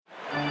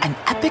An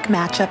epic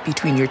matchup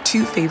between your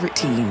two favorite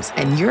teams,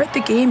 and you're at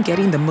the game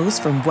getting the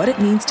most from what it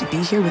means to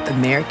be here with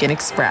American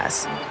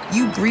Express.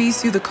 You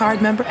breeze through the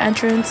card member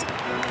entrance,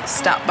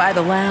 stop by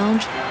the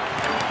lounge.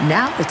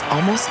 Now it's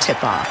almost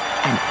tip-off,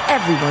 and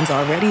everyone's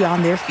already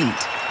on their feet.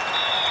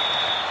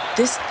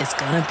 This is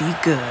gonna be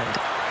good.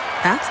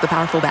 That's the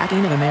powerful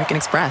backing of American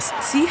Express.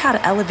 See how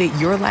to elevate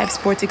your live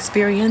sports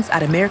experience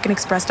at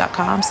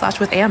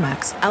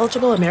americanexpress.com/withAmex.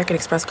 Eligible American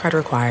Express card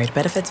required.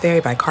 Benefits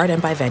vary by card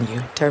and by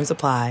venue. Terms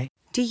apply.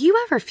 Do you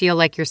ever feel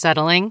like you're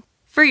settling?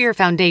 For your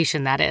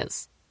foundation, that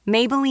is.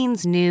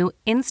 Maybelline's new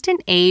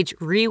Instant Age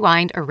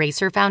Rewind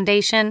Eraser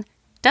Foundation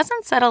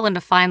doesn't settle into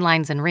fine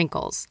lines and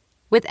wrinkles.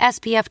 With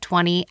SPF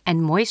 20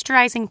 and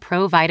moisturizing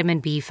Pro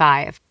Vitamin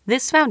B5,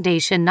 this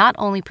foundation not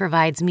only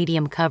provides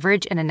medium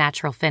coverage and a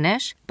natural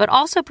finish, but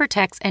also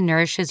protects and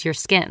nourishes your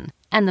skin.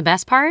 And the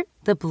best part?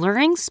 The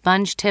blurring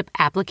sponge tip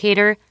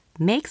applicator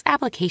makes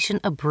application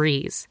a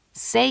breeze.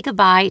 Say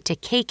goodbye to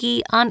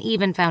cakey,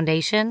 uneven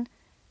foundation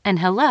and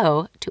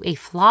hello to a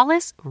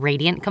flawless,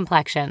 radiant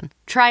complexion.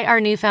 Try our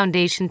new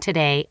foundation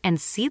today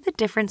and see the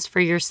difference for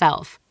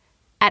yourself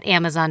at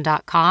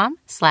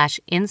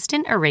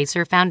amazon.com/instant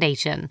eraser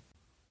foundation.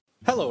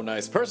 Hello,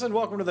 nice person.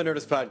 Welcome to the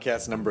Nerdist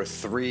Podcast number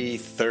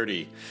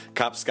 330.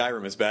 Cop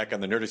Skyrim is back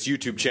on the Nerdist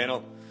YouTube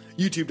channel,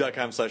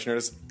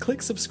 youtube.com/Nerdist.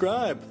 Click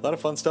subscribe. A lot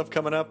of fun stuff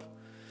coming up.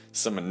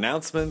 Some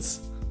announcements,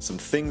 some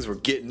things we're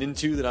getting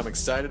into that I'm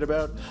excited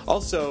about.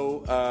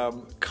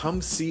 Also,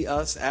 come see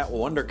us at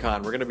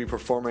WonderCon. We're going to be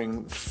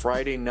performing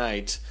Friday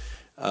night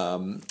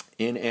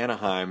in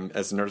Anaheim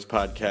as the Nerdist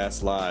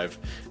Podcast Live.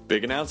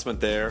 Big announcement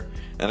there.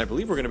 And I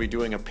believe we're going to be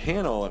doing a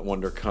panel at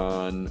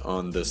WonderCon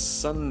on the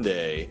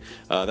Sunday.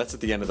 That's at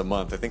the end of the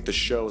month. I think the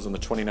show is on the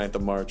 29th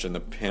of March, and the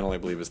panel, I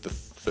believe, is the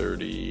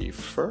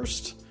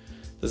 31st.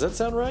 Does that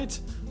sound right?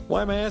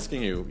 Why am I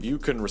asking you? You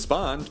can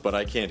respond, but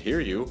I can't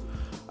hear you.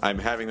 I'm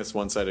having this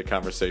one-sided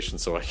conversation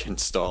so I can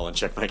stall and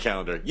check my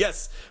calendar.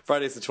 Yes,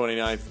 Friday's the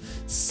 29th.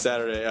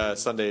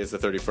 Sunday is the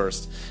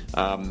 31st.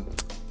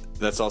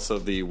 That's also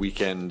the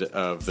weekend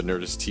of the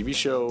Nerdist TV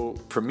show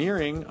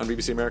premiering on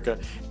BBC America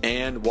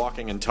and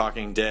Walking and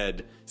Talking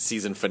Dead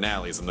season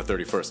finales on the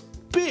 31st.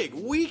 Big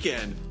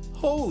weekend!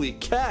 Holy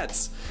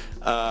cats!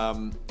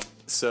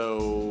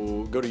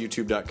 So go to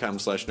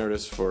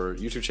youtube.com/Nerdist for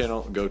YouTube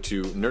channel. Go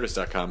to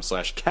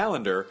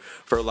nerdist.com/calendar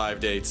for live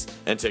dates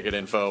and ticket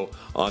info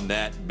on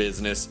that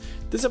business.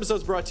 This episode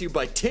is brought to you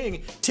by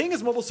Ting. Ting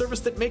is a mobile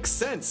service that makes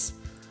sense.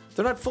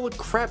 They're not full of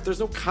crap. There's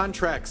no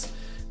contracts.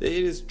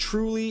 It is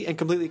truly and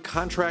completely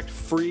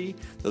contract-free.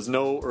 There's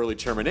no early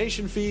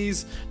termination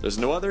fees. There's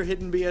no other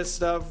hidden BS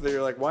stuff.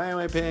 They're like, why am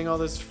I paying all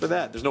this for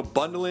that? There's no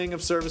bundling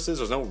of services.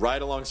 There's no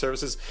ride-along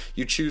services.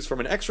 You choose from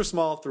an extra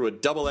small through a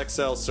double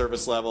XL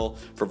service level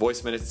for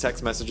voice minutes,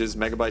 text messages,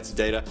 megabytes of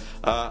data,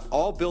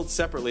 all billed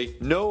separately.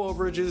 No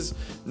overages,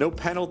 no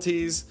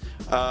penalties,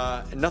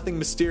 nothing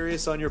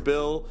mysterious on your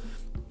bill.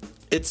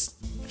 It's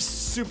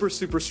super,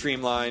 super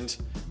streamlined.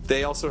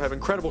 They also have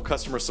incredible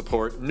customer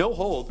support. No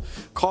hold.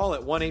 Call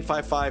at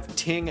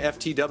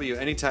 1-855-TING-FTW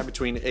anytime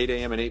between 8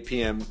 a.m. and 8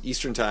 p.m.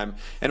 Eastern Time.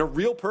 And a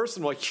real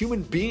person, a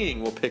human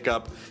being, will pick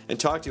up and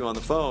talk to you on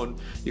the phone.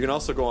 You can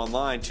also go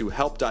online to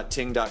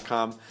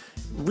help.ting.com.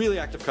 Really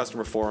active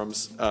customer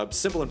forums,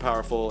 simple and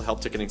powerful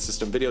help ticketing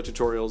system, video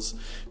tutorials,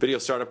 video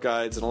startup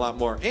guides, and a lot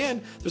more.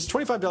 And there's a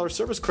 $25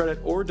 service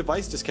credit or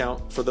device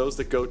discount for those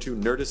that go to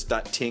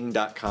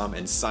nerdist.ting.com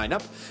and sign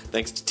up.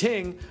 Thanks to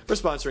Ting for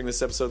sponsoring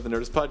this episode of the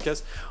Nerdist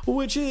Podcast,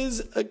 which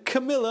is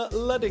Camilla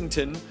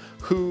Luddington,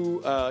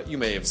 who you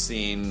may have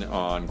seen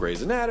on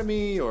Grey's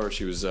Anatomy, or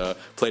she was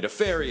played a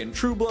fairy in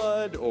True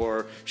Blood,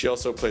 or she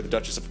also played the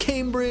Duchess of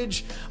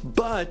Cambridge,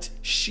 but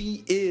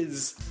she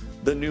is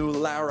the new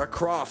Lara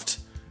Croft.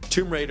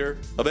 Tomb Raider,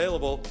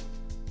 available.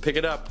 Pick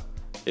it up.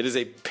 It is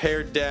a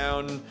pared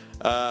down,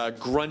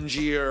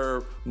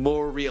 grungier,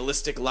 more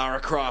realistic Lara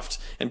Croft,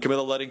 and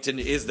Camilla Luddington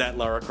is that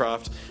Lara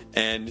Croft,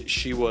 and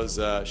she was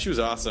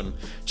awesome.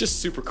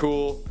 Just super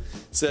cool.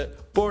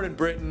 Born in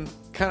Britain,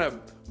 kind of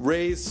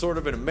raised sort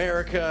of in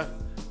America,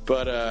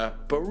 but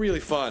really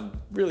fun,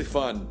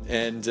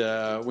 and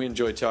we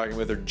enjoyed talking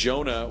with her.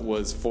 Jonah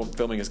was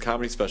filming his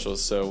comedy special,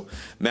 so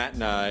Matt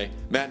and I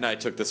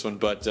took this one,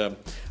 but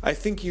I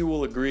think you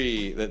will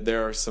agree that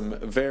there are some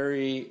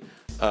very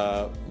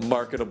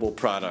marketable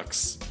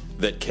products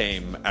that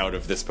came out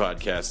of this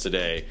podcast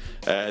today.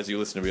 As you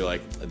listen to me,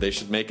 like, they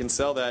should make and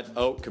sell that.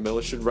 Oh,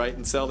 Camilla should write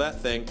and sell that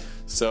thing.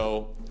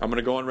 So I'm going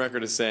to go on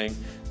record as saying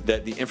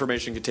that the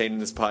information contained in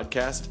this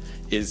podcast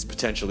is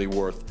potentially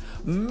worth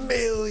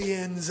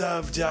millions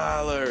of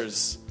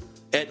dollars.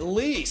 At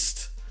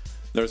least.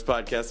 There's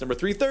podcast number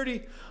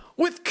 330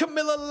 with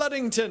Camilla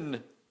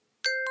Luddington.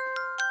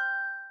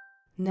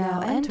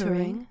 Now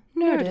entering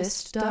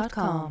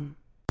Nerdist.com.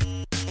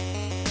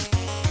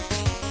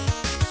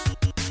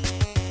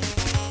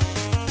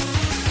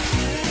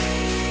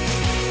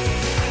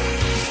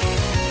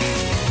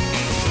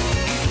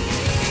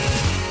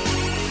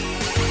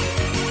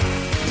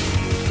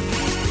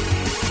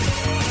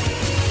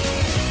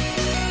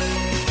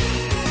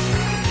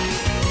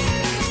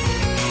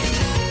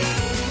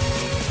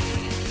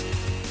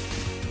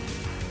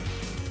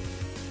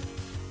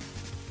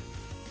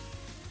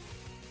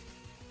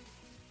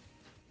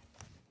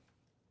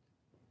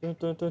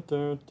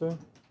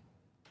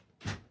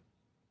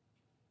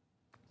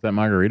 that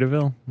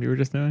Margaritaville you were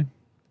just doing?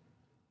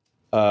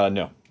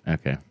 No.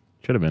 Okay.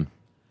 Should have been.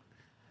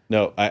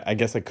 No, I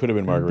guess I could have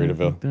been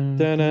Margaritaville.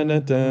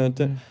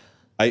 Dun-dun-dun-dun-dun.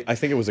 I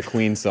think it was a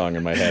Queen song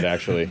in my head,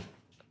 actually.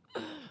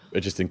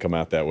 It just didn't come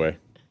out that way.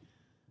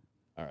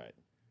 All right.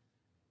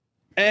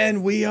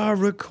 And we are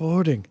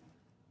recording.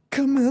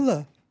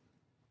 Camilla.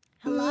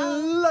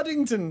 Hello.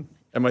 Luddington.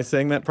 Am I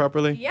saying that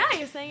properly? Yeah,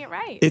 you're saying it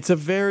right. It's a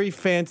very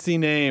fancy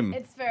name.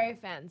 It's very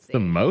fancy. The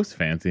most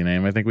fancy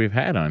name I think we've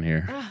had on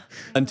here.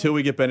 Until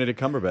we get Benedict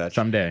Cumberbatch.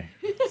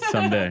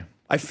 Someday.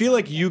 I feel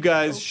like you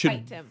guys We'll should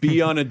fight him.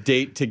 be on a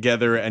date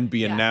together and be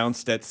Yes.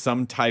 announced at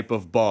some type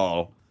of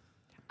ball.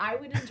 I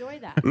would enjoy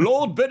that.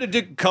 Lord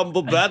Benedict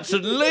Cumberbatch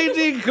and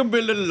Lady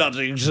Camilla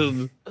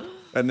Luddington.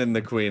 And then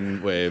the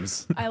Queen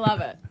waves. I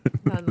love it.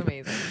 Sounds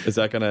amazing. Is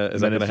that gonna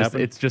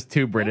happen? It's just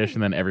too British,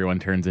 and then everyone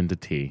turns into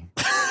tea.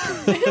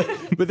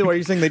 But then, are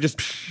you saying they just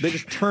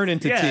turn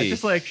into tea?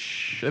 Just like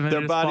shh, and then Their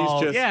just bodies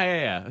fall. just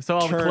Yeah. So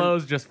all turn- the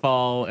clothes just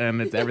fall,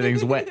 and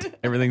everything's wet.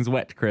 Everything's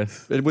wet,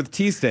 Chris. With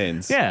tea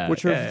stains. Yeah,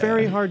 Which are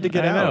very hard to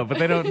get I out. know, but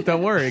they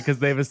don't worry because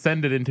they've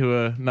ascended into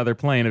another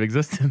plane of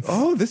existence.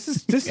 Oh,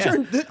 this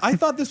turned. I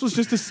thought this was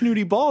just a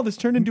snooty ball. This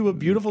turned into a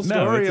beautiful no,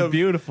 story it's a of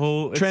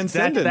beautiful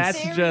transcendence. That's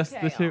Fairy just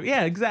the tale. two.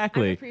 Yeah, I'm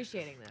exactly.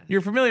 appreciating this.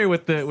 You're familiar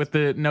with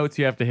the notes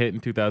you have to hit in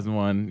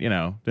 2001. You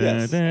know,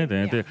 Yes.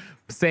 Yeah.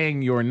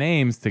 saying your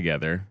names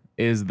together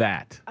is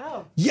that.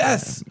 Oh,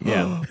 Yes.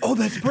 Yeah. Oh,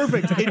 that's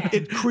perfect.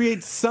 It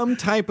creates some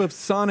type of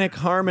sonic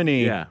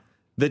harmony. Yeah.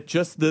 That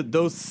just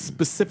those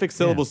specific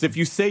syllables. If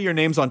you say your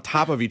names on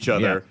top of each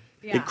other,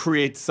 Yeah. it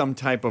creates some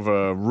type of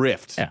a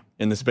rift Yeah.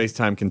 in the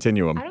space-time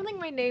continuum. I don't think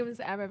my name's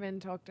ever been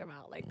talked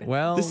about like this.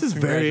 Well, This is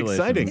very congratulations.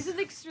 exciting. This is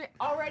extreme.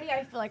 Already,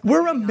 I feel like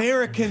We're getting off.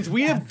 Americans.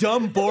 We have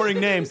dumb, boring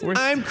names.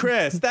 I'm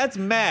Chris. That's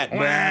Matt.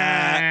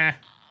 Ah.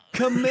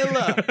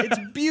 Camilla. It's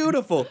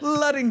beautiful.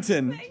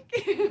 Luddington.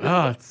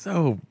 Oh, it's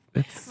so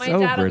My so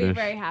dad will British. be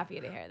very happy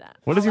to hear that.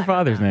 What is I'll your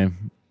let him father's know.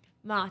 name?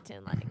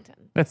 Martin Luddington.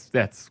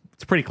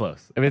 It's pretty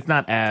close. I mean, it's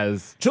not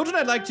as Children,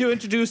 I'd like to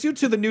introduce you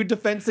to the new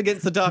Defense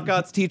Against the Dark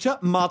Arts teacher,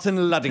 Martin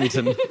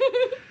Luddington.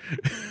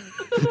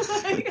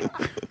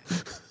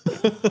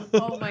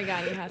 Oh my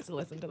god, he has to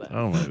listen to this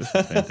oh my, this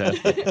is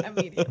fantastic.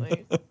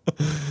 immediately.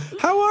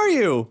 How are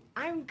you?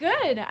 I'm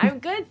good.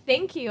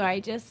 Thank you. I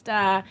just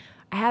I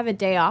have a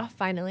day off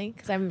finally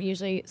because I'm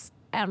usually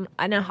in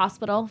a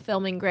hospital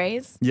filming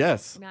Grey's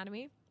Yes.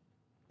 Anatomy.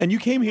 And you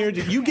came here.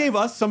 You gave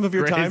us some of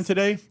your Grey's time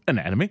today.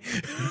 Anatomy.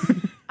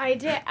 I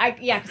did.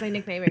 Yeah, because I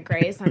nicknamed it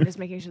Grey's, so I'm just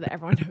making sure that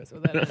everyone knows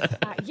what that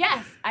is.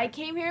 Yes, I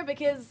came here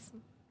because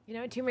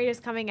Tomb Raider's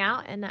coming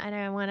out, and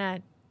I want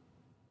to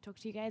talk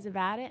to you guys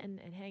about it and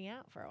hang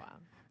out for a while.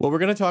 Well, we're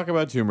going to talk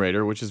about Tomb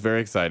Raider, which is very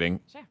exciting.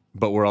 Sure.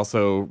 But we're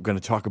also going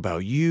to talk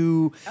about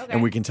you, Okay.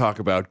 and we can talk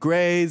about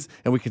Grey's,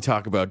 and we can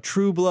talk about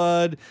True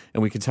Blood,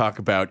 and we can talk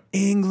about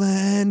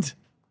England.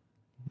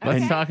 Let's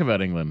Okay. talk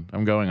about England.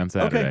 I'm going on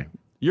Saturday. Okay.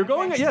 You're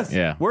going? Yes.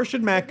 Yeah. Where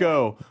should Matt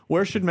go?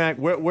 Where's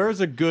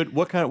a good,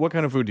 what kind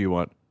of food do you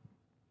want?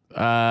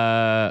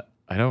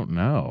 I don't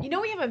know. You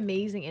know we have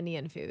amazing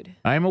Indian food.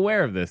 I'm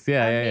aware of this.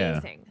 Yeah.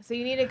 Amazing. So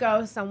you need to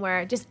go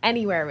somewhere, just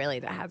anywhere really,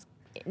 that has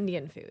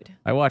Indian food.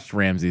 I watched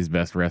Ramsey's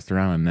Best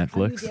Restaurant on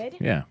Netflix. did?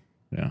 Yeah.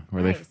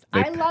 Where Nice.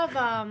 they I love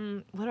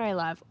what do I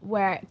love?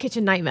 Where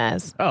Kitchen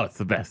Nightmares. Oh, it's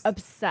the best.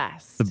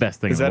 Obsessed. the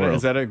best thing Is in the that world.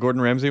 is that a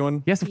Gordon Ramsay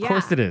one? Yes, of Yeah.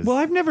 course it is. Well,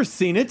 I've never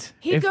seen it.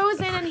 He If- goes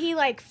in and he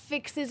like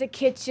fixes a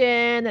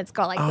kitchen that's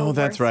got like the Oh,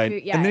 that's worst right.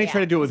 food. And then he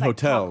tried to do it with It's, like,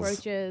 hotels.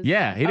 cockroaches.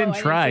 Yeah, he Oh, didn't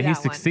I try. see He that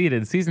one.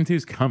 succeeded. Season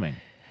 2's coming.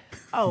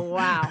 Oh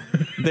wow,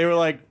 They were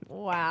like,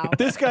 wow.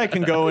 this guy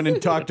can go in and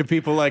talk to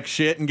people like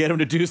shit and get him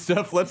to do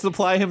stuff. Let's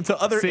apply him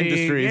to other See,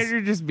 industries.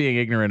 you're just being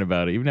ignorant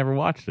about it. You've never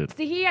watched it.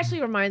 See, he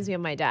actually reminds me of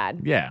my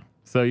dad. Yeah.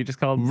 So you just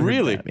called him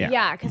Really? that.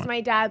 Yeah, because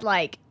my dad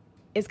like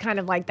is kind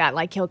of like that.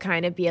 Like he'll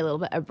kind of be a little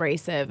bit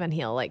abrasive and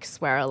he'll like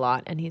swear a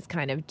lot and he's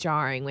kind of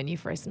jarring when you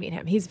first meet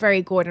him. He's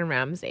very Gordon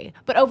Ramsay,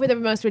 but over the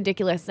most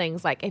ridiculous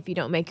things, like if you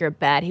don't make your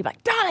bed, he'd be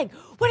like, "Darling,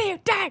 what are you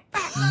doing?"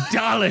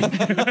 Darling.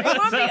 It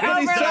won't be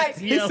over like.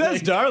 He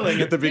says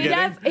darling at the He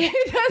beginning.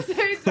 does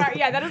say darling.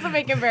 Yeah, that doesn't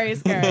make him very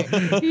scary.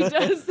 He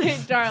does say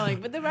darling,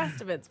 but the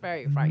rest of it's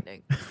very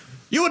frightening.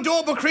 You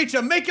adorable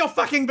creature, make your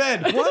fucking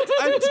bed. What?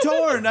 I'm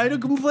torn. I'm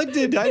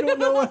conflicted. I don't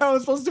know how I'm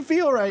supposed to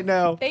feel right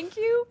now. Thank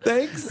you.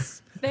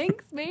 Thanks.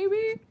 Thanks,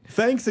 maybe.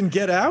 Thanks and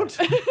get out?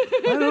 I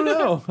don't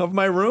know. Of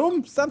my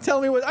room? Stop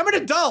telling me what. I'm an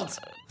adult.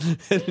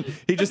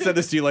 He just said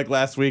this to you like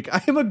last week.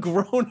 I am a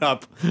grown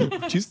up.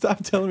 Would you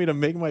stop telling me to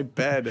make my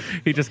bed?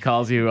 He just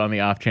calls you on the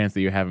off chance that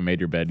you haven't made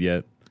your bed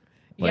yet.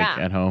 Like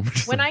Yeah. at home.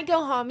 When I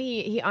go home,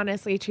 he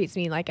honestly treats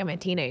me like I'm a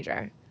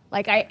teenager.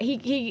 Like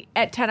he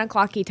at 10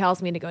 o'clock he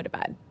tells me to go to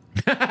bed.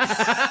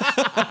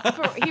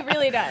 He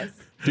really does.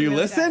 Do you He really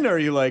listen does. or are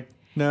you like,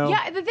 no?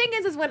 Yeah, the thing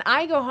is when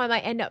I go home, I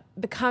end up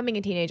becoming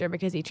a teenager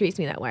because he treats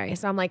me that way.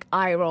 So I'm like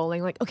eye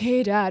rolling, like,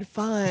 okay, Dad,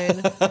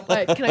 fine.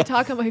 Like, can I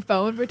talk on my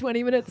phone for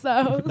 20 minutes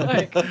though?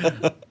 Like,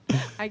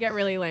 I get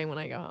really lame when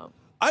I go home.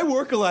 I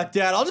work a lot,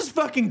 Dad. I'll just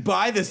fucking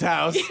buy this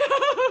house.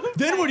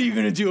 Then what are you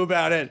going to do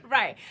about it?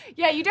 Right.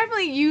 Yeah, you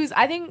definitely use,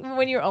 I think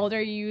when you're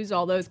older, you use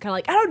all those kind of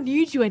like, I don't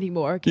need you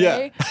anymore,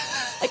 okay? Yeah.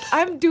 Like,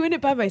 I'm doing it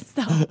by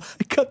myself.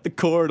 I cut the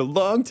cord a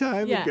long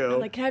time Yeah. ago.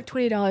 I'm like, can I have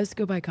 $20 to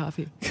go buy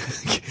coffee?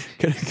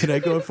 Can I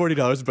go at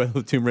 $40 to buy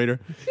the Tomb Raider?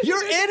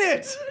 You're in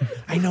it!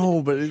 I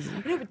know, but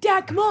No, but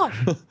Dad, come on.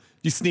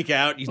 you sneak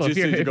out. You Well, just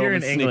if need to go you're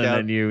and in sneak England out.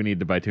 and you need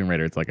to buy Tomb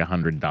Raider, it's like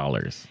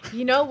 $100.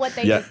 You know what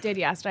they Yeah. just did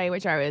yesterday,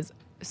 which I was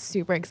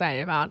super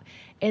excited about,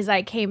 is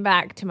I came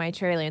back to my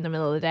trailer in the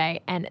middle of the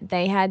day and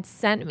they had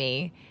sent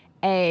me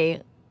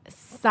a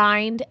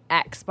signed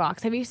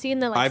Xbox. Have you seen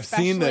the I've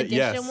special seen the- edition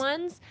yes.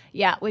 ones?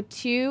 Yeah, with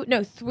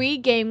 3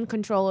 game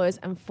controllers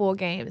and 4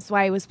 games. So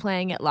I was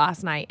playing it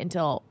last night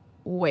until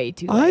way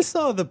too late. I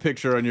saw the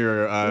picture on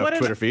your What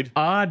Twitter an feed.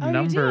 odd you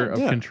number did? of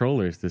Yeah.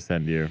 controllers to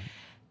send you.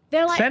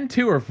 They're like, Send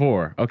 2 or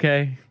 4,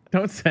 okay?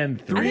 Don't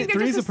send I 3. think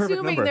they're Three's just a perfect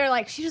assuming number. they're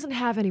like, she doesn't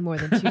have any more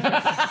than 2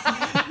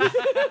 friends.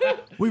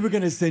 We were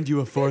going to send you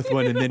a 4th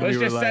one, and then Let's we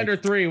were just like, send her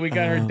 3. We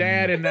got her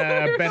dad and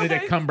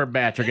Benedict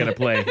Cumberbatch are gonna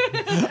play.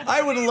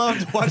 I would love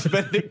to watch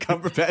Benedict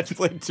Cumberbatch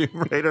play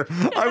Tomb Raider.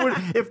 I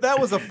would, if that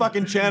was a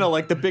fucking channel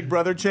like the Big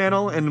Brother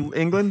channel in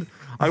England,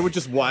 I would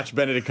just watch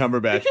Benedict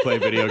Cumberbatch play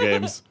video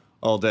games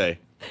all day.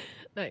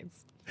 Nice.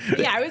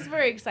 Yeah, I was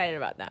very excited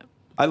about that.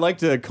 I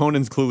liked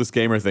Conan's Clueless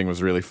Gamer thing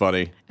was really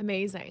funny.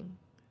 Amazing.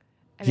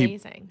 He-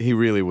 Amazing. He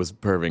really was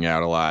perving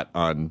out a lot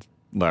on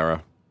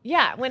Lara.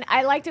 Yeah, when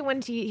I liked it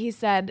when he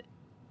said,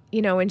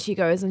 you know, when she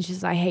goes and she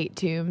says, I hate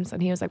tombs.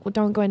 And he was like, well,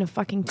 don't go into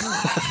fucking tombs.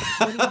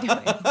 What are you doing?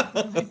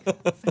 I'm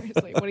like,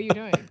 seriously, what are you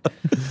doing?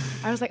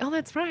 I was like, oh,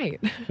 that's right.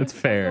 That's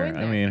fair. in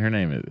I there. mean, her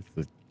name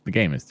is the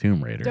game is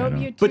Tomb Raider. I Don't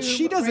don't- you But Tomb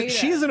she doesn't. Raider.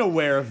 She isn't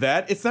aware of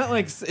that. It's not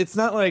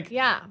like.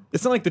 Yeah.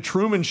 It's not like the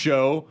Truman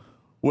Show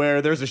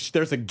where there's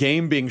a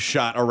game being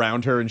shot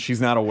around her and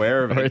she's not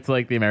aware of Or it. it's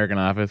like the American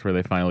Office where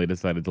they finally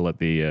decided to let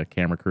the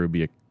camera crew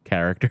be a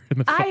character in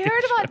the I fucking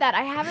heard show. about that.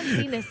 I haven't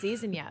seen this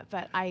season yet,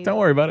 but I Don't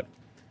worry about it.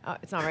 Oh,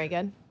 it's not very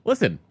good.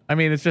 Listen, I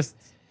mean,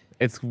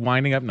 it's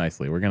winding up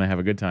nicely. We're gonna have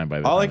a good time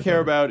by the All time I it's care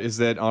over. about is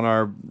that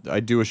I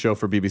do a show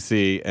for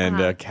BBC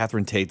and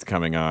Catherine Tate's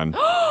coming on.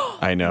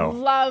 I know.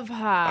 Love her.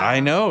 I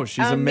know.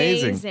 She's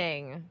amazing.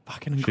 Amazing.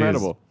 Fucking She is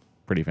incredible.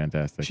 pretty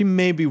fantastic. She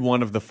may be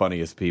one of the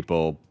funniest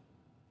people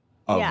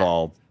of Yeah.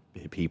 all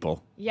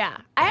people. Yeah.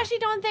 I actually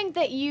don't think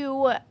that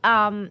you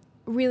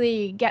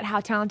really get how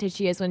talented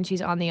she is when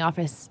she's on The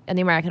Office and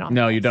The American Office.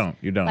 No, you don't.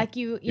 You don't. Like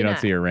you don't know,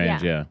 see her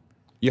range. yeah. Yeah.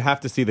 You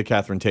have to see the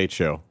Catherine Tate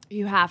show.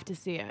 You have to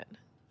see it.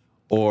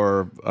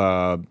 Or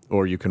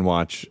you can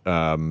watch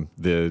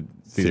the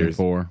Season series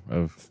 4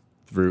 of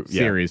through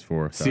Series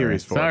 4. Sorry.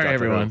 Series 4. Sorry, Doctor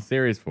everyone. Who.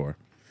 Series 4.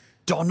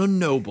 Donna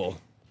Noble.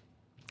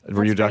 Were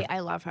That's you great. I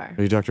love her.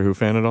 Are you Doctor Who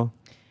fan at all?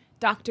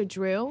 Dr.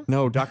 Drew.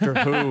 No, Doctor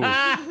Who.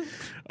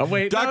 Oh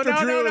wait, Dr.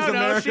 no, Drew is She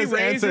America's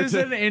answer raises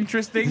to- an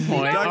interesting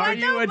point. Are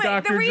you a but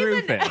Dr. the Drew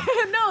reason, fan?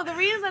 No, the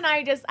reason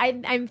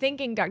I'm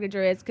thinking Dr.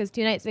 Drew is because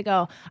 2 nights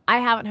ago I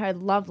haven't heard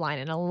Loveline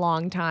in a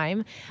long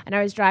time, and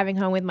I was driving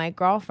home with my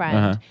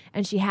girlfriend,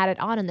 and she had it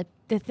on, and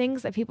the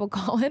things that people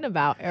call in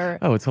about are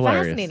It's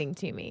hilarious. fascinating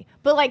to me,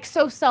 but like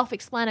so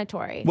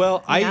self-explanatory.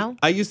 Well, you know?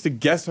 I used to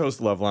guest host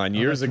Loveline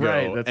years that's ago,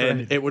 right, that's and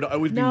right. it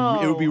would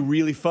No. be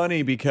really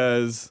funny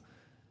because,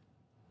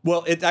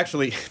 well, it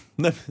actually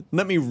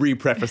let me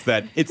re-preface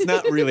that it's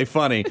not really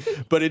funny,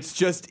 but it's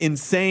just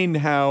insane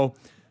how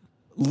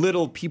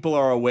little people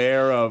are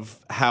aware of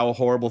how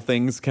horrible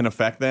things can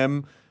affect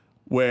them.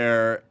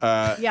 Where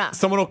Yeah.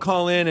 someone will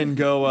call in and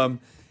go,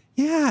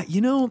 yeah,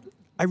 you know,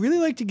 I really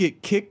like to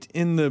get kicked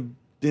in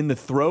the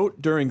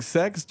throat during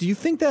sex. Do you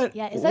think that?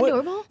 Yeah, is that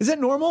normal? Is that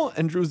normal?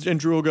 And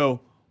Drew will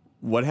go,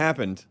 what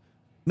happened?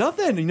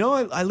 Nothing. You know,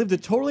 I lived a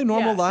totally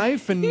normal Yeah.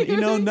 life, and you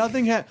know,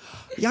 nothing had.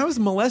 Yeah, I was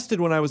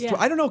molested when I was. Yeah.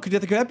 I don't know. Could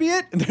that be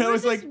it? And then I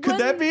was like, could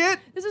that be it?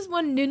 This is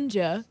one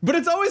ninja. But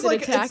it's always that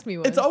like attacked me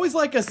once. it's always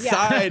like a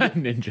side.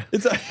 Ninja.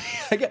 It's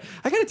I got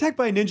attacked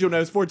by a ninja when I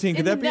was 14. Could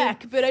In that the be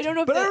neck, it? but I don't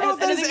know if But I don't know if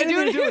that has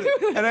anything to do with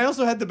it. And I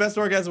also had the best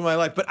orgasm of my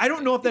life. But I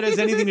don't know if that has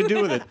anything to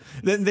do with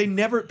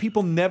it.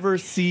 People never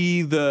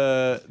see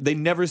the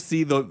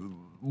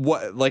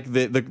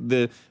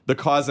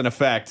cause and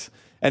effect,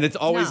 and it's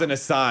always No. an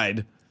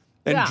aside.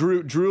 And Yeah.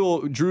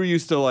 Drew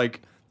used to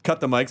like cut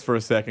the mics for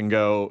a sec and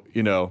go,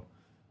 you know,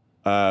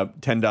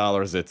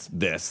 $10. It's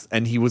this,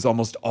 and he was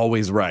almost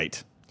always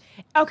right.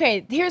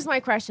 Okay, here's my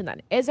question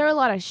then. Is there a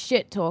lot of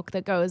shit talk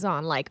that goes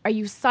on? Like, are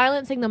you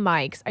silencing the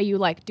mics? Are you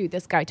like, dude,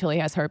 this guy totally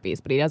has herpes,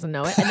 but he doesn't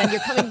know it? And then you're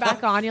coming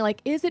back on, you're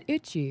like, is it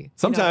itchy? You know?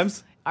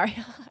 Sometimes. Are,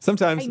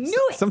 Sometimes. I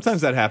knew it.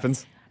 Sometimes that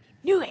happens.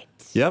 knew it.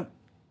 Yep.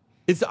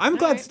 I'm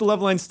glad right. the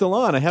Love Line's still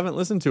on. I haven't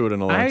listened to it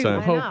in a long I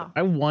time. hope know.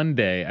 I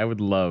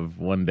would love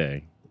one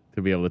day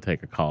to be able to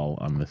take a call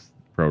on this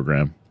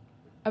program.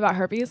 About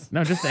herpes?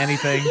 No, just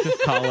anything.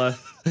 Just call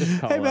us. Just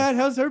call Hey, us. Matt,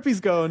 how's herpes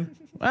going?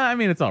 Well, I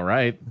mean, it's all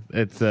right.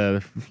 It's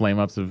flame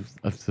ups have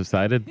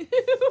subsided.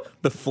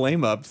 The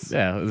flame ups.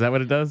 Yeah, is that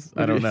what it does?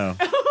 I don't know.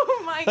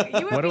 Oh my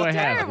You would What do be I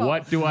have? terrible.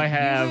 What do I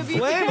have?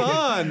 You would be Flame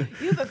on.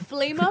 You have a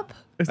flame up?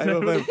 Is I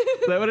don't know if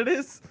is that what it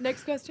is?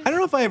 Next question. I don't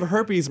know if I have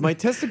herpes. My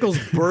testicles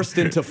burst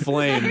into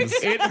flames.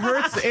 It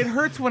hurts. It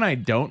hurts when I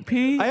don't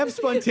pee. I have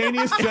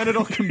spontaneous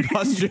genital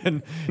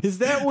combustion. Is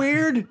that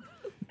weird?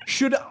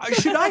 Should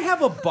I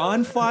have a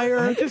bonfire?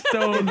 I just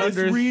don't in this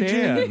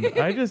understand. region?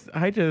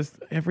 I just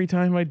every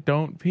time I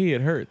don't pee,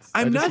 it hurts.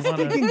 I'm I not just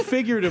wanna- speaking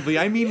figuratively.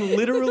 I mean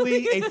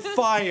literally a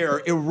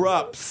fire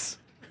erupts.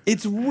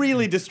 It's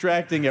really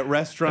distracting at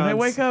restaurants. And I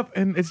wake up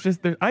and it's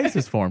just the ice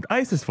is formed.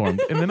 Ice is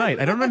formed in the night.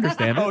 I don't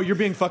understand it. Oh, you're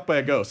being fucked by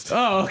a ghost.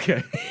 Oh,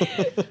 okay.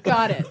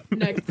 Got it.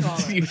 Next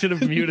caller. You should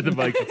have muted the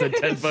mic that said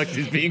 $10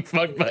 he's being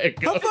fucked by a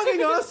How ghost.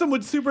 fucking awesome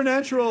would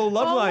Supernatural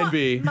Love Line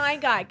be? My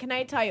God, can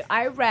I tell you?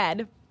 I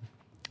read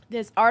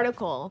this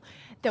article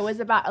that was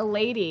about a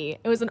lady.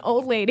 It was an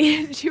old lady,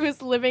 and she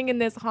was living in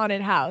this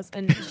haunted house,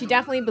 and she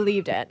definitely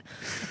believed it.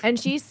 And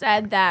she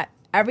said that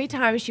every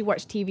time she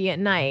watched TV at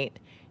night,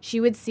 she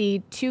would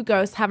see two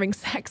ghosts having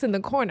sex in the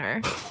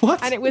corner.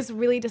 What? And it was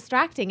really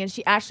distracting. And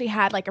she actually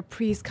had like a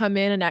priest come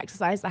in and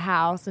exorcise the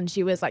house, and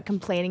she was like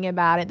complaining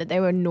about it, that they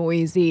were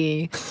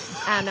noisy.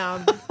 And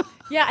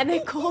yeah, and they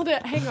called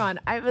it, hang on,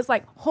 I was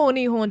like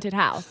horny haunted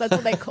house. That's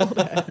what they called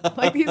it.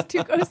 Like these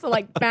two ghosts are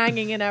like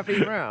banging in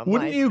every room.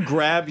 Wouldn't like, you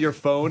grab your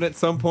phone at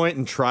some point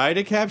and try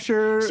to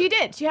capture? She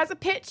did. She has a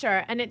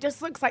picture, and it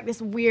just looks like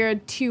this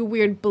weird, two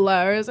weird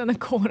blurs in the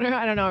corner.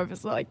 I don't know if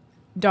it's like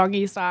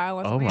doggy style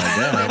or Oh something. my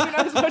God.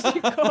 Who knows what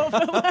you call it,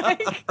 but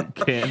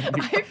like,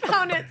 I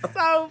found it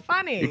so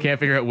funny. You can't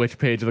figure out which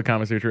page of the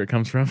Kama Sutra it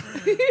comes from.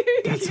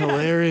 That's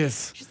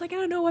hilarious. She's like, I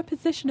don't know what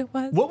position it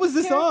was. What was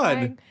this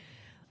Terrifying. on?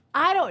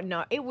 I don't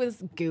know. It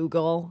was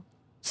Google.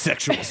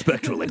 Sexual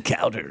spectral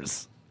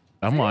encounters.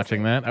 I'm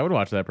watching that. I would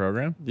watch that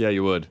program. Yeah,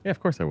 you would. Yeah, of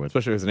course I would.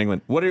 Especially if it's in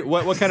England.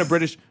 What kind of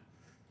British?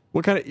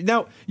 What kind of?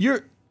 Now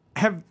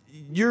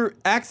your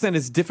accent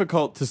is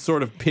difficult to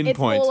sort of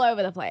pinpoint. It's all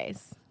over the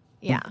place.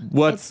 Yeah.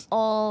 What's-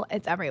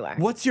 It's everywhere.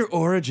 What's your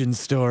origin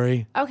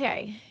story?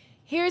 Okay.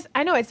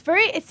 I know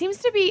it seems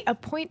to be a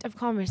point of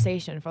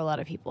conversation for a lot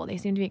of people. They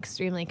seem to be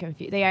extremely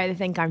confused. They either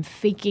think I'm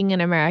faking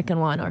an American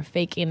one or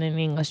faking an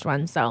English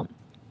one. So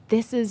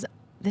this is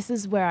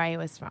where I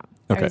was from.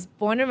 Okay. I was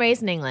born and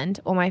raised in England.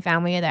 All my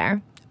family are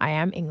there. I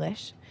am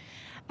English.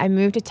 I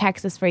moved to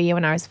Texas for a year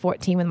when I was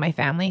 14 with my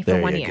family for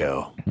 1 year.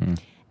 go.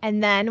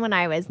 And then when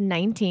I was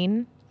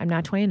 19, I'm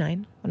now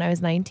 29. When I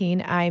was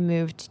 19, I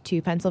moved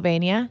to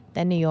Pennsylvania,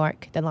 then New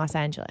York, then Los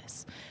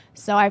Angeles.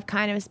 So I've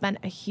kind of spent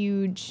a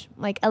huge,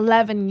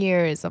 11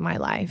 years of my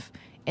life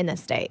in the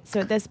States.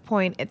 So at this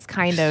point, it's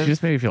kind She of...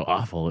 just made me feel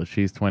awful that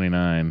she's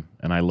 29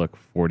 and I look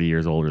 40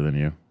 years older than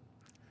you.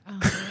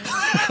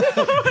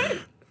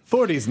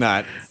 40's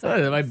not.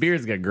 My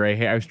beard's got gray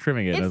hair. I was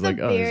trimming it. And I It's was the like,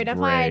 oh, beard. it's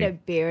If I had a gray.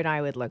 beard,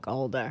 I would look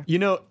older. You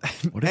know,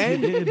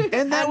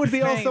 and that would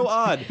be also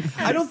odd.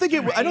 I don't think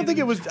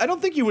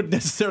you would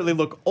necessarily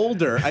look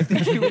older. I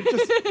think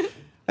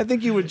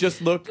you would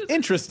just look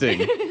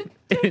interesting.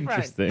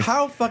 Interesting.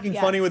 How fucking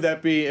Yes. funny would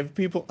that be if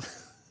people?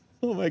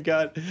 Oh my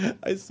god,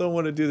 I so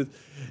want to do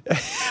this.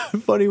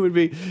 Funny would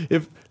be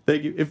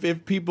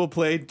if people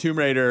played Tomb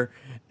Raider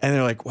and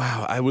they're like,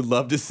 wow, I would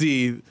love to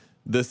see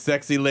the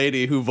sexy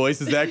lady who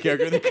voices that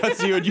character. And they cut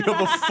to you and you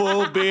have a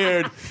full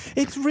beard.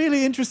 It's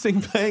really interesting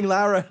playing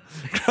Lara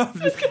Croft.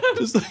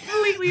 Just like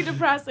Completely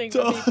depressing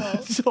for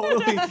people.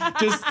 totally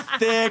just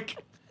thick.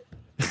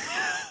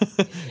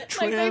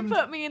 Like they trimmed.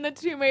 put me in the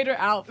Tomb Raider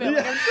outfit.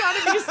 Like I'm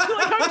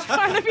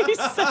trying to be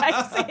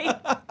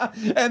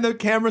sexy. And the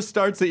camera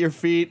starts at your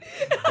feet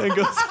and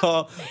goes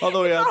all the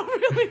way up.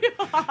 Really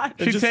hot.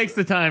 She takes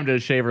the time to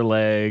shave her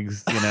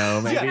legs, maybe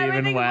even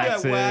everything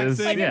waxes.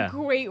 waxing. Like Yeah. a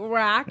great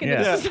rack, and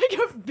Yeah. it's just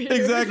like a beard.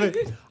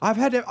 Exactly.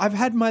 I've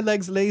had my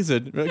legs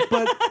lasered,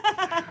 but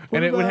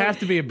And it would about- have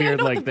to be a beard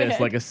Not like this, bad.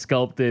 like a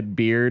sculpted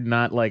beard,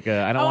 not like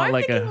a. I don't Oh, want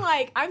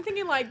I'm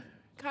thinking like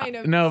kind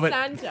of No, but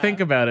Santa. think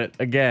about it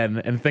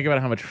again, and think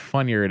about how much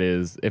funnier it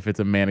is if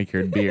it's a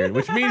manicured beard,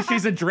 which means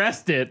she's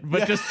addressed it,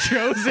 but just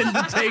chosen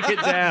to take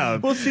it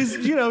down. well, she's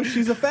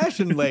a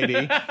fashion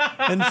lady,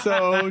 and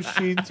so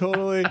she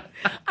totally.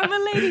 I'm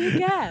a lady who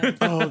cares.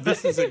 Oh,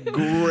 this is a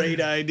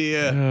great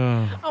idea.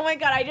 Oh my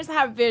god, I just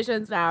have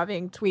visions now of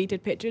being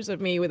tweeted pictures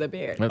of me with a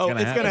beard. That's Oh, gonna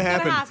it's happen. gonna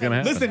happen. It's gonna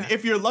happen. Listen,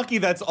 if you're lucky,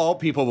 that's all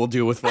people will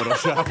do with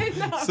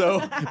Photoshop. So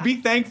be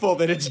thankful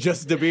that it's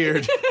just a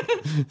beard.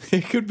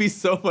 It could be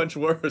so much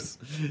worse.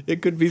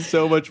 It could be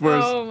so much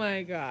worse. Oh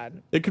my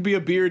god. It could be a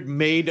beard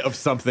made of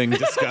something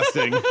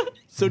disgusting.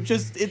 So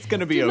it's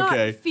gonna be Do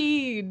okay. not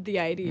feed the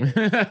idea.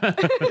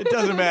 It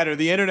doesn't matter.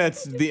 The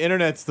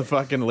internet's the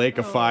fucking lake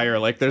of fire.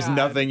 Like there's God.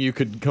 nothing you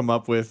could come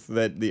up with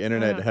that the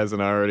internet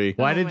hasn't already.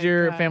 Why Oh did my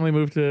your God. family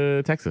move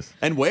to Texas?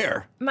 And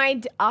where?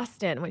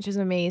 Austin, which is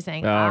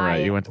amazing. All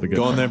right, you went to the good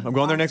Going one. there. I'm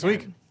going there next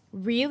week.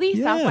 Really?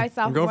 Yeah, South by I'm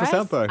Southwest? going for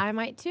South by. I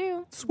might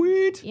too.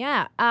 Sweet.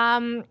 Yeah.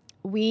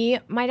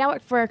 My dad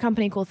worked for a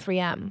company called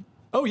 3M.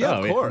 Oh yeah,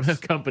 of course. A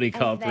company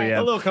called then- 3M.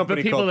 A little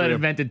company The people called that 3M.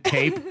 invented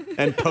tape.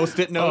 And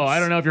post-it notes. Oh, I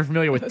don't know if you're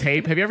familiar with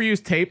tape. Have you ever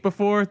used tape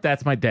before?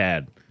 That's my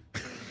dad.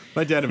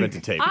 My dad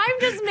invented tape. I'm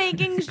just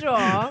making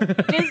sure,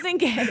 just in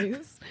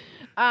case.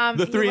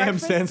 The 3M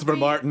stands for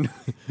Martin.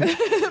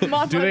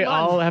 Do they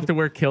all have to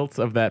wear kilts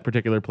of that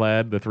particular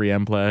plaid, the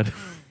 3M plaid?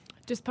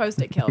 Just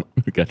post-it kilt.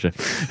 Gotcha.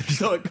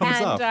 So it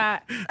comes off.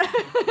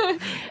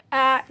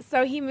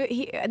 So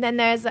and then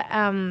there's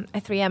a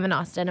 3M in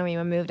Austin, and we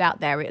were moved out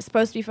there. It was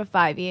supposed to be for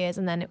 5 years,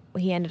 and then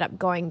he ended up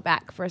going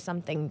back for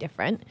something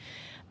different.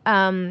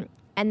 And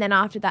then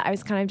after that, I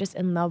was kind of just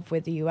in love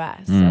with the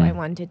U.S., so I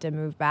wanted to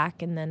move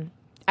back. And then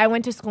I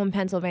went to school in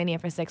Pennsylvania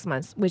for 6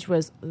 months, which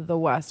was the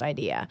worst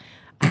idea.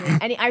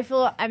 I mean,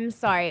 I'm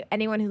sorry,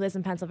 anyone who lives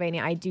in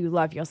Pennsylvania, I do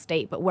love your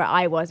state, but where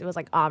I was, it was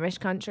like Amish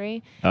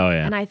country. Oh,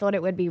 yeah. And I thought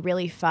it would be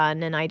really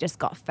fun, and I just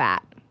got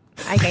fat.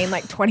 I gained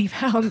like 20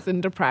 pounds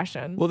in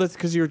depression. Well, that's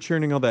because you were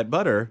churning all that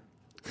butter.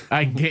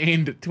 I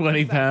gained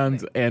 20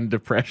 pounds and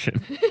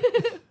depression.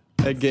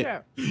 Did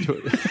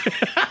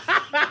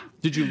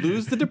you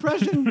lose the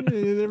depression?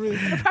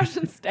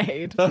 Depression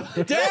stayed. Damn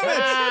it!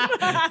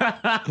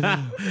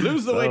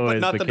 Lose the weight, but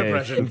not the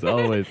depression. It's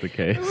always the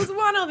case. It was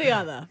one or the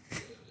other.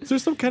 Is there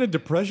some kind of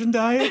depression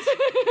diet?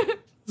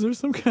 Is there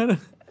some kind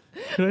of?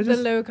 The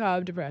low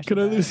carb depression. Can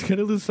I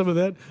lose some of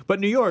that?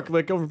 But New York,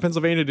 like over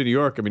Pennsylvania to New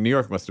York, I mean, New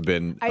York must have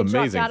been amazing.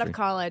 I dropped out of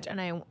college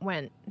and I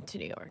went to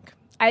New York.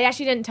 I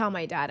actually didn't tell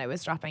my dad I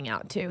was dropping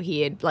out too.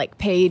 He had like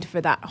paid for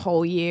that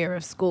whole year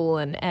of school,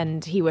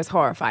 and he was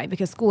horrified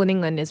because school in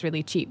England is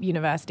really cheap.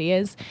 University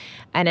is,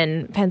 and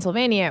in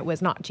Pennsylvania it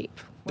was not cheap.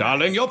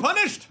 Darling, you're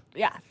punished.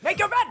 Yeah, make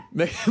your bed.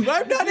 I'm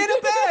not in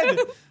a bed.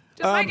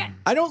 Just make it.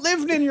 I don't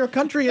live in your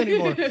country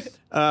anymore.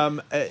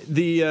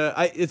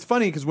 It's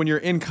funny because when you're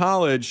in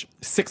college,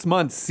 6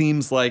 months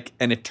seems like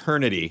an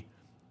eternity.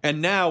 And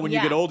now when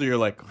you get older, you're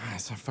like,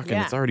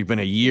 it's already been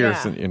a year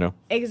since, you know.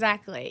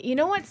 Exactly. You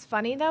know what's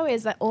funny, though,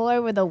 is that all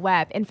over the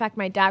web, in fact,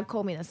 my dad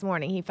called me this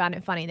morning. He found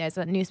it funny. There's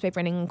a newspaper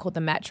in England called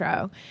The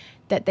Metro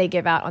that they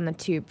give out on the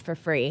tube for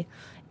free.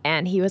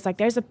 And he was like,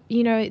 there's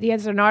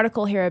an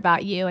article here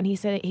about you. And he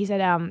said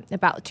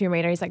about Tomb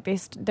Raider, he's like,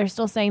 they're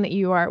still saying that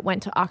you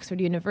went to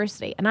Oxford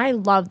University. And I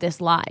love this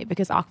lie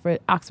because Oxford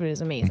is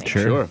amazing.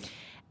 Sure.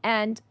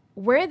 And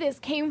where this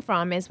came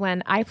from is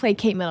when I played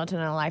Kate Middleton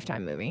in a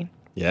Lifetime movie.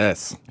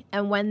 Yes.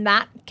 And when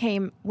that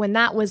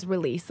was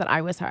released that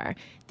I was her,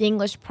 the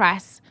English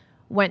press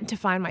went to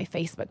find my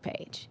Facebook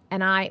page.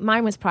 And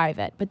mine was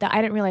private, but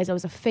I didn't realize it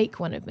was a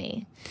fake one of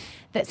me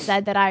that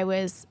said that I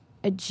was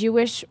a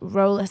Jewish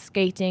roller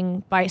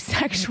skating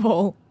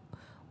bisexual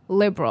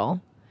liberal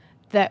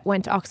that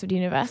went to Oxford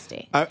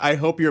University. I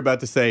hope you're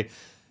about to say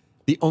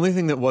the only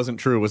thing that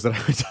wasn't true was that I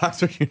went to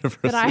Oxford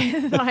University.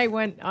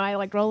 I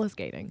like roller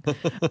skating.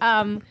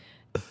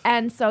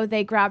 And so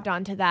they grabbed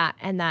onto that,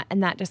 and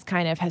that just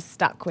kind of has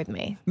stuck with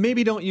me.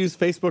 Maybe don't use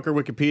Facebook or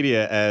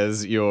Wikipedia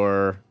as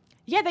your...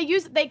 Yeah,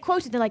 they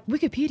quoted, they're like,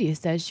 Wikipedia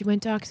says she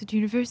went to Oxford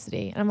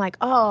University. And I'm like,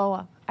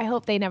 oh, I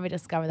hope they never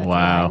discover that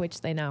lie,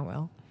 which they now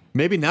will.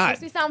 Maybe not.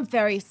 Makes me sound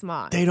very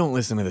smart. They don't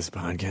listen to this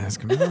podcast.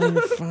 Come on,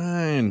 you're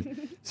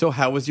fine. So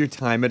how was your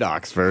time at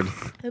Oxford?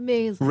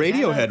 Amazing.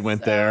 Radiohead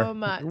went there. So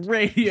much.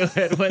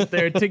 Radiohead went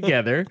there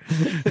together.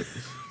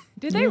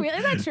 Did they really?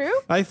 Is that true?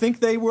 I think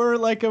they were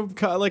like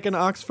an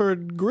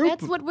Oxford group.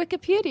 That's what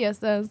Wikipedia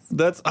says.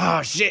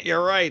 Shit,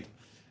 you're right.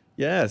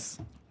 Yes.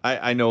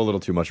 I know a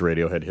little too much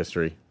Radiohead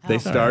history. They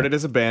started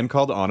as a band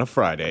called On a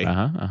Friday.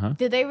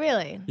 Did they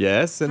really?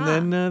 Yes,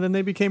 and then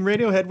they became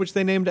Radiohead, which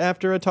they named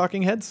after a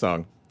Talking Heads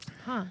song.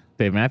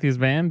 Dave Matthews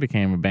Band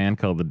became a band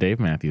called the Dave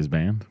Matthews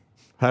Band.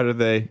 How did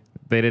they?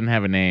 They didn't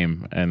have a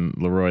name, and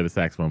Leroy, the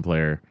saxophone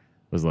player,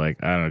 was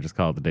like, I don't know, just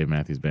call it the Dave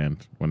Matthews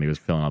Band when he was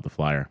filling out the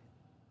flyer.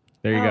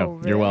 There you go.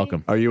 Really? You're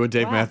welcome. Are you a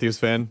Dave Matthews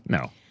fan?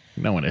 No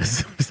one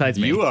is besides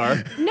me. You are.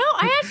 No,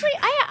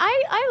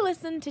 I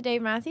listen to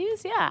Dave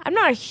Matthews. Yeah, I'm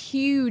not a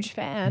huge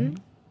fan,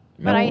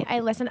 but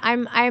I listen.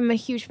 I'm a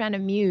huge fan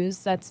of Muse.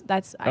 That's.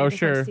 I just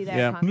sure. went to see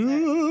their concert.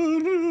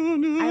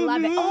 I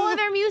love it. Oh,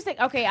 their music.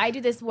 Okay, I do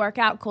this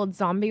workout called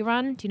Zombie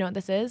Run. Do you know what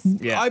this is?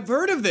 Yeah. I've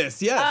heard of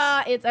this.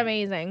 Yes. It's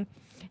amazing.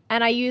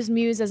 And I use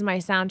Muse as my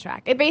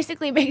soundtrack. It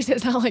basically makes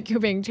it sound like you're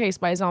being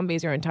chased by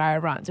zombies your entire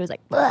run. So it's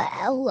like,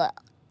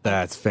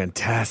 That's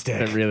fantastic.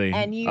 That really,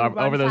 and you over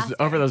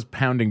run those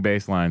pounding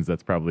bass lines,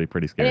 that's probably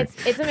pretty scary. and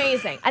it's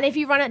amazing. And if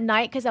you run at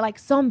night, because they're like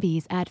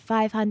zombies at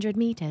 500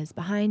 meters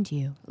behind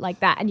you, like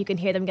that, and you can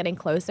hear them getting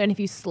closer. And if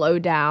you slow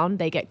down,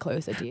 they get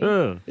closer to you.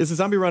 Ugh. Is the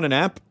Zombie Run an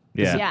app?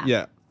 Yeah.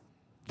 Yeah.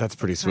 That's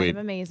pretty Kind sweet. of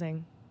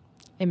amazing.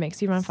 It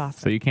makes you run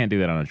faster. So you can't do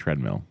that on a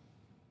treadmill.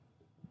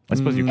 I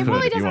suppose you It could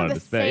probably if you doesn't have wanted the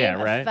to stay. same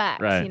Yeah, right.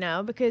 effect,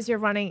 Right. because you're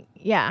running.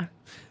 Yeah.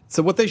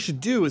 So what they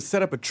should do is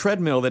set up a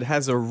treadmill that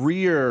has a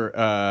rear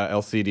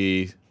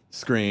LCD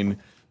screen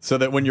so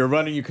that when you're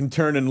running, you can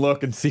turn and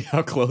look and see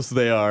how close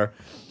they are.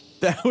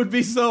 That would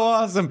be so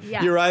awesome.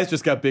 Yeah. Your eyes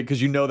just got big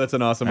because you know that's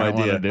an awesome I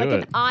don't idea. wanna do Like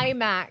it. an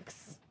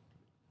IMAX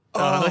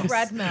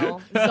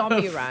treadmill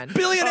zombie run.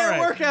 Billionaire All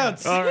right.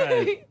 workouts. All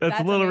right. That's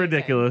a little amazing.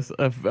 ridiculous.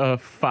 A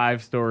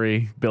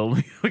 5-story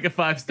building, like a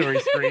 5-story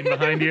screen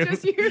behind you.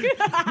 Just you.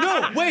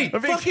 No, wait, A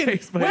big fucking,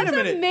 chase, man. wait a That's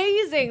minute.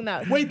 amazing,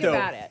 though. Wait, Think though.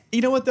 about it.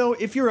 You know what, though?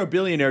 If you're a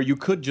billionaire, you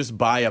could just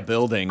buy a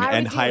building I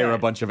and would do hire it. a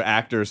bunch of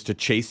actors to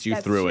chase you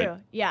That's through true. it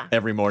Yeah.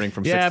 every morning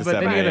from 6 Yeah, to but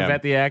 7 then you gotta a.m.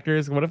 vet the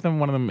actors. What if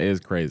one of them is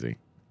crazy?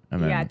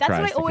 And then Yeah, that's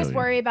tries what I to always kill you?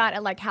 worry about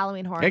at like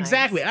Halloween Horror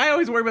Exactly. Nights. I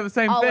always worry about the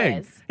same thing.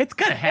 Always. It's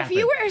gonna happen. If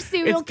you were a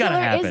serial It's gotta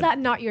killer, happen. is that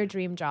not your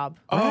dream job?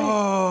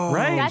 Oh,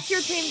 Right? That's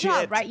your dream shit.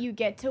 job, right? You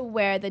get to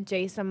wear the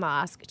Jason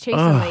mask, chase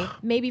Lee,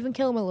 maybe even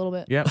kill him a little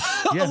bit. Yep.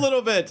 Yeah. A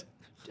little bit.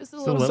 Just a a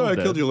little, little Sorry, I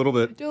bit. killed you a little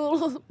bit. do a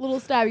little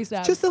stabby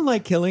stab. Just some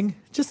light killing.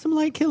 Just some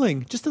light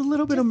killing. Just a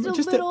little bit of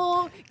just a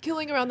little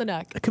killing around the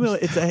neck. Camilla,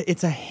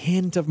 it's a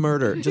hint of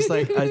murder. Just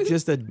like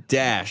just a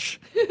dash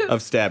of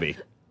stabby.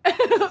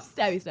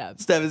 Stabby stab.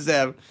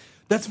 Stab.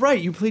 That's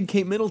right. You played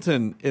Kate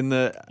Middleton in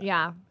the.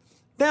 Yeah.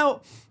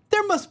 Now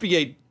there must be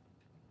a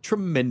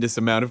tremendous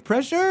amount of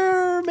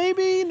pressure.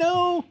 Maybe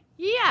no,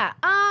 Yeah.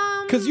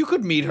 because you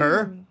could meet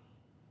her.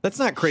 That's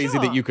not crazy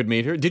Sure. that you could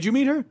meet her. Did you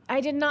meet her?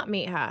 I did not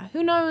meet her.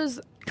 Who knows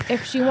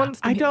if she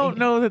wants to I meet don't me.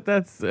 know that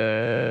that's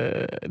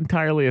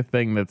entirely a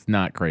thing that's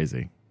not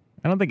crazy.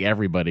 I don't think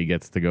everybody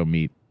gets to go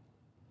meet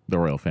the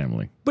royal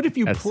family. But if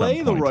you At play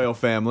some the point. royal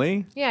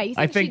family, Yeah, you think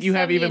I think she'd you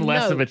have send me even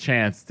less of a note?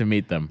 chance to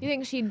meet them. You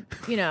think she'd,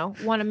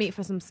 want to meet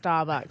for some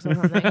Starbucks or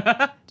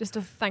something, just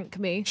to thank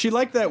me? she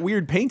liked that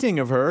weird painting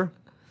of her.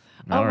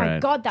 Oh All my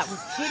right. God, that was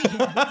hideous.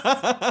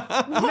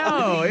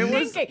 No, it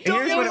was. thinking?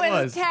 Here's It what it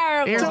was was.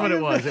 terrible. Here's what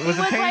it was. It was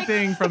a was like-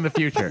 painting from the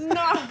future.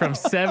 No. From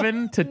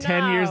 7 to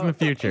 10 years in the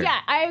future. Yeah,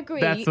 I agree.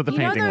 That's what the you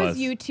painting know those was.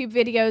 YouTube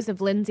videos of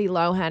Lindsay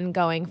Lohan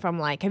going from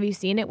like, have you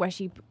seen it where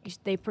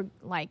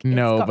like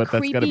No, it's got but that's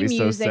creepy gotta be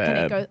so music and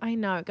sad. it goes. I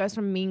know it goes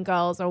from Mean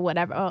Girls or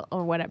whatever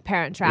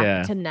Parent Trap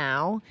Yeah. to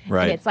now.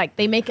 Right. And it's like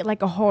they make it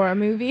like a horror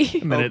movie.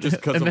 And then, Oh, it, just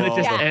 'cause and of then it all-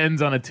 just Yeah.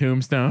 ends on a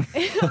tombstone.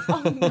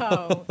 Oh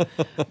no!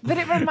 But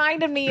it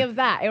reminded me of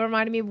that. It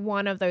reminded me of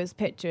one of those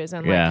pictures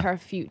and Yeah. like her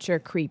future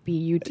creepy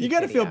YouTube. You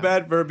got to feel video.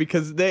 bad for her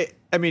because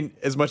I mean,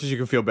 as much as you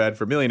can feel bad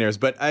for millionaires,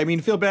 but I mean,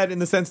 feel bad in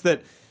the sense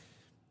that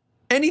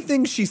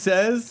anything she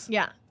says,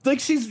 Yeah, like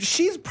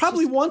she's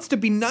probably wants to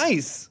be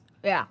nice.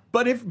 yeah.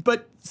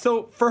 But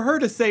so for her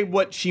to say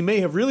what she may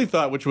have really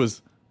thought, which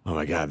was, oh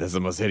my God, that's the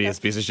most hideous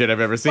piece of shit I've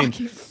ever seen.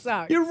 Fucking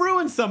sucks. You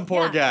ruined some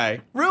poor Yeah. guy.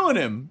 Ruin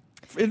him.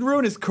 It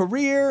ruined his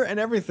career and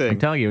everything. I'm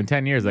telling you, in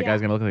 10 years, that Yeah. guy's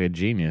going to look like a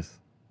genius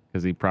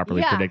because he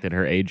properly Yeah. predicted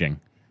her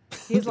aging.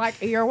 He's like,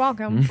 "You're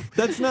welcome."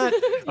 That's not.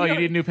 Oh, you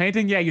need a new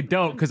painting? Yeah, you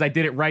don't because I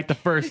did it right the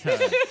first time.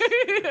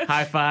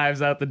 High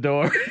fives out the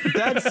door.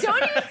 That's Don't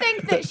you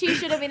think that she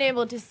should have been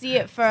able to see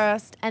it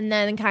first and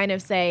then kind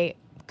of say,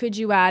 "Could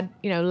you add,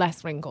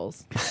 less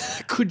wrinkles?"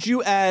 Could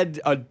you add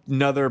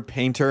another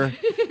painter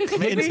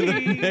into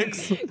the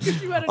mix?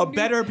 Could you add A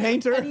better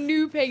painter? a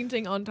new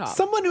painting on top?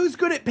 Someone who's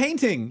good at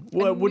painting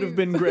would have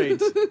been great.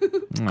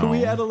 Could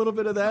we add a little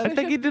bit of that? I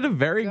think he did a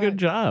very good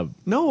job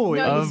No,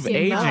 No, of did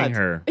aging not.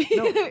 her. No,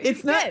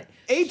 it's not did.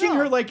 aging Sure.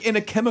 her like in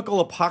a chemical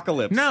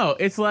apocalypse. No,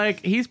 it's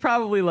like he's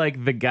probably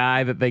like the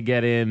guy that they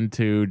get in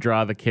to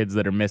draw the kids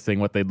that are missing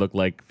what they'd look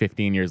like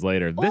 15 years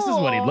later. This is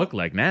what he'd Or- look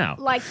like now.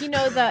 Like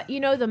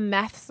the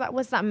meth site.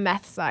 What's that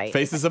meth site?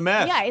 Faces of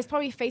Meth. Yeah, it's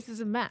probably Faces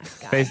of Meth.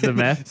 Guys. Faces of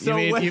meth. So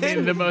you mean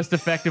when- the most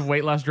effective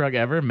weight loss drug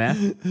ever?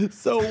 Meth?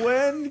 So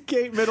when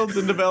Kate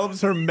Middleton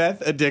develops her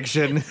meth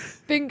addiction,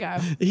 Bingo.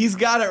 he's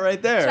got it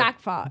right there.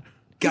 Jackpot.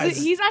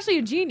 Guys- He's actually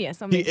a genius.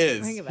 He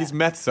is. He's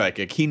meth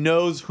psychic. He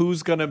knows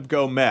who's gonna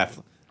go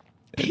meth.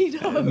 He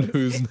knows.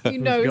 Who's not. He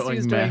knows going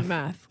who's meth. doing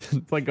math.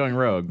 It's like going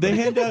rogue. They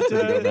hand out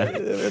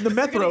the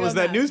meth row go is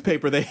that meth.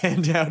 newspaper they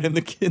hand out in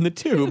the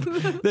tube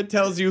that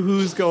tells you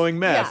who's going Yeah.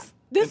 meth.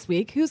 This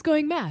week, who's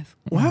going math?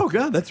 Wow,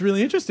 God, that's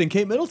really interesting.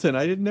 Kate Middleton.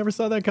 I never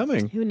saw that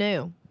coming. Who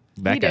knew?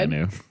 that he guy did.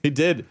 knew. He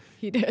did.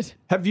 He did.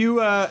 Have you?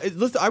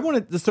 Listen, I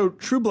want to. So,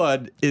 True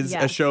Blood is a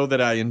Yes. show that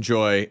I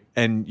enjoy,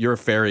 and you're a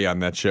fairy on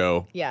that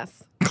show,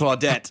 Yes.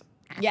 Claudette.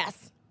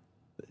 Yes.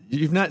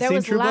 You've not There seen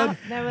was True Blood?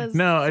 There was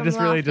No, I some just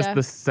really just laughter.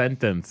 the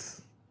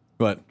sentence.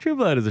 What? True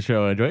Blood is a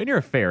show I enjoy, and you're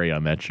a fairy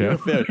on that show.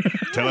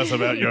 Tell us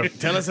about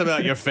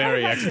your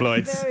fairy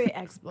exploits. Fairy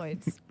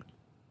exploits.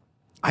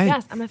 I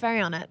Yes, I'm a fairy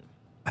on it.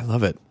 I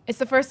love it. It's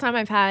the first time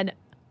I've had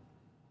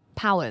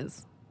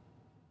powers.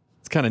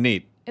 It's kind of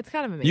neat. It's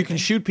kind of amazing. You can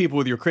shoot people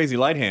with your crazy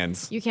light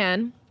hands. You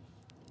can,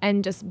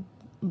 and just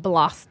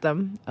blast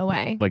them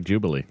away. Like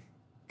Jubilee.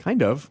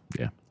 Kind of.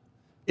 Yeah.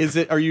 Is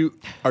it? Are you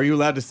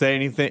allowed to say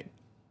anything?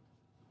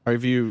 Are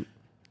you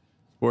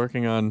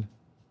working on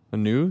a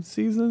new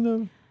season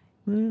of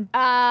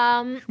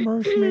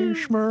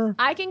Schmur?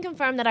 I can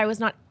confirm that I was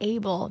not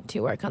able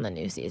to work on the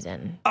new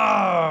season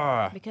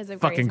because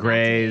of Fucking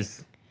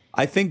Grays.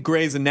 I think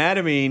Grey's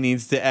Anatomy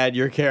needs to add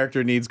your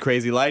character needs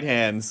crazy light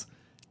hands.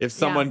 If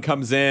someone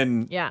comes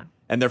in Yeah.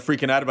 and they're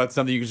freaking out about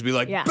something, you can just be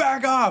like, Yeah.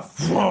 back off.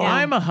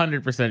 I'm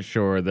 100%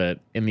 sure that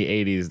in the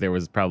 80s there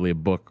was probably a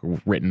book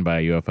written by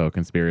a UFO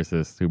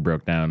conspiracist who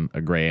broke down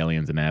a gray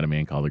alien's anatomy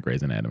and called it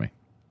Gray's Anatomy.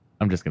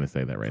 I'm just gonna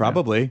say that right now.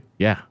 Probably.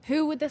 Yeah.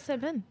 Who would this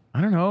have been?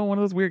 I don't know. One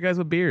of those weird guys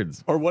with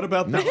beards. Or what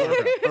about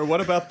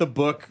the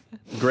book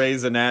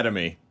Grey's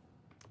Anatomy?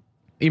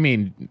 You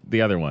mean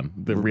the other one,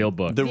 the real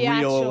book? The The real.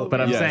 actual-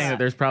 But I'm Yes. saying that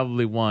there's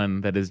probably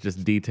one that is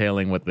just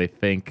detailing what they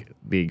think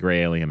the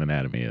gray alien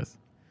anatomy is.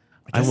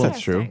 I guess that's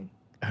true. Interesting.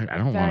 I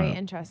don't Very want to.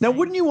 interesting. Now,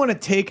 wouldn't you want to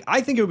take?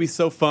 I think it would be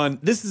so fun.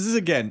 This is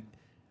again.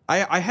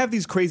 I have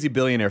these crazy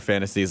billionaire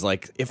fantasies.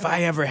 Like, if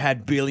I ever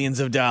had billions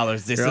of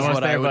dollars, this You're is almost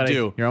what there, I would buddy.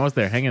 do. You're almost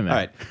there. Hang in there. All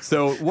right.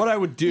 So what I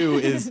would do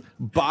is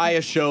buy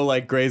a show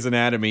like Grey's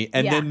Anatomy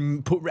and Yeah.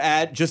 then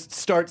just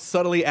start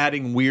subtly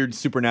adding weird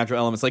supernatural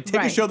elements. Like take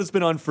a Right. show that's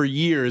been on for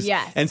years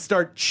Yes. and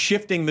start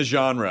shifting the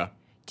genre.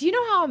 Do you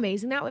know how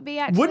amazing that would be?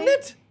 Actually, Wouldn't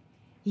it?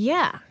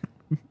 Yeah.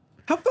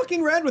 How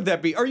fucking rad would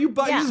that be? You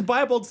just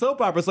buy up old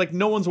soap operas like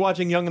no one's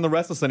watching Young and the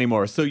Restless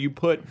anymore. So you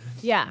put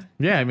Yeah.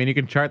 Yeah, I mean, you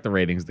can chart the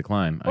ratings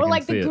decline. I Or can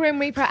like see the it. Grim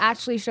Reaper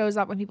actually shows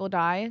up when people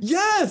die.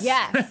 yes,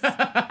 Yes.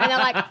 And they're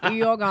like,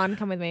 "You're gone.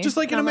 Come with me." just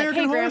like And an I'm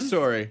American "Hey, Horror Grims.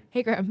 Story.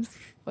 Hey Grims,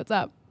 what's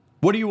up?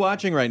 What are you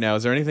watching right now?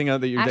 Is there anything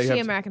that you Actually, have?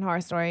 American Horror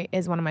Story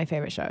is one of my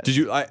favorite shows. Did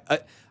you?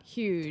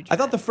 Huge. I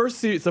thought the first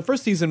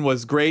season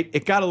was great.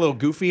 It got a little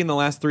goofy in the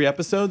last 3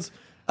 episodes.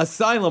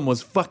 Asylum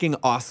was fucking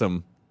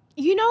awesome.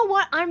 You know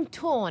what? I'm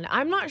torn.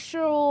 I'm not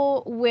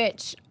sure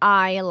which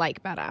I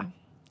like better.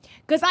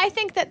 Because I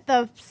think that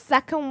the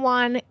second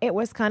one, it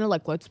was kind of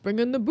like, let's bring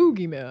in the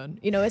boogeyman.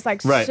 You know, it's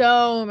like Right.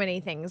 so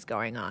many things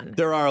going on.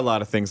 There are a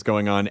lot of things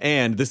going on,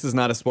 and this is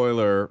not a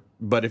spoiler,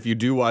 but if you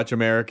do watch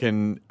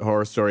American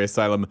Horror Story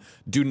Asylum,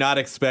 do not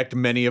expect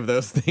many of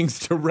those things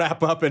to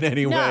wrap up in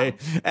any way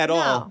at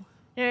all.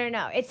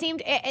 No. It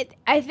seemed,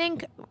 I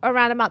think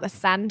around about the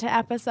Santa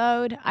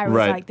episode, I was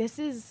Right. like, this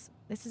is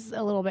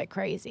a little bit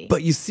crazy.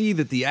 But you see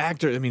that the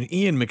actor, I mean,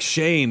 Ian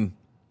McShane,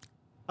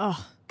 could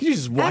you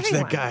just watch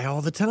Everyone. that guy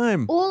all the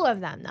time? All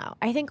of them, though.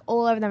 I think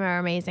all of them are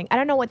amazing. I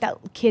don't know what that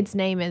kid's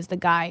name is, the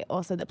guy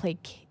also that played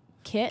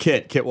Kit.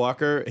 Kit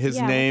Walker. His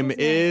Yeah, name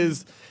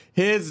what's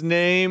his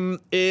name?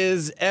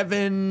 is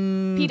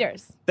Evan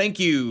Peters. Thank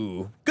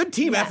you. Good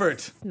team Yes,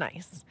 effort.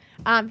 Nice.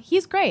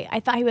 He's great. I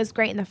thought he was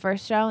great in the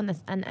first show and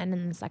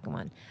in the second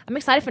one. I'm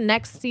excited for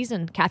next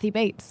season. Kathy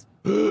Bates.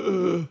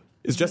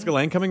 Is Jessica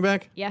Lange coming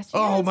back? Yes, she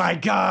Oh is. my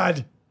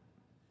God!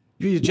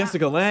 You had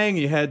Jessica Lange.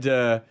 You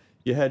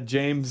had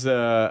James.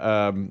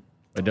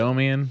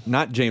 Adomian.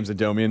 Not James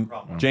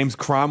Adomian. James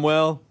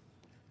Cromwell.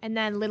 And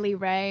then Lily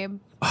Ray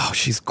Oh,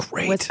 she's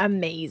great. was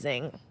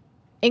amazing.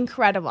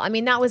 Incredible. I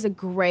mean, that was a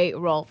great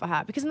role for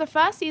her because in the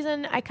first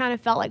season, I kind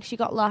of felt like she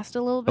got lost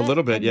a little bit.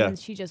 And yeah. then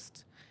she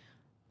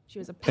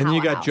was a powerhouse. And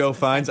you got Joe in the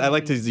Fiennes. I second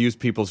like to season. use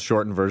people's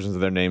shortened versions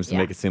of their names to Yeah.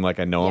 make it seem like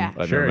I know him.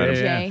 Yeah. I've Sure, never met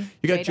him. yeah, yeah. Jay.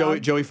 You got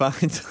J-Dog. Joey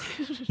Fiennes.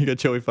 You got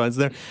Joey Fiennes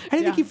there. How do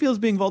you think he feels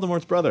being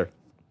Voldemort's brother?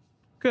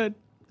 Good.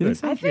 I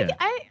think Yeah.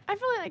 I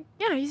feel like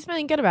he's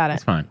feeling good about it.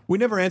 It's fine. We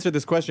never answered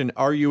this question.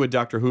 Are you a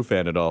Doctor Who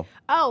fan at all?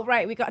 Oh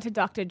right, we got to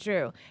Dr.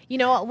 Drew. You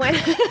know what? When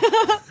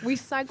we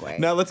segue.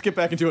 Now let's get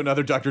back into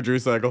another Doctor Drew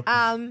cycle.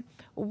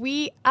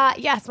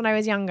 Yes, when I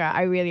was younger,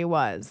 I really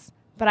was,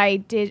 but I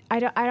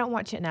don't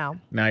watch it now.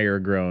 Now you're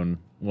a grown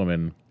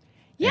woman.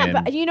 Yeah, And-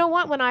 but you know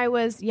what? When I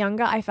was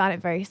younger, I found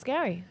it very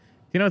scary.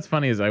 You know what's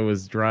funny is I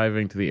was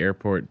driving to the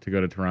airport to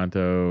go to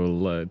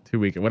Toronto 2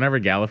 weeks, whenever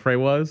Gallifrey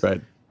was. Right.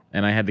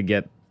 And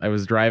I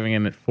was driving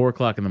in at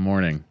 4:00 in the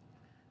morning.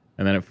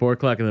 And then at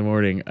 4:00 in the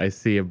morning, I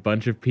see a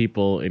bunch of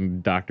people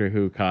in Doctor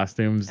Who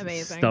costumes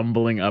Amazing.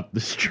 stumbling up the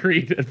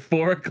street at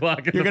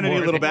 4:00 in You're the going to need a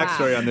morning. little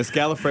backstory on this.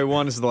 Gallifrey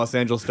 1 is the Los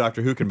Angeles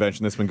Doctor Who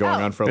convention that's been going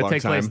on for a That long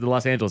takes place time. at the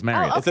Los Angeles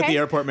Marriott. Oh, It's at Okay. the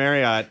airport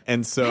Marriott,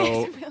 and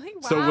so Really?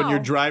 so when you're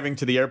Wow. driving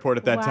to the airport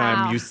at that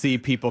time, Wow. you see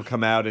people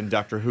come out in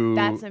Doctor Who.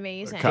 That's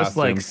amazing. costumes. Just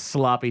like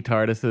sloppy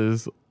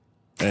TARDISes.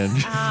 And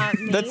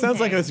That sounds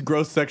like a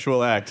gross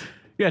sexual act.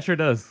 yeah, it sure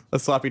does. A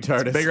sloppy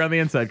TARDIS. Bigger on the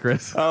inside,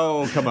 Chris.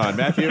 Oh, come on,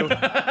 Matthew.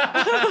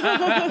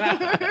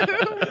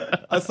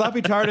 A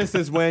sloppy TARDIS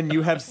is when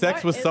you have sex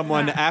What with is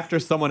someone that? after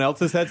someone else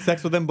has had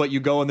sex with them, but you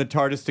go in the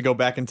TARDIS to go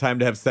back in time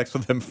to have sex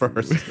with them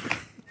first.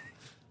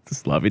 It's a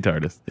sloppy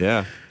TARDIS.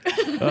 Yeah.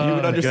 You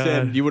would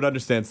understand. God. You would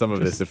understand some of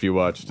this if you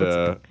watched.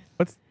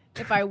 What's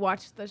If I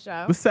watched the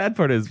show, the sad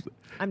part is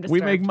I'm we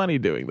make disturbed. money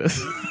doing this.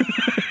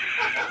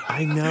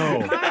 I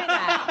know.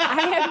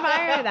 I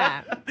admire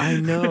that. I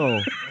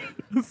know.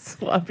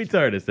 Sloppy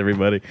TARDIS,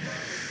 everybody.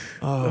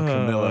 Oh,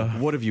 Camilla,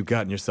 what have you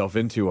gotten yourself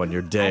into on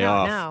your day I don't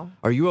off? know.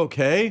 Are you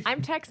okay?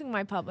 I'm texting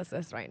my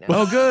publicist right now.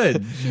 Oh,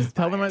 good.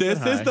 Tell them I This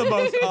said is hi. the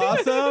most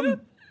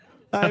awesome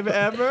I've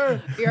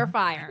ever. You're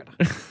fired.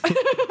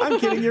 I'm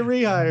kidding. You're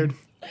rehired.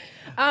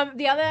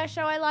 The other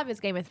show I love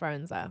is Game of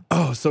Thrones, though.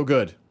 Oh, so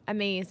good.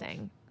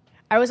 Amazing.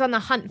 I was on the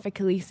hunt for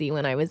Khaleesi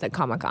when I was at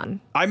Comic-Con.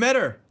 I met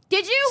her.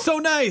 Did you? So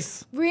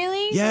nice.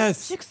 Really?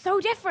 Yes. She looks so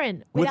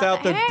different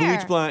Without the hair.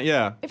 bleach blonde.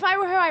 Yeah. If I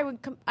were her,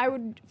 I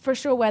would for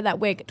sure wear that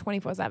wig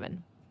 24/7.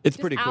 It's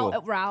Just pretty out cool.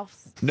 at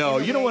Ralph's. No,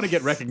 in a you don't wig. want to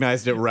get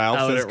recognized at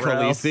Ralph's Out as at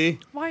Ralph's. Khaleesi.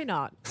 Why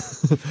not?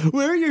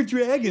 Where are your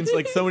dragons?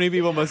 Like so many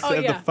people must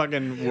have yeah. the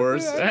fucking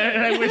worst.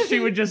 I wish she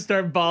would just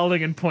start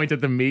bawling and point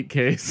at the meat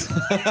case.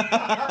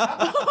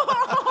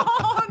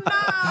 Oh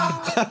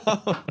no!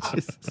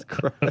 Jesus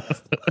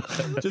Christ.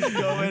 Just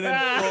go in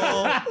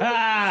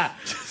and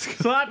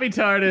Sloppy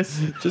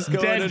TARDIS. Just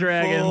go Dead in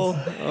dragons. full.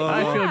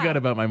 I feel good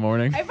about my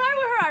morning. If I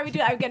were her, I would do.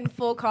 I would get in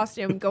full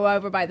costume, go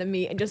over by the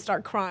meat, and just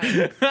start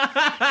crying.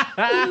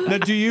 Now,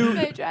 do you?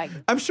 No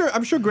dragon. I'm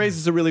sure Grey's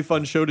is a really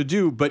fun show to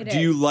do, but It do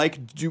you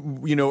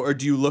is. or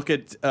do you look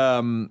at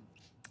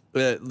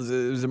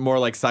is it more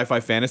like sci-fi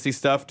fantasy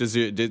stuff? Is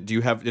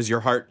your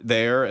heart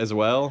there as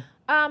well?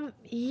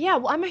 Yeah,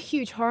 well, I'm a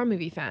huge horror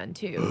movie fan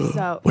too.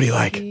 So What do you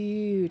like?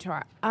 Huge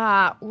horror.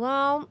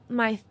 Well,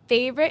 my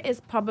favorite is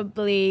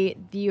probably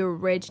the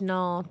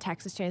original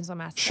Texas Chainsaw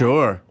Massacre.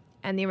 Sure.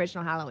 And the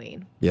original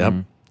Halloween. Yep.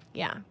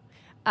 Yeah.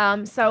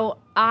 So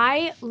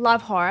I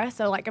love horror.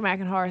 So like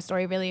American Horror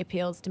Story really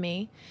appeals to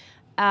me.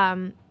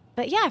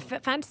 But yeah,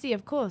 fantasy,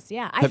 of course.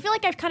 Yeah, I feel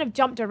like I've kind of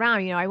jumped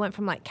around. You know, I went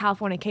from like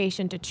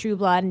Californication to True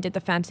Blood and did the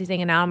fantasy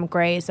thing, and now I'm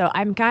Grey. So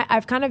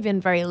I've kind of been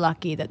very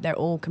lucky that they're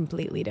all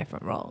completely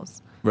different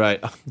roles.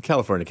 Right.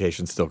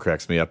 Californication still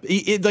cracks me up.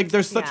 Like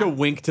there's such Yeah. a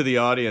wink to the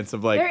audience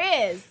of like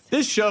There is.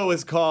 this show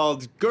is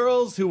called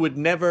Girls Who Would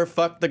Never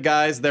Fuck the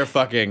Guys They're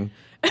Fucking.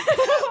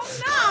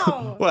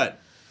 No. What?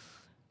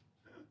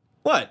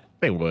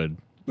 They would.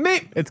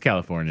 Me? It's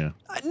California.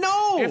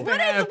 No. If they What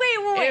is? have,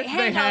 Wait. if Hang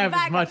they on, have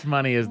back as much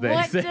money as they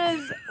What say.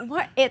 does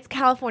what? It's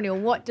California.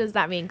 What does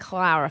that mean?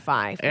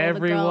 Clarify. For all the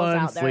girls Everyone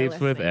out there sleeps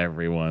with listening.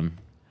 everyone.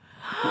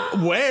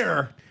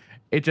 Where?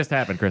 It just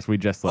happened, Chris. We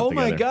just slept Oh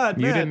together. my God,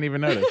 You Matt. didn't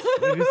even notice.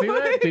 Did you see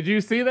that? Did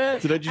you see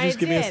that? Did you just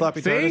give me a did.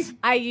 sloppy See? TARDIS?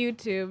 I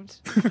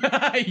YouTubed.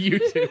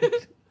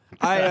 YouTube.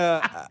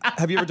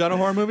 Have you ever done a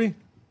horror movie?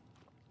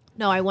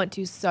 No, I want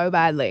to so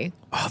badly.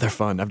 Oh, they're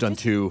fun. I've done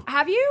 2.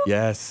 Have you?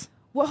 Yes.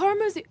 What horror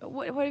movies?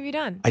 What have you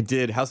done? I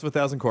did House of a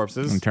Thousand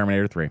Corpses. And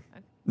Terminator 3.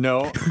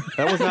 No,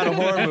 that was not a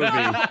horror movie.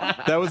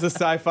 That was a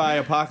sci-fi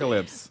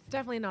apocalypse. It's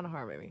definitely not a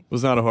horror movie. It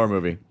was not a horror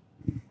movie.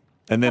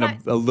 And then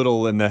But a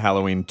little in the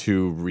Halloween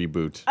 2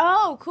 reboot.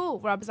 Oh, cool.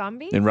 Rob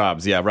Zombie? And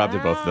Rob's, yeah, Rob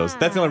did both of those.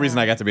 That's the only reason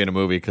I got to be in a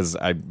movie because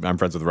I'm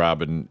friends with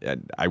Rob, and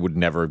I would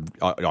never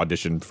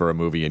audition for a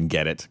movie and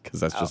get it because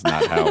that's just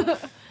not how.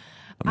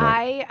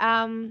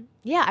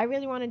 I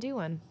really want to do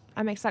one.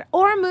 I'm excited.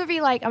 Or a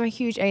movie like, I'm a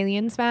huge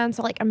Aliens fan,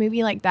 so like a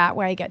movie like that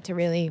where I get to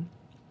really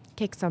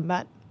kick some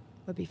butt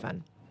would be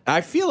fun.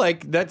 I feel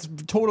like that's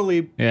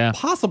totally Yeah.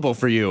 possible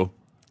for you.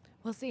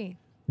 We'll see.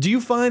 Do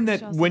you find that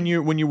Shall when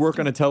you work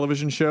on a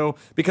television show,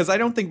 because I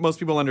don't think most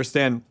people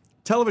understand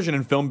television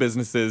and film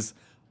businesses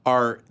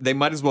they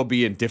might as well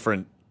be in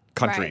different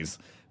countries.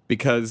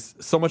 Because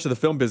so much of the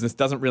film business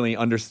doesn't really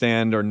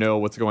understand or know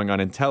what's going on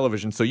in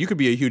television. So you could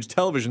be a huge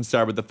television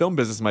star, but the film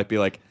business might be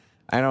like,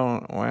 I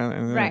don't,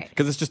 Right.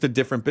 because it's just a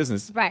different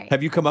business. Right.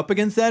 Have you come up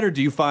against that, or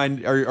do you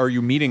find are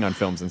you meeting on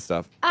films and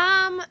stuff?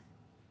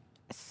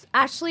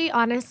 Actually,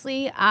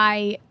 honestly,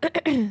 I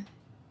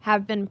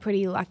have been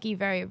pretty lucky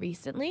very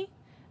recently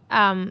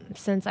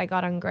since I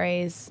got on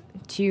Grey's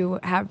to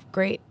have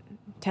great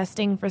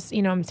testing for,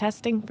 I'm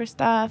testing for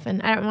stuff,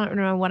 and I don't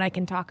know what I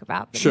can talk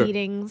about, the Sure.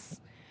 meetings.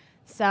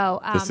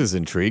 So This is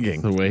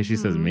intriguing. The way she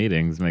says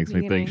meetings makes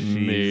me think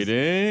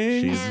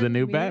Meetings. she's the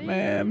new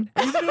Batman.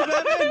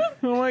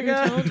 Oh my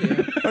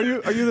God. Are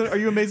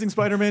you Amazing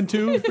Spider-Man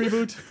 2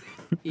 reboot?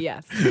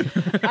 yes.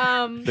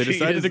 They She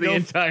decided is to the go.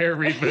 entire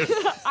reboot.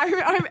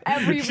 I'm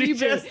every She reboot.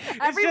 just-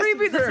 Every it's just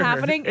reboot that's her.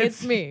 happening,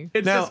 it's me.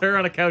 It's Now- just her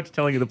on a couch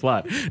telling you the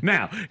plot.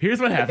 Now, here's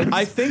what happens.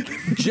 I think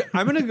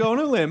I'm going to go on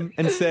a limb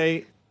and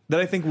say that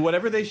I think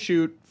whatever they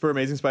shoot for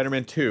Amazing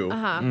Spider-Man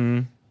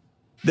 2,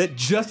 that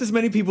just as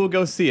many people will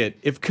go see it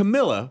if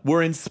Camilla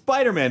were in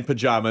Spider-Man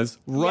pajamas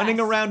running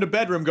Yes. around a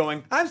bedroom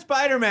going, I'm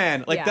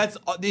Spider-Man. Like Yeah. that's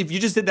if you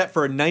just did that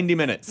for 90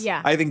 minutes,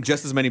 Yeah. I think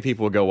just as many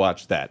people will go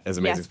watch that as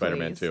Amazing Yes,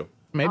 Spider-Man please. 2.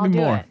 maybe I'll do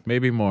more. it.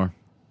 Maybe more.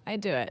 I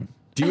do it.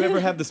 Do you ever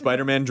have the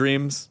Spider-Man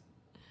dreams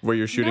where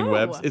you're shooting No.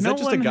 webs? Is No that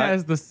just one a guy?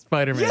 has the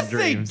Spider-Man Yes,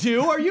 dreams. they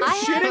do. Are you I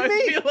shitting I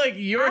me? feel like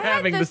you're I had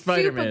having the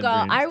Spider-Man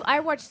Supergirl. dreams. I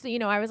watched,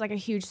 I was like a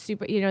huge the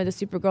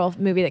Supergirl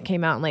movie that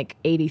came out in like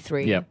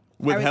 83. Yep.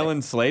 With I was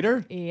Helen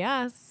Slater?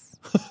 Yes.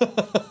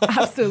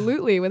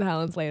 Absolutely, with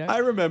Helen Slater. I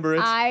remember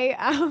it. I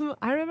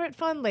remember it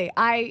fondly.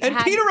 And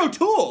Peter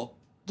O'Toole.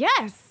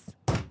 Yes.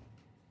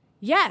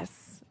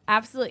 Yes.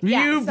 Absolutely.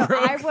 Yeah. You So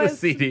broke I was,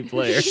 the CD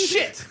player.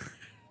 Shit.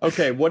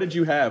 Okay, what did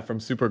you have from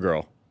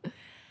Supergirl?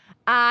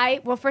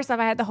 Well, first off,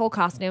 I had the whole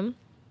costume.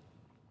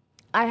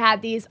 I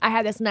had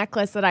this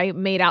necklace that I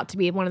made out to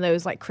be one of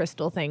those like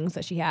crystal things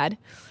that she had.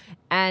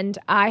 And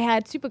I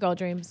had Supergirl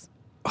dreams.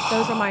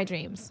 Those are my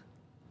dreams.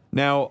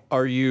 Now,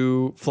 are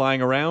you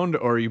flying around,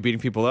 or are you beating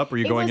people up? Or are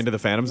you going into the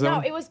Phantom Zone?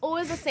 No, it was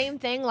always the same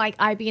thing. Like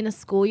I'd be in a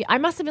school. I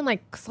must have been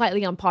like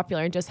slightly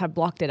unpopular and just had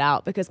blocked it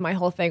out because my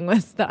whole thing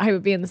was that I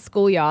would be in the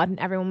schoolyard and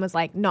everyone was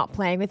like not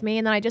playing with me,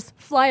 and then I just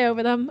fly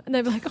over them and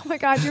they'd be like, "Oh my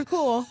God, you're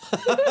cool,"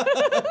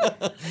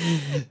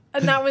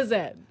 and that was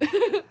it.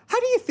 How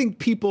do you think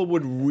people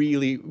would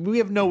really? We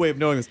have no way of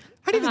knowing this.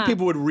 How do you think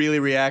people would really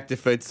react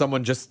if a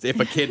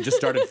kid just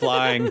started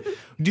flying? Do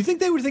you think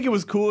they would think it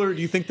was cool, or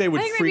do you think they would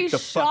I think they'd freak be the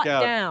fuck shot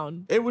out?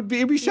 down. It'd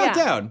be shot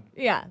Yeah. down.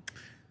 Yeah.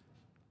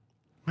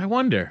 I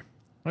wonder.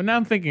 Well, now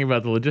I'm thinking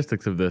about the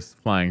logistics of this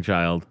flying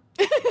child.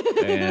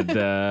 And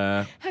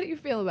How do you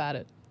feel about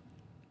it?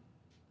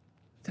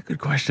 it's a good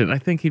question. I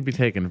think he'd be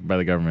taken by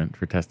the government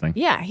for testing.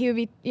 Yeah, he would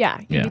be. Yeah,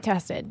 he'd Yeah. be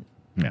tested.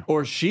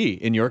 Or she,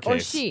 in your case. Or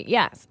she.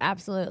 Yes,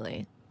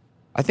 absolutely.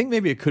 I think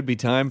maybe it could be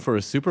time for a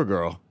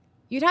Supergirl.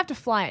 You'd have to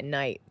fly at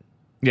night.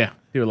 Yeah,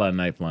 do a lot of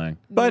night flying.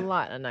 But a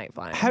lot of night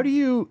flying.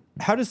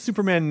 how does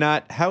Superman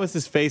not, how is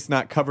his face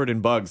not covered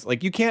in bugs?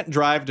 Like, you can't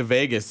drive to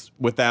Vegas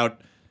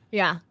without,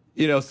 Yeah.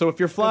 so if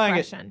you're flying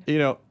it, question.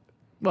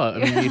 Well, I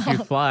mean, if you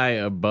fly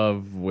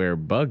above where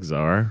bugs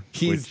are,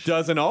 he which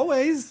doesn't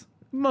always.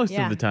 most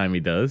Yeah. of the time he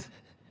does.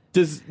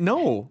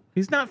 No.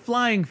 He's not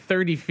flying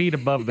 30 feet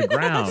above the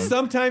ground.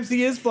 Sometimes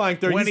he is flying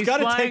 30. When He's got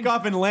to flying- take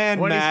off and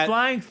land, When Matt. he's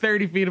flying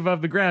 30 feet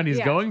above the ground, he's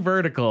Yeah. going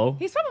vertical.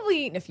 He's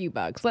probably eaten a few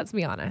bugs. Let's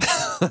be honest.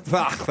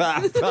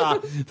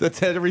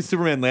 That's every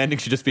Superman landing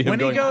should just be him When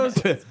he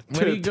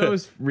going.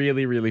 goes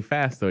really, really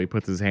fast, though, he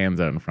puts his hands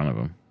out in front of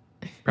him.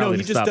 No, Probably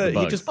he to just stop the he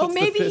bugs. just Oh, puts the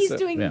maybe fist he's up.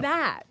 doing Yeah.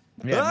 that.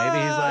 Yeah,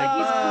 maybe he's like,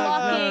 He's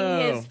blocking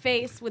 "Oh." his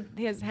face with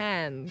his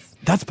hands.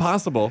 That's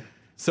possible.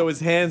 So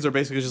his hands are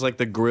basically just like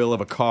the grill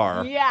of a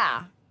car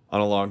Yeah. on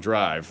a long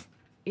drive.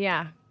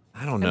 Yeah.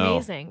 I don't know.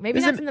 Amazing. Maybe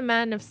Isn't- that's in the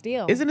Man of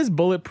Steel. Isn't his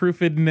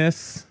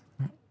bulletproofedness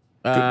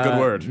Good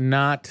word.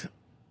 not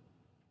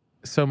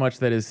so much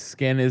that his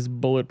skin is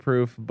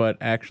bulletproof, but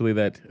actually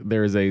that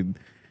there is a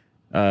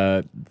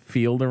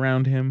field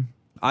around him?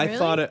 I Really?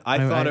 thought it. I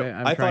I'm thought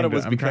trying it to-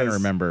 was I'm because trying to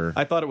remember.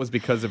 I thought it was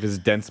because of his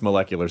dense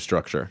molecular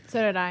structure.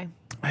 So did I.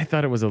 I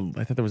thought there was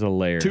a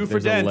layer. Two for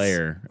There's dense. a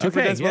layer. Two for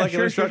Okay, dense yeah,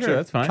 molecular sure, structure.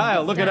 that's fine.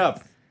 Kyle, look it Yes.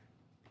 up.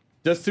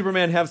 Does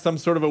Superman have some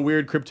sort of a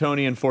weird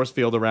Kryptonian force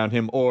field around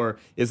him, or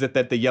is it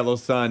that the yellow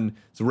sun's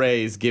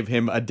rays give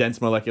him a dense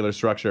molecular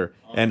structure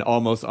and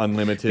almost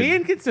unlimited? The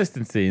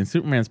inconsistency in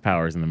Superman's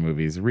powers in the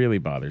movies really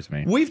bothers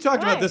me. We've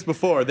talked about Why? this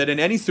before, that in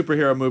any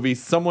superhero movie,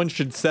 someone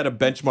should set a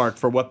benchmark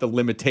for what the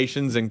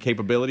limitations and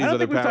capabilities I don't of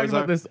their think we've talked powers are.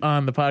 about this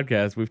on the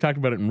podcast. We've talked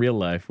about it in real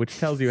life, which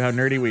tells you how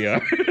nerdy we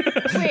are.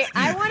 Wait,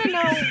 I want to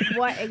know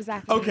what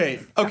exactly. Okay, it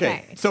is.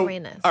 okay. So,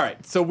 explain this. all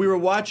right. So we were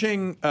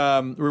watching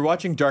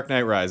Dark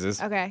Knight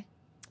Rises, Okay.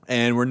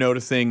 and we're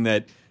noticing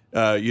that,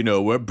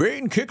 where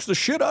Bane kicks the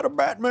shit out of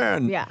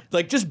Batman. Yeah.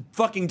 Like, just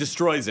fucking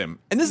destroys him.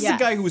 And this is a Yes.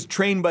 guy who was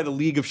trained by the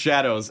League of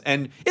Shadows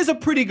and is a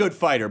pretty good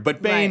fighter.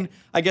 But Bane, Right.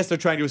 I guess they're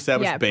trying to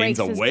establish Yeah, Bane's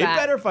a breaks his way back.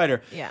 better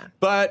fighter. Yeah.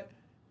 But,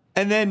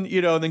 and then,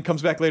 then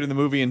comes back later in the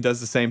movie and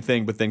does the same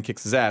thing, but then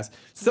kicks his ass.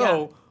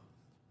 So,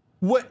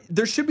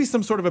 there should be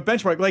some sort of a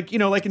benchmark. Like,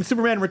 like in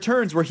Superman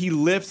Returns, where he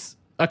lifts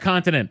A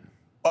continent.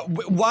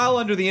 while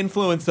under the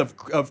influence of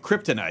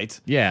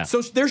kryptonite. Yeah.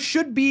 So there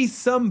should be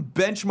some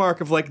benchmark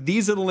of like,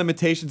 these are the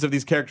limitations of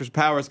these characters'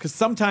 powers, because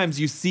sometimes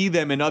you see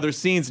them in other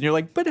scenes and you're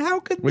like, but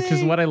how could Which they?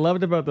 is what I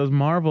loved about those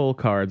Marvel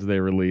cards they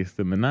released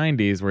in the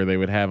 90s, where they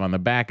would have on the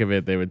back of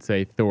it, they would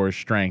say Thor's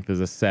strength is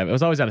a 7. It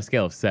was always on a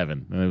scale of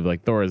 7. And it was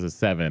like Thor is a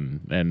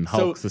 7 and So,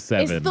 Hulk's a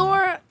 7. Is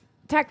Thor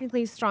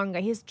technically stronger?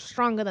 He's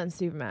stronger than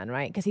Superman,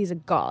 right? Because he's a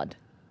god.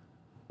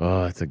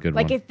 Oh, that's a good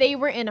Like one. if they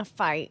were in a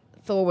fight,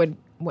 Thor would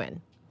win.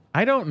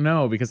 I don't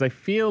know, because I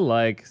feel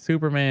like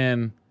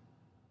Superman.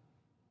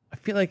 I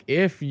feel like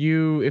if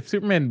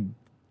Superman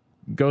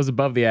goes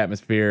above the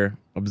atmosphere,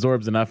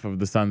 absorbs enough of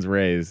the sun's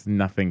rays,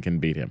 nothing can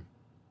beat him,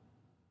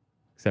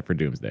 except for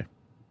Doomsday.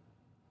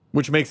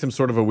 Which makes him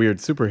sort of a weird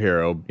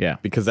superhero. Yeah.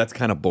 Because that's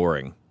kind of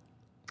boring.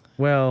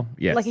 Well,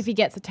 yes. Like if he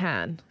gets a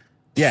tan.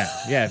 yeah,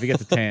 if he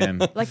gets a tan.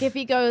 Like if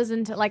he goes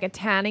into like a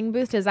tanning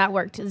booth, does that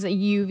work? Is it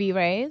UV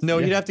rays? No,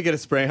 he'd have to get a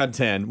spray on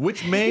tan,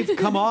 which may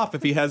come off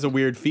if he has a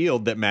weird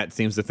field that Matt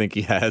seems to think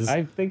he has.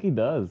 I think he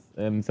does,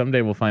 and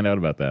someday we'll find out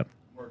about that.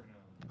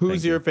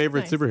 Who's your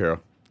favorite Nice. superhero?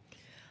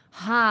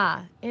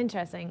 Ha,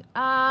 interesting.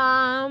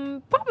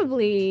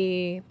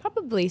 Probably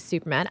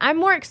Superman. I'm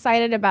more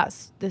excited about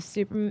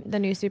the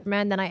new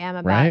Superman than I am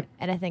about Right?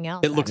 anything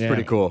else. It looks Yeah.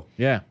 pretty cool.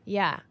 Yeah.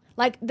 Yeah.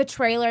 Like the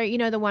trailer,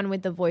 the one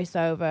with the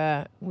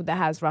voiceover that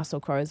has Russell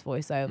Crowe's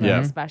voiceover, Yeah.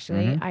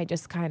 especially. I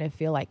just kind of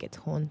feel like it's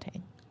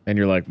haunting. And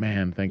you're like,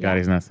 man, thank God Yeah.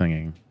 he's not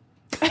singing.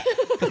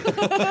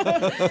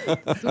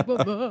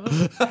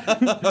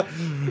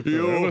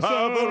 You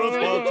have a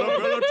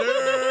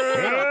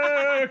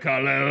responsibility.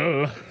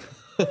 Kal-El.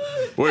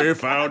 We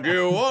found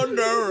you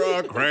under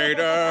a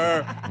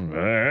crater.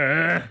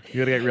 You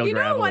gotta get real You know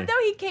gravelly. what though?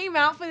 He came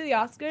out for the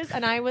Oscars,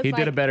 and I was He like,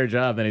 did a better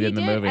job than he did in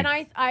the movie. and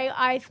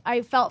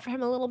I felt for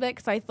him a little bit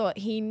because I thought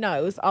he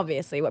knows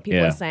obviously what people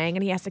Yeah. are saying,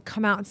 and he has to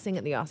come out and sing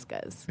at the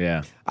Oscars.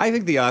 Yeah. I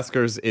think the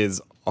Oscars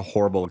is a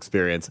horrible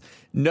experience.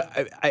 No,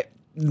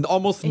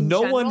 almost In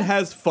no one general?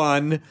 has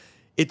fun.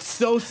 It's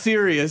so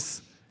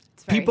serious.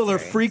 It's very People are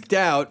serious. freaked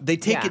out. They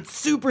take Yeah. it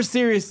super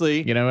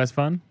seriously. You know who has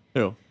fun?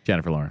 Who?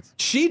 Jennifer Lawrence.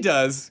 She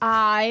does.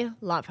 I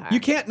love her.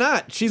 You can't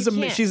not. She's You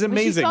can't. she's When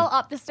she amazing. fell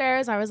up the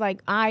stairs, I was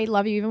like, I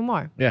love you even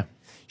more. Yeah.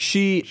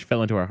 She She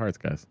fell into our hearts,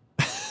 guys.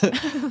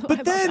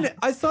 But then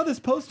I saw this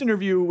post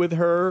interview with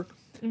her,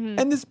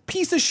 and this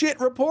piece of shit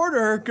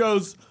reporter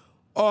goes,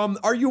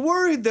 are you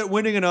worried that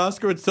winning an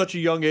Oscar at such a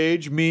young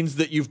age means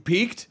that you've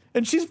peaked?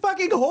 And she's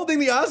fucking holding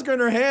the Oscar in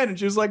her hand, and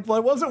she was like, "Well, I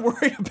wasn't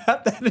worried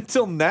about that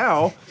until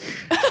now."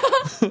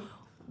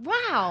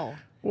 Wow.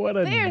 What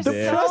a They're dick. so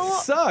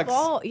press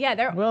sucks. Yeah,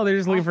 they're Well, they're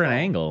just looking for an awful.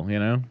 angle, you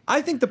know?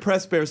 I think the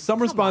press bears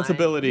some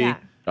responsibility Yeah.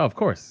 Oh, of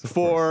course.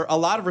 for a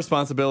lot of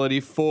responsibility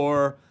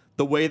for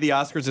the way the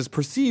Oscars is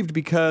perceived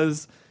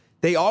because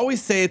they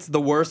always say it's the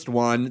worst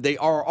one. They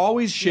are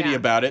always shitty Yeah.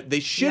 about it.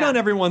 They shit Yeah. on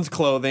everyone's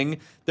clothing.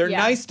 They're Yeah.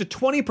 nice to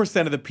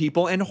 20% of the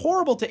people and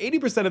horrible to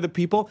 80% of the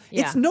people.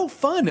 Yeah. It's no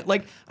fun.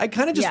 Like, I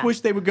kind of just Yeah.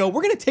 wish they would go,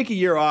 we're going to take a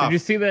year off. Did you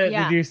see that?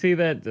 Yeah. Did you see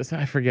that?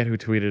 I forget who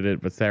tweeted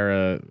it, but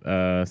Sarah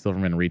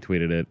Silverman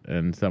retweeted it,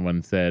 and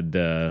someone said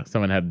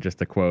someone had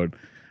just a quote.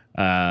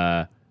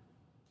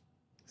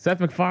 Seth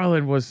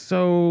MacFarlane was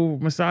so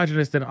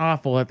misogynist and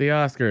awful at the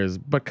Oscars,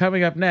 but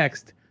coming up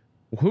next,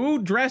 who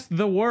dressed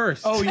the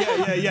worst? Oh,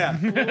 yeah.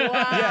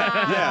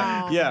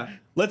 Yeah.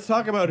 Let's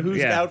talk about whose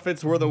Yeah.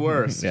 outfits were the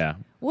worst. yeah.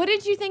 What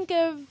did you think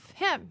of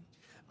him?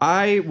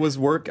 I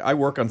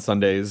work on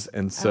Sundays,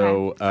 and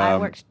so Okay. I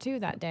worked too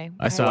that day.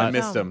 I saw I it.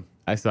 missed him.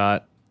 I saw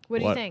it. What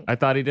do you think? I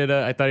thought he did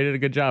a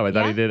good job. I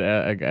thought he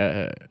Yeah?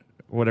 did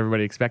what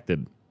everybody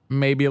expected.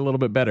 Maybe a little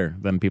bit better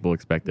than people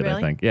expected. Really?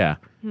 I think. Yeah.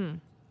 I mean,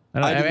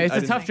 it's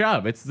a tough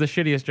job. It's the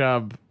shittiest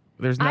job.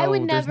 There's no. I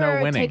would there's no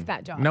never winning. take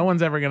that job. No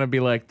one's ever gonna be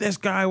like, this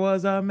guy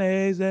was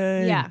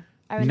amazing. Yeah,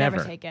 I would never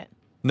Never. take it.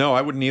 No,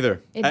 I wouldn't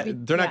either. It'd be-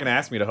 They're not yeah. going to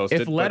ask me to host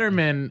If it. but-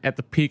 Letterman at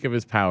the peak of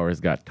his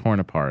powers got torn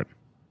apart,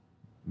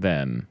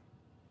 then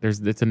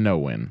it's a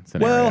no-win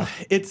scenario. Well,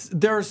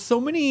 there are so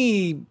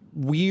many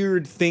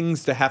weird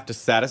things to have to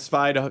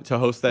satisfy to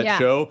host that Yeah.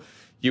 show.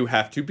 You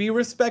have to be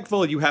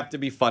respectful. You have to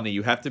be funny.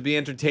 You have to be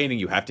entertaining.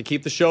 You have to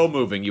keep the show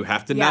moving. You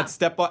have to Yeah. not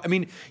step on. I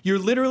mean, you're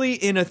literally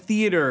in a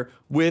theater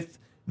with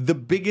the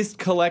biggest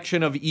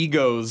collection of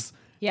egos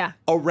Yeah.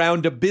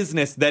 around a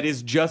business that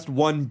is just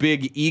one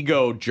big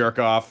ego jerk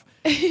off.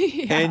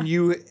 And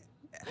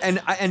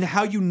and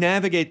how you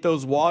navigate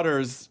those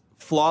waters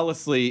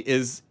flawlessly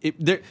is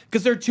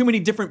because there are too many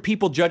different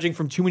people judging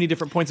from too many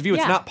different points of view.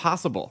 It's Yeah. not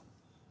possible.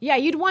 Yeah,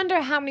 you'd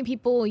wonder how many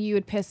people you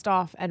had pissed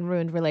off and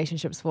ruined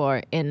relationships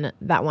for in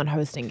that one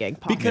hosting gig,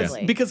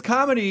 possibly. Because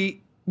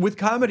with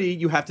comedy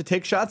you have to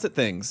take shots at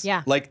things.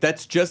 Yeah. Like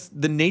that's just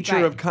the nature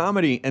Right. of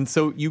comedy, and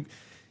so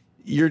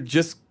you're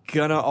just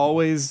gonna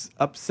always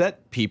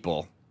upset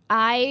people.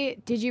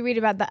 Did you read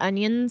about the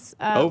Onions?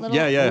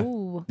 Yeah.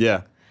 Ooh.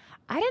 Yeah.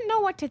 I didn't know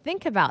what to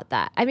think about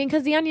that. I mean,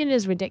 because the Onion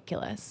is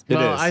ridiculous. It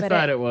well, is. I But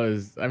thought it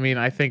was. I mean,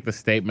 I think the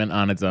statement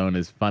on its own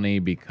is funny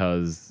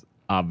because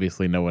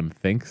obviously no one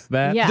thinks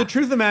that. Yeah. The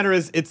truth of the matter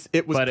is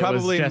it was But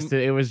probably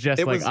it was just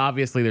it like was-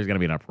 obviously there's going to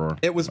be an uproar.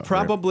 It was over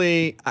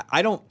probably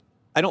I don't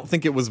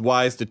think it was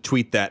wise to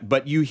tweet that,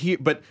 but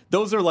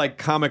those are like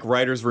comic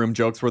writers' room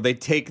jokes where they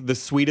take the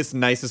sweetest,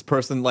 nicest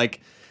person like.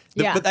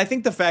 Yeah. But I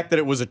think the fact that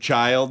it was a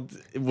child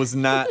was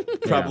not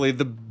probably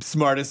the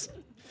smartest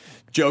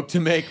joke to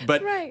make.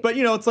 But Right. but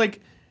it's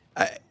like.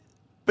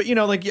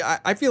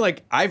 I feel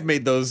like I've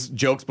made those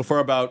jokes before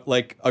about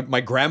like my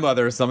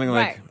grandmother or something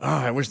like, Right. oh,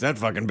 I wish that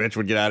fucking bitch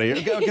would get out of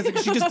here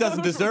because she just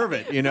doesn't deserve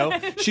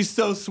it, She's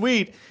so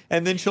sweet,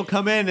 and then she'll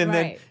come in and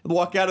Right. then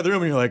walk out of the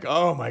room and you're like,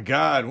 oh my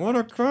God, what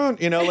a cunt,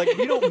 like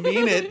you don't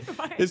mean it.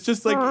 It's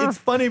just like it's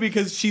funny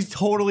because she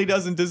totally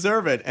doesn't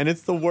deserve it, and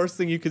it's the worst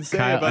thing you can say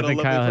Kyle, about I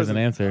think a lovely Kyle has person.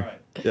 an answer. All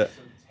right. Yeah. So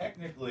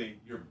technically,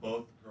 you're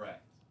both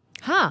correct.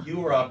 Huh. You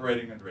were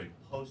operating under a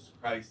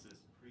post-crisis,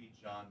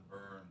 pre-John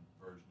Byrne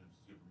version of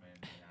Superman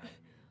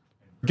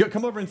the Animated.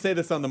 Come over and say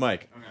this on the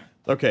mic.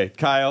 Okay. Okay,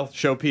 Kyle,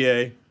 show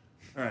PA.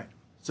 All right.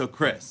 So,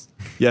 Chris,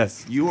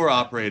 Yes. you were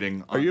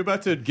operating. Are you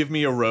about to give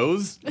me a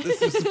rose? This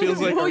just feels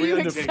like Will are we you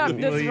under- accept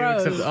this Will you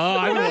rose? accept-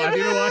 have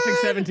you been watching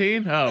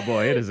 17? Oh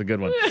boy, it is a good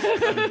one.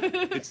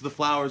 It's the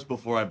flowers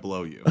before I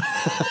blow you.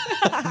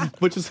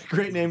 Which is a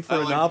great name for I a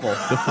like novel.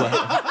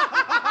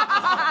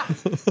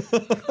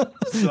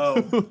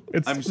 So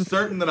I'm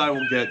certain that I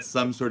will get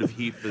some sort of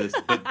heat for this,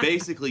 but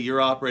basically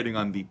you're operating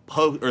on the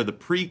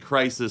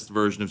pre-crisis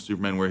version of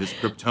Superman, where his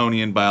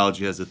Kryptonian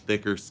biology has a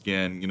thicker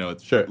skin.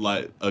 It's Sure.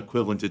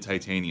 equivalent to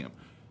titanium.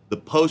 The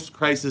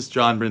post-crisis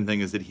John Byrne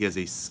thing is that he has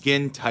a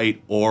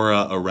skin-tight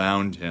aura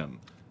around him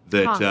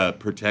that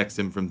protects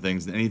him from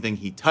things, and anything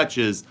he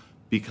touches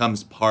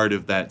becomes part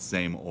of that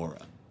same aura.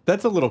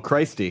 That's a little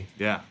Christy.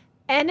 Yeah.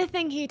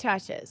 Anything he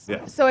touches.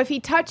 Yeah. So if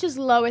he touches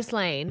Lois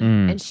Lane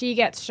and she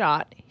gets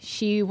shot,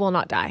 she will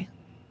not die.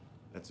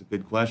 That's a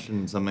good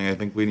question. Something I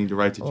think we need to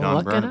write to John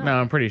Look it Byrne. up. No,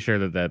 I'm pretty sure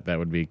that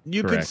would be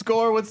You correct. could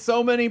score with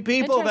so many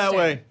people that Interesting.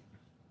 way.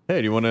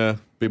 Hey, do you want to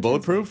be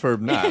bulletproof or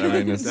not? I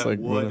mean, it's That like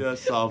would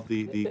solve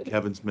the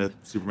Kevin Smith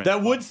Superman.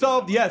 that would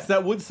solve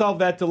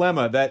that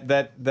dilemma,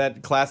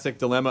 that classic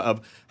dilemma of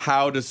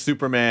how does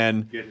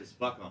Superman get his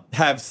fuck on.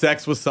 have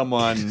sex with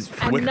someone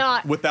And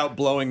not- without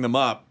blowing them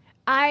up.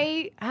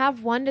 I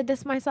have wondered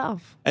this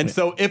myself. And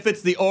so if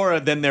it's the aura,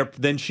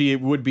 then she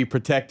would be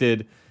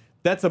protected.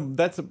 That's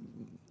a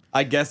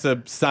I guess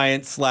a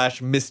science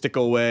 /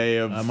 mystical way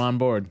of I'm on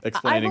board. I've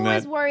explaining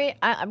always that.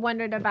 I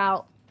wondered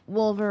about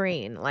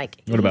Wolverine. Like,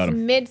 What about he's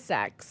him?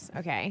 mid-sex,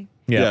 okay?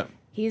 Yeah.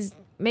 He's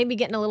maybe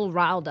getting a little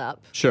riled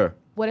up. Sure.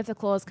 What if the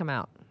claws come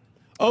out?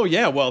 Oh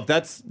yeah, well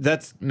that's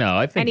No,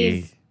 I think And he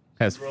he's-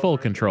 has full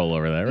control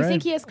over that, You right?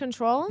 think he has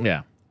control?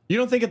 Yeah. you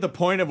don't think at the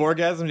point of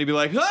orgasm to be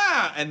like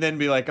and then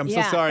be like I'm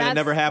so sorry that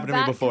never happened to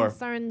me before. That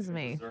concerns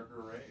me.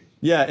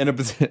 Yeah, in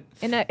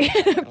In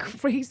a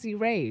crazy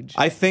rage.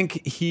 I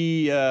think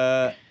he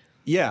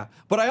yeah,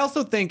 but I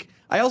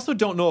also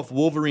don't know if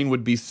Wolverine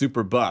would be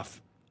super buff.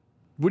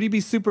 Would he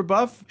be super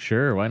buff?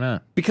 Sure, why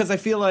not? Because I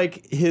feel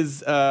like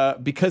his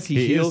because he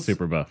He is heals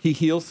super buff. He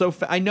heals so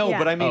fast. I know, Yeah.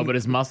 but I mean, Oh, but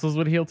his muscles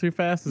would heal too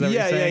fast? Is that what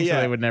you're saying?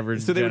 So they would never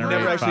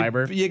generate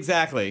fiber? Yeah,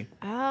 exactly.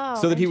 Oh,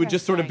 So that he would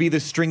just sort of be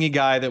interesting. the stringy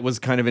guy that was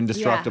kind of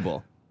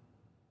indestructible.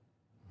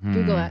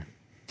 Google it.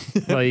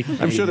 Well, you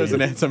can- I'm sure there's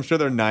an answer. I'm sure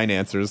there are 9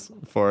 answers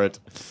for it.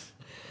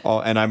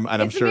 And I'm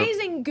It's sure.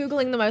 amazing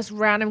Googling the most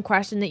random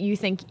question that you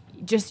think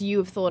just you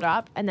have thought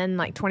up, and then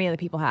like 20 other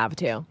people have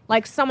too.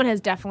 Like someone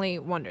has definitely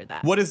wondered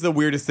that. What is the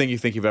weirdest thing you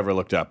think you've ever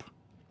looked up?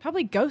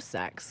 Probably ghost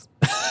sex,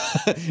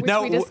 which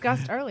Now, we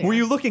discussed earlier. Were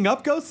you looking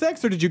up ghost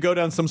sex, or did you go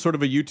down some sort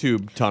of a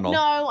YouTube tunnel? No,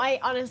 I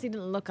honestly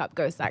didn't look up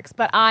ghost sex,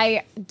 but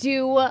I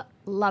do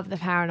love the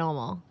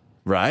paranormal.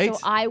 Right? So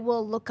I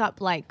will look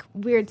up like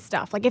weird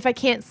stuff. Like if I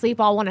can't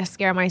sleep, I'll want to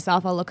scare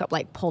myself. I'll look up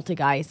like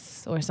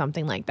poltergeists or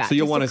something like that. So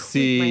you'll just want to creep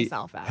see.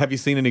 myself out. Have you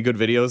seen any good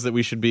videos that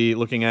we should be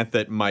looking at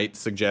that might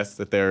suggest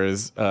that there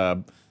is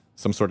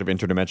some sort of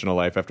interdimensional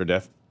life after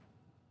death?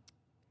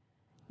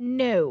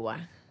 No.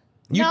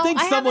 You'd No, think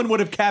I someone haven't- would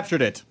have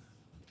captured it.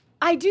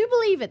 I do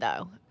believe it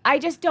though. I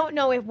just don't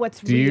know if what's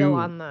Do real you-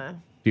 on the.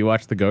 Do you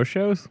watch the ghost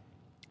shows?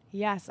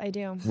 Yes, I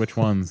do. Which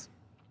ones?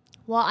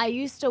 Well, I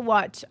used to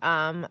watch.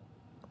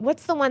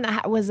 What's the one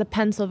that was a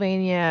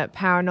Pennsylvania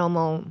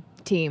paranormal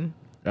team?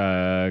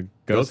 Ghost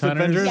Hunters?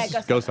 Adventures? Yeah,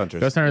 Ghost Ghost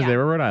Hunters. Ghost Hunters, Yeah. they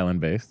were Rhode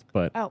Island based,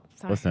 but Oh,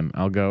 sorry. listen,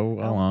 I'll go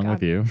along God.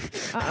 with you.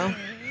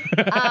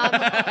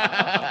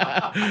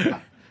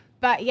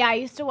 But yeah, I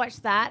used to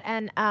watch that,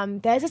 and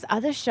there's this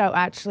other show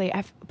actually,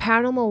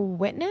 Paranormal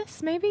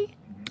Witness, maybe,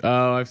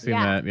 Oh, I've seen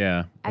Yeah. that,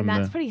 yeah. and On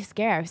that's the- pretty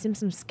scary. I've seen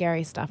some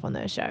scary stuff on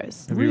those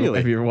shows. Have you- Really?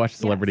 Have you ever watched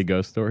Celebrity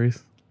Ghost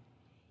Stories?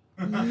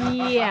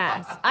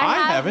 Yes, I I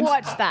haven't.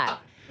 watched that,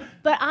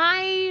 but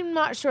I'm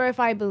not sure if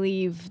I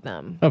believe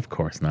them. Of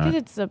course Because not.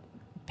 it's a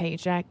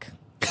paycheck.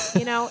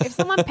 You know, if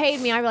someone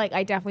paid me, I'd be like,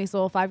 I definitely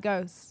saw 5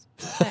 ghosts.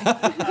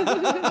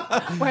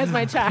 Where's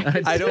my check?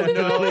 I don't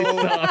Definitely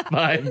know. saw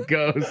 5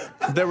 ghosts.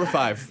 There were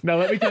 5. Now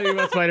let me tell you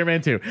about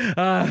Spider-Man 2.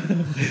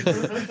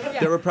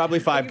 There were probably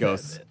 5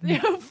 ghosts.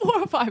 4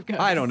 or 5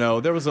 ghosts. I don't know.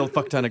 There was a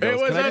fuck ton of It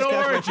ghosts. was Can I an just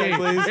cash my orgy. check,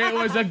 please? It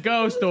was a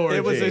ghost orgy.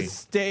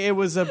 It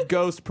was a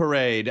ghost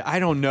parade. I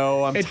don't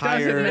know. I'm It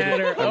tired. doesn't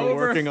matter. I've been Over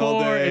working 4,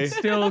 all day. it's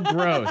still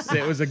gross.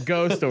 It was a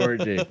ghost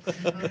orgy.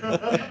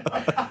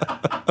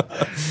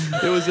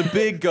 It was a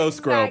big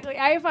ghost grope. Exactly.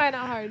 I find it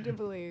hard to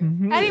believe.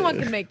 Anyone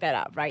can make that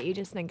up, right? You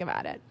just think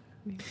about it.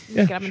 You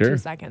Yeah, make it up in sure. 2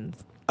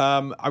 seconds.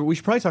 We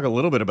should probably talk a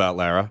little bit about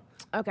Lara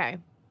Okay.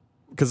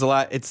 because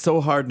it's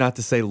so hard not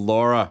to say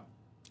Laura.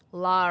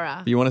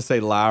 Lara. You want to say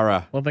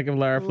Lara. Well, think of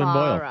Lara Flynn Boyle.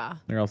 Lara.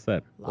 They're all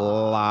set.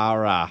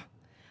 Lara.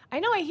 I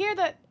know. I hear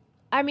that.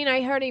 I mean,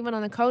 I heard even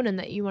on the Conan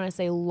that you want to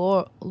say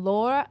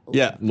Laura.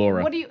 Yeah.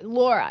 Laura. What do you,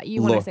 Laura?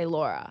 You want Laura. to say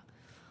Laura.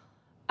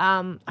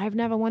 I've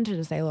never wanted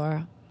to say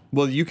Laura.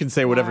 Well, you can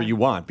say whatever Lara. you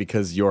want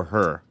because you're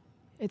her.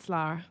 It's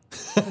Lara.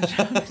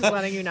 Just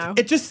letting you know.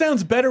 It just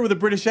sounds better with a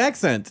British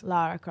accent.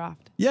 Lara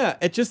Croft. Yeah,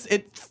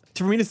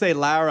 for me to say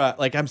Lara,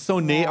 like I'm so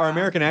our Lara.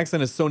 American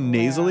accent is so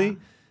nasally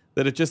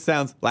that it just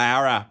sounds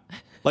Lara.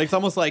 Like it's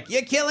almost like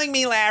you're killing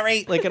me,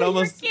 Larry. Like it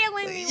almost You're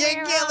killing me, You're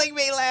Lara. killing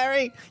me,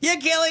 Larry. You're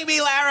killing me,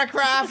 Lara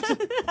Croft.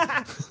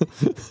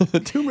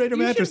 Tomb Raider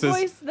You should mattresses.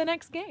 voice the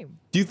next game.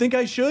 Do you think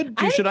I should?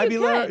 I think Should I you be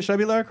Lara? could. Should I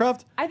be Lara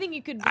Croft? I think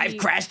you could be. I've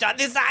crashed on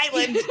this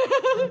island.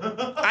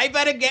 I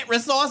better get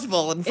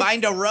resourceful and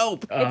find a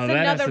rope. Oh, that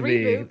another has to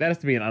reboot. That has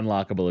to be an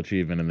unlockable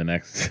achievement in the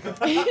next.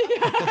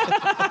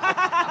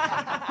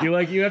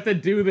 You have to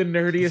do the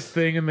nerdiest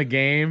thing in the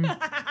game,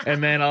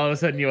 and then all of a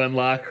sudden you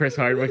unlock Chris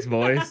Hardwick's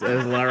voice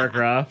as Lara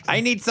Croft.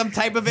 I need some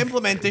type of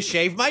implement to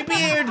shave my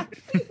beard.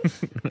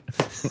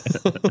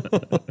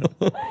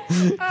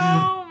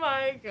 Oh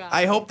my god.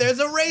 I hope there's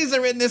a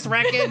razor in this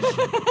wreckage,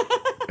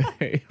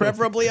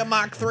 preferably a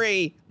Mach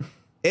 3.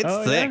 It's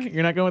Oh, thick. yeah?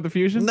 You're not going with the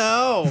fusion?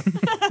 No,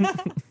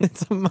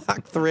 it's a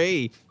Mach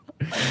 3.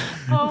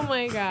 Oh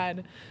my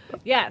god.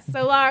 Yes.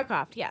 So Lara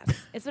Croft. Yes.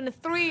 It's been a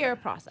 3-year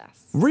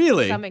process.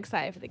 Really? So I'm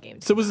excited for the game.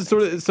 So was it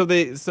sort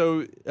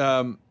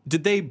of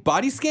did they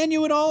body scan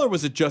you at all, or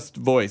was it just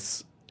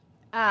voice?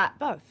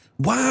 Both.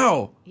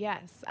 Wow,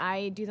 Yes.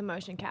 I do the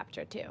motion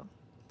capture too.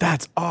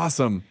 that's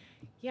awesome.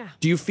 Yeah.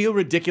 Do you feel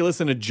ridiculous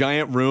in a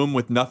giant room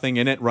with nothing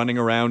in it, running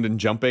around and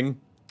jumping?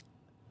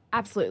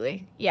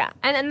 Absolutely. Yeah.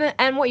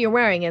 And what you're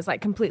wearing is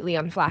like completely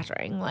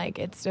unflattering. Like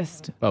it's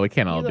just Well, we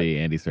can't all You be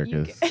look- Andy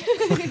Serkis.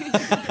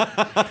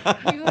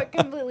 you look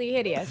completely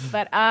hideous.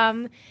 But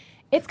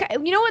it's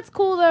you know what's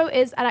cool though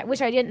is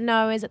which I didn't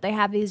know is that they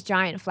have these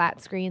giant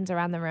flat screens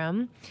around the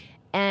room,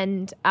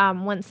 and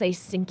once they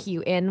sync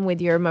you in with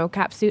your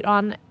mocap suit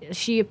on,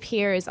 she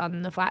appears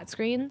on the flat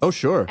screens. Oh,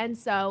 sure. And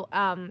so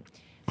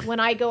when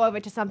I go over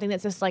to something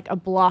that's just like a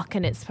block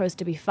and it's supposed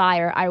to be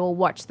fire, I will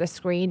watch the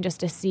screen just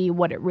to see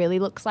what it really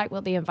looks like,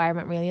 what the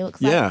environment really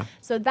looks like. Yeah.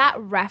 So that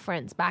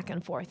reference back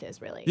and forth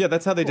is really Yeah,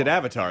 that's how they did cool.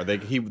 Avatar. They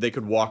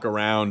could walk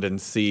around and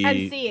see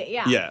it.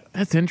 Yeah. Yeah.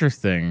 That's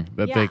interesting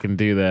that they Yeah. can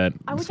do that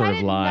Which sort I of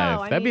didn't live.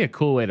 know. I That'd be a mean-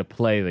 cool way to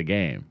play the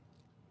game.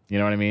 You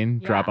know what I mean?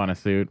 Drop Yeah. on a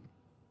suit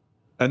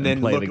And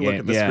then play look the game.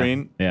 at the Yeah.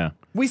 screen. Yeah.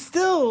 We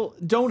still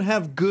don't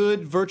have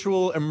good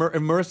virtual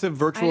immersive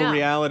virtual I know.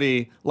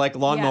 reality like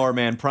Lawnmower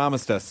Man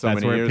promised us so That's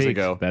many where it years peaked.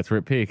 ago. That's where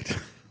it peaked.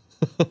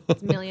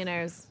 It's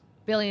millionaires,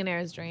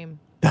 billionaires' dream.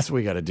 That's what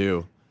we got to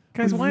do.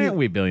 Guys, why aren't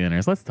we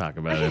billionaires? Let's talk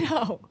about it.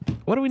 No,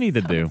 What do we need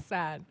to do?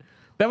 sad.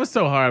 That was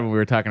so hard when we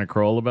were talking to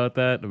Kroll about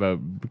that, about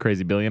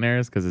crazy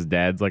billionaires, because his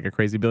dad's like a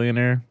crazy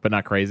billionaire, but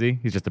not crazy.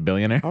 He's just a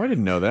billionaire. Oh, I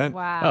didn't know that.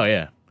 Wow. Oh,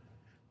 yeah.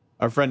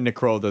 Our friend Nick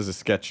Kroll does a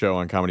sketch show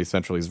on Comedy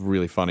Central. He's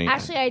really funny.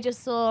 Actually, I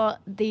just saw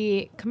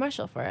the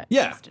commercial for it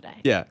yeah. yesterday.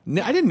 Yeah.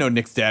 I didn't know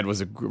Nick's dad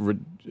was a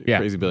Yeah.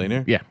 crazy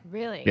billionaire. Yeah.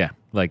 Really? Yeah.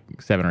 Like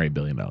 $7 or $8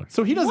 billion.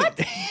 So he doesn't.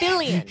 What?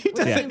 Billion? He We're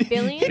doesn't. saying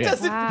billion? He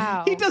doesn't.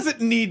 Wow. He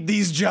doesn't need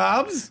these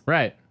jobs.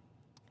 Right.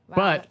 Wow,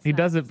 But that's he nuts.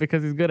 does it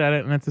because he's good at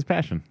it and that's his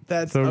passion.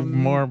 That's so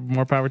more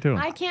power to him.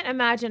 I can't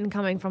imagine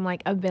coming from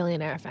like a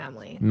billionaire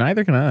family.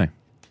 Neither can I.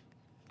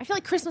 I feel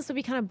like Christmas would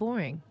be kind of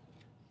boring.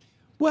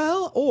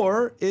 Well,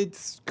 or it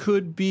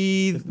could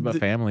be. It's about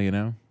family, you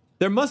know?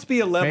 There must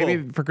be a level.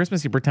 Maybe for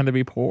Christmas you pretend to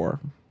be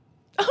poor.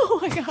 Oh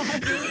my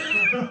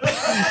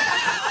god!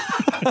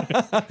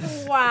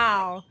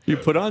 Wow! You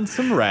put on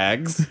some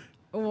rags.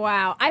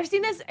 Wow! I've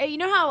seen this. You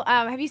know how?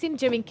 Have you seen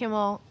Jimmy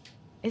Kimmel?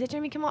 Is it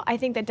Jimmy Kimmel? I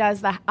think that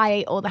does the I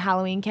ate all the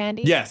Halloween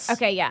candy. Yes.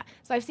 Okay, yeah.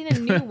 So I've seen a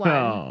new one.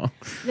 Oh.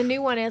 The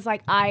new one is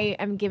like I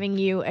am giving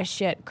you a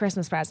shit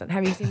Christmas present.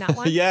 Have you seen that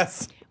one?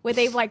 Yes. Where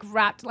they've like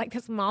wrapped like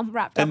this mom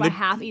wrapped up And a the-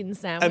 half-eaten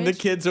sandwich. And the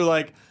kids are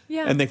like,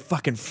 Yeah. and they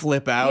fucking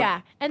flip out.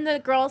 Yeah, and the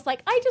girl's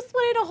like, I just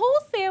wanted a whole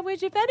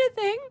sandwich, if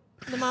anything.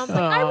 And the mom's like,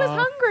 I was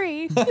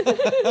hungry.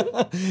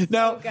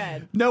 Now,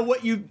 good.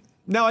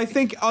 now I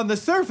think on the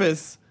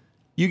surface,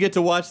 you get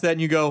to watch that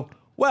and you go,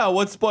 wow,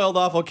 what spoiled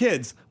awful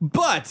kids.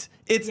 But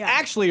it's Yeah.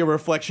 actually a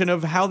reflection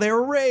of how they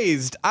were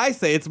raised. I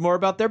say it's more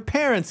about their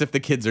parents if the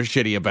kids are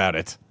shitty about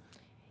it.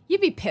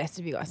 You'd be pissed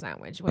if you got a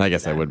sandwich. I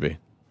guess I would be.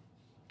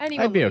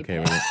 Anyone I'd be would okay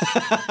with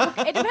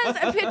it. It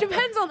depends. It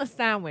depends on the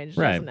sandwich,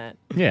 Right. doesn't it?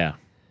 Yeah.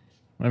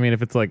 I mean,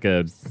 if it's like a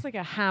It's like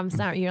a ham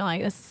sandwich. You're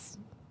like, this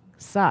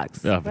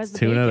sucks. if Where's it's the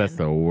tuna, bacon? that's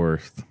the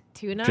worst.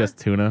 Tuna. Just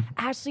tuna.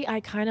 Actually,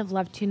 I kind of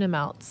love tuna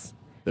melts.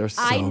 They're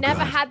so I never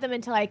good. had them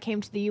until I came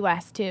to the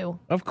U.S. too.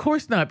 Of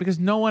course not, because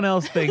no one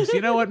else thinks.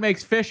 You know what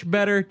makes fish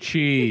better?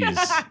 Cheese.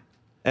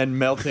 And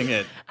melting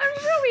it. I'm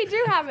sure we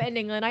do have it in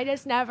England. I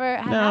just never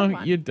had No,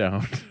 one. you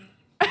don't.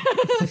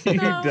 You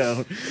No.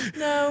 don't.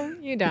 No,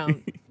 you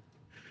don't.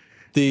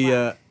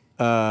 The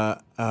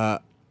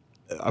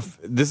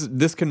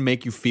this can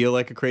make you feel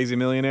like a crazy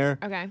millionaire.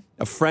 Okay.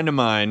 A friend of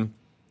mine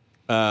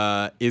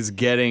is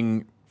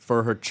getting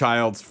for her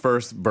child's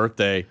first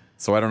birthday.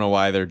 So I don't know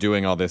why they're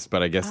doing all this,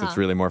 but I guess it's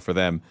really more for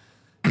them.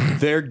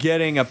 They're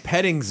getting a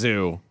petting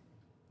zoo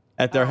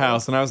at their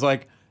house, and I was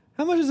like,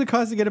 "How much does it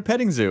cost to get a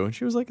petting zoo?" And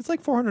she was like, "It's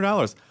like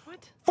 $400."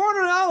 What?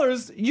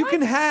 $400? You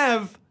can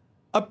have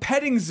a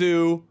petting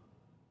zoo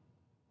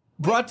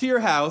brought to your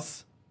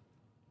house.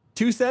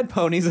 2 sad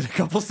ponies and a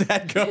couple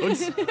sad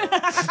goats.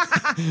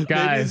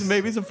 Guys,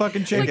 maybe some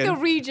fucking It's like chicken. the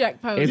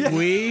reject post. if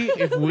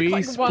we Like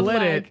one split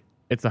leg. it,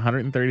 it's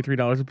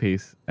 $133 a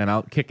piece, and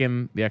I'll kick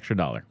in the extra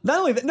 $1. Not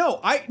only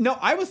that,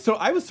 I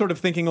was sort of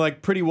thinking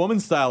like Pretty Woman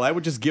style. I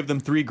would just give them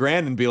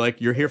 $3,000 and be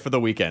like, "You're here for the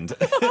weekend,"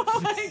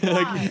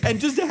 like, and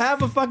just to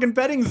have a fucking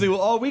petting zoo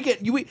all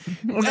weekend.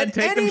 Well, then At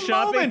take any them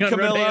shopping moment, on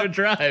Camilla. Rodeo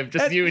Drive.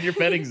 Just And- you and your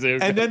petting zoo.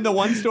 And then the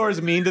one store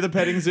is mean to the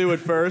petting zoo at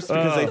first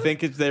because they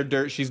think it's their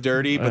dirt. She's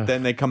dirty, but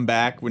then they come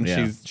back when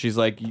Yeah. she's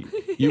like,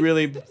 "You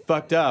really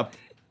fucked up,"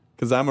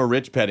 because I'm a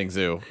rich petting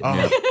zoo.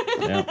 Oh,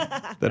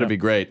 yeah. that'd be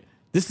great.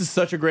 This is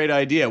such a great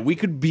idea. We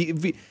could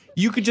be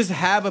you could just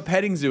have a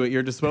petting zoo at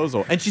your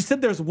disposal. And she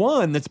said there's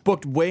one that's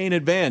booked way in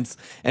advance,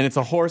 and it's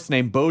a horse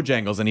named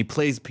Bojangles, and he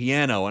plays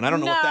piano. And I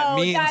don't know what that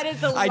No, means. that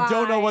is a I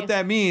don't know lie. what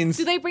that means.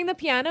 Do they bring the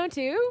piano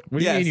too? What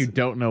do you Yes. mean you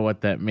don't know what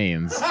that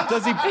means?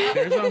 Does he?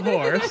 There's a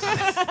horse.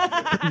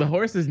 The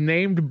horse is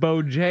named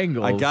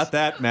Bojangles. I got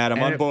that, Matt. I'm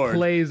and on it board.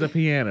 plays a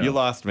piano. You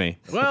lost me.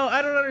 Well,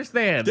 I don't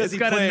understand. Does It's he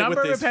got play a it number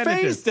with of his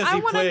appendages. face? Does I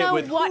he want play to it know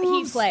with what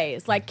hooves? he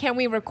plays. Like, can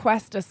we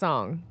request a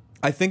song?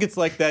 I think it's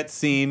like that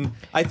scene.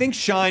 I think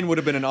Shine would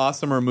have been an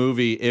awesomer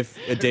movie if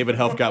David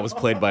Helfgott was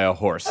played by a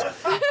horse.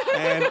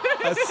 And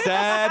a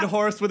sad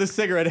horse with a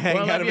cigarette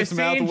hanging Well, out have of you his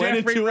mouth seen went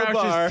Jeffrey into a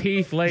bar. Roush's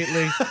teeth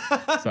lately?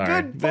 Sorry,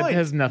 Good that point.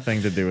 has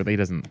nothing to do with it. He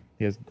doesn't.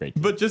 He has great.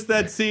 But just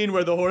that scene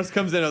where the horse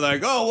comes in and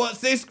like, "Oh, what's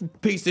this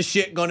piece of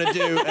shit gonna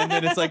do?" And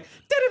then it's like,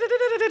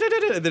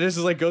 and then it just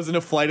like goes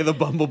into Flight of the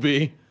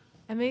Bumblebee.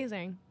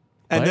 Amazing.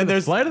 And then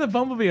there's Flight of the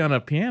Bumblebee on a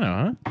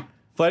piano, huh?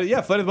 Flight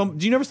of the Bumblebee.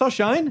 Do you never saw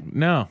Shine?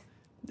 No,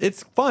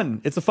 It's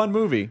fun. It's a fun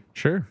movie.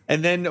 sure.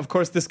 And then, of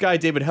course, this guy,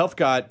 David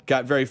Helfgott,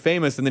 got very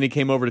famous, and then he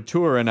came over to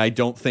tour, and I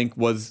don't think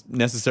was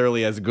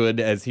necessarily as good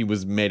as he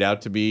was made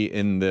out to be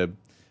in the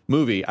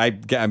movie. I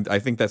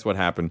think that's what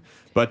happened.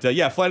 But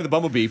yeah, Flight of the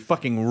Bumblebee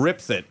fucking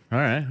rips it. All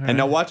right. And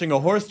now watching a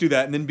horse do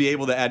that and then be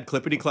able to add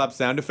clippity-clop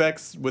sound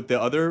effects with the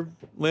other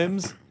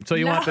limbs. So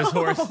you want this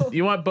horse?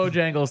 You want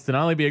Bojangles to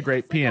not only be a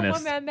great pianist,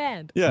 One-man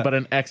band. Yeah, but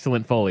an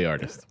excellent Foley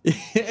artist.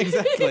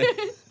 exactly.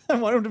 I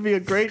want him to be a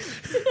great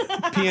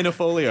piano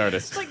Foley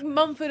artist. It's like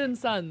Mumford and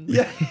Sons.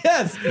 Yeah,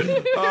 yes.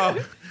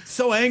 Oh,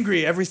 so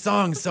angry. Every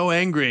song so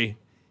angry.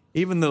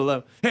 Even the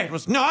love. It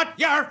was not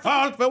your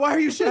fault, but why are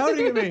you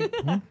shouting at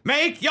me?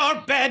 Make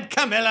your bed,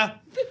 Camilla.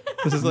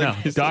 This is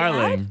like No,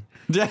 darling.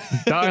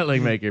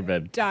 Darling, make your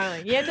bed.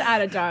 Darling. You had to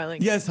add a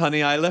darling. Yes,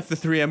 honey, I left the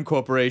 3M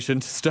Corporation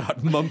to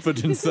start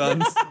Mumford and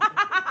Sons.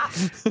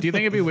 Do you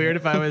think it'd be weird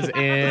if I was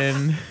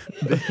in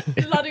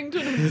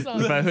Luddington and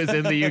Sons. if I was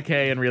in the UK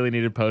and really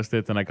needed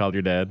Post-its and I called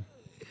your dad?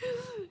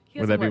 He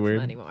Would doesn't that be work for weird?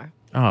 them anymore.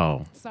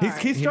 Oh. Sorry.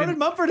 He started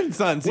Mumford and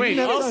Sons. Wait,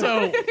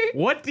 also,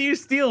 what do you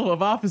steal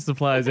of office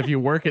supplies if you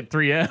work at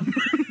 3M?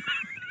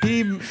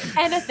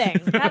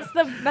 Anything.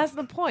 That's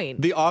the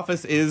point. The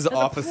office is There's a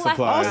office plethora.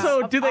 supplies.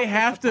 Also, Of do they office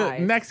have supplies.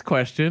 to? Next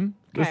question.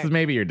 This Okay. is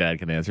maybe your dad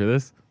can answer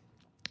this.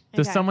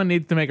 Does Okay. someone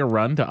need to make a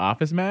run to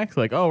Office Max?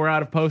 Like, oh, we're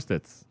out of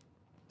Post-its.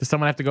 Does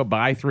someone have to go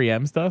buy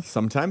 3M stuff?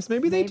 Sometimes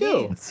maybe they Maybe.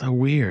 do. It's so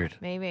weird.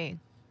 Maybe.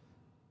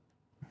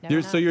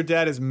 Never So know. your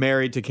dad is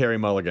married to Carrie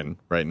Mulligan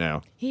right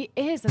now. He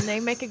is, and they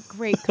make a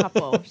great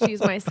couple. She's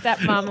my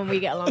stepmom, and we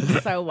get along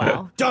so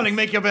well. Darling,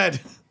 make your bed.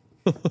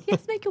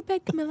 Yes, make your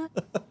bed, Camilla.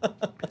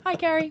 Hi,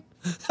 Carrie.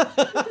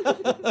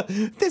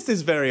 This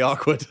is very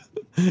awkward.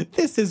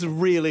 This is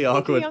really You're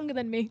awkward. younger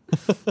than me.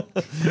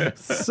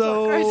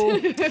 So,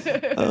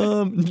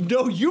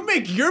 no, you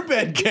make your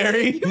bed,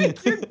 Carrie.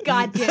 Your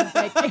goddamn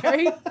bed,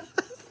 Carrie.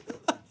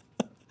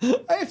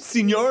 I have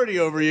seniority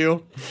over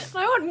you.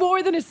 I want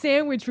more than a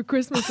sandwich for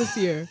Christmas this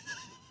year.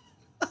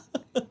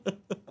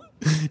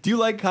 Do you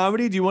like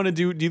comedy? Do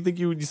you think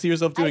you see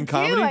yourself doing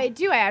comedy? I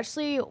do. I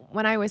actually,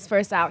 when I was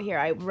first out here,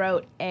 I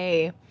wrote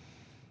a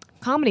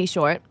comedy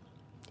short,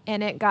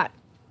 and it got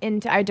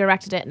into. I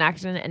directed it and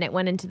acted in it, and it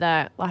went into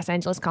the Los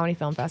Angeles Comedy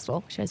Film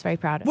Festival, which I was very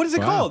proud of. What is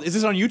it called? Is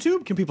this on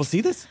YouTube? Can people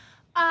see this?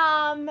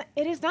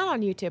 It is not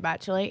on YouTube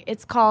actually.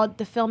 It's called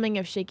The Filming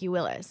of Shaky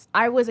Willis.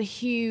 I was a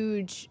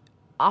huge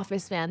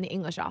Office fan, The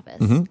English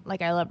Office.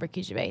 Like I love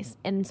Ricky Gervais,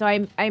 and so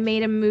I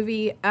made a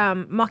movie,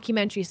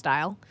 mockumentary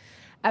style,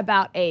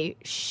 about a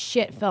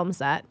shit film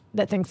set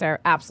that thinks they're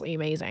absolutely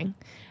amazing.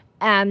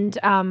 And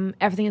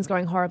everything is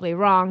going horribly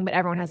wrong, but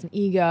everyone has an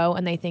ego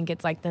and they think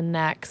it's like the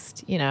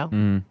next,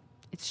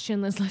 it's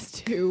Schindler's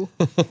List 2,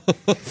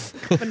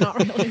 but not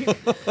really.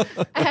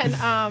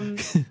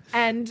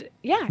 And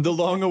yeah, The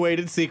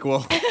long-awaited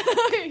sequel.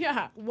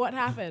 yeah, what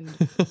happened?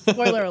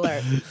 Spoiler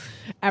alert.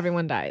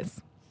 Everyone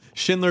dies.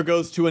 Schindler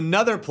goes to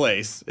another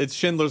place. It's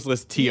Schindler's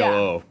List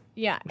TOO.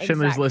 Yeah,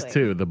 Schindler's List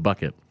exactly. 2, the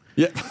bucket.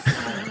 Yeah.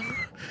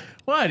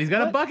 What? He's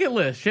got a bucket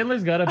list.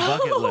 Schindler's got a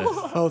bucket list.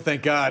 Oh,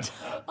 thank God.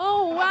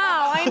 Oh,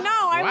 wow. I know.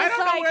 I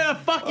don't know where the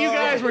fuck you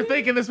guys were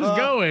thinking this was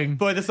going.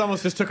 Boy, this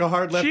almost just took a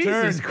hard left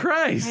turn. Jesus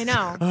Christ. I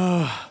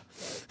know.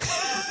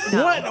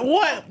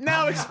 What?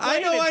 Now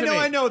explain it to me.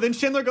 I know. Then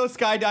Schindler goes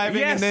skydiving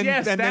Yes, and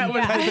then that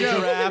was pets the a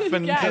joke. giraffe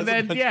and Yes. does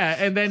a bunch-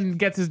 And then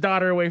gets his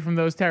daughter away from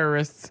those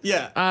terrorists.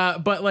 Yeah.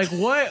 But like,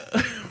 what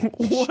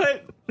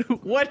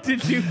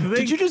did you think?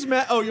 Did you just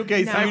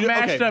okay? So No. you, I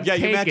mashed up yeah,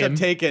 you matched up Taken.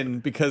 Taken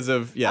because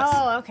of yes.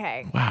 Oh,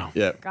 okay. Wow.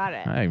 Yeah. Got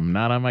it. I'm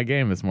not on my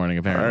game this morning,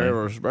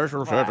 apparently.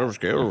 Special set of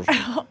skills.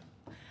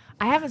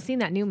 I haven't seen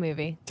that new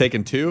movie.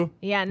 Taken 2.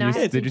 Yeah, no. I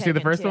haven't Did seen you see the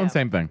Taken first one? 2.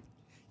 Same thing.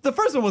 The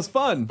first one was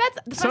fun.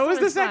 The So first is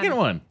one the second fun.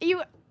 one.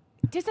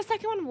 Does the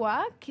second one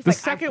work? He's The like,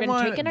 second I've been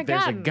one, taken there's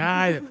a again.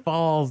 guy that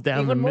falls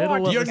down the Even more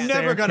middle of You're the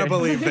never gonna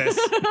staircase.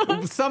 believe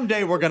this.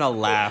 Someday we're gonna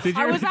laugh. Did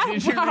you, I was at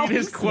did you read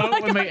his Ralph's quote when I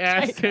when they got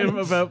asked Taken. him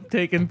about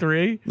Taken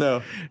 3?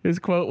 No. His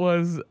quote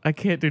was, I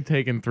can't do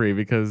Taken 3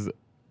 because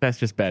that's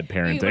just bad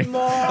parenting.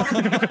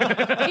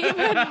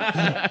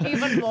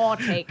 Even more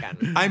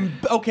taken. I'm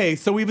okay.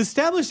 So we've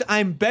established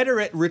I'm better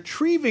at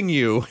retrieving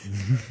you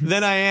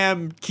than I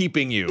am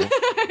keeping you.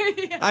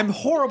 I'm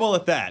horrible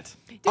at that.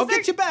 I'll there-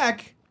 get you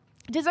back.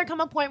 Does there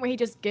come a point where he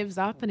just gives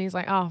up and he's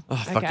like, oh,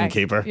 okay. fucking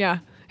keeper. Yeah.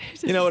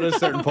 You know, at a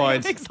certain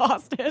point,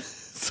 Exhausted.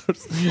 sort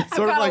I've of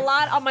got like a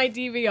lot on my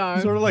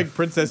DVR. sort of like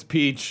Princess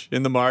Peach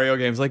in the Mario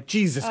games. Like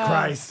Jesus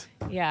Christ,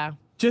 Yeah.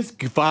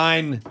 just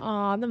fine.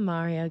 Oh, the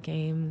Mario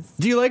games.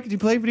 Do you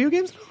play video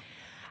games?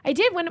 I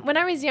did. When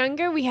I was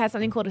younger, we had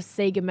something called a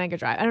Sega Mega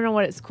Drive. I don't know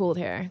what it's called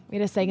here. We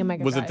had a Sega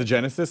Mega Was Drive. it the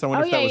Genesis? I Oh,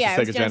 wonder if that was yeah,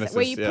 the it Sega was Genesis.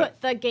 where you yeah.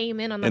 put the game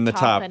in on the In the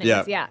top, and it yeah.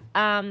 was, yeah.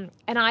 And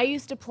I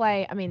used to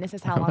play, I mean, this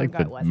is how long like ago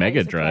the it was. Mega I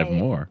used to Drive play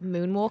more.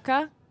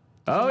 Moonwalker.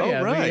 Oh,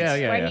 yeah. right.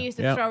 Yeah. Where he used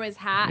to Yep. throw his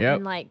hat Yep.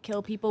 and like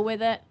kill people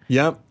with it.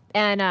 Yep.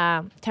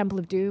 And Temple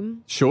of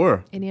Doom,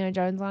 Sure. Indiana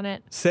Jones on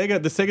it. The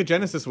Sega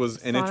Genesis was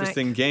an Sonic.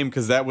 interesting game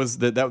because that was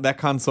that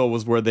console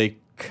was where they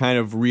kind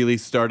of really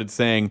started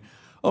saying,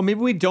 oh, maybe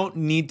we don't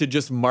need to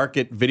just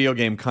market video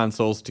game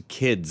consoles to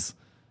kids.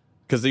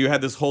 Because you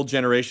had this whole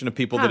generation of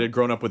people that Huh. had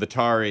grown up with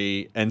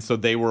Atari, and so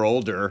they were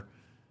older.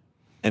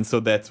 And so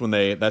that's when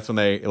they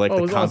like Oh, it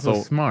the was console.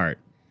 also smart.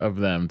 of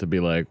them to be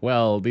like,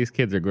 well, these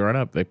kids are growing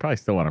up. They probably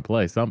still want to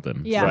play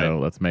something. Yeah. So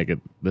Right. let's make it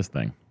this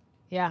thing.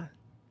 Yeah.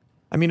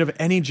 I mean, of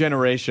any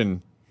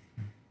generation,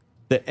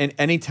 that in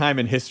any time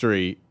in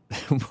history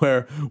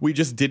where we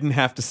just didn't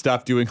have to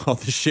stop doing all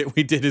the shit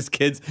we did as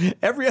kids,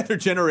 every other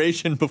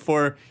generation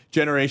before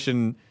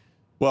generation,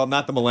 well,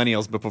 not the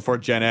millennials, but before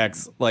Gen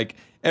X, like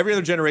every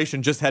other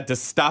generation just had to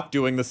stop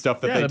doing the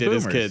stuff that Yeah, they the did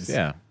as boomers. kids.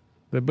 Yeah.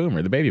 The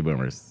baby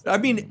boomers. I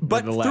mean,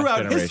 but the last throughout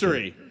generation.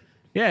 history,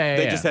 Yeah.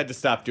 they just had to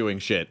stop doing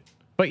shit.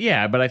 But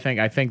I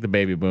think the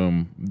baby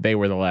boom, they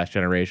were the last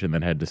generation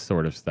that had to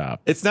sort of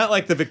stop. It's not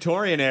like the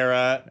Victorian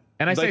era.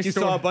 And I like say you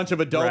saw a bunch of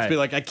adults Right. be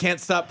like, I can't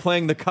stop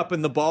playing the cup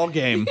in the ball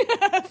game.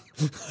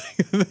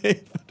 They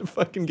had to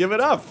fucking give it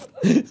up.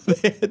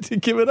 They had to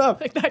give it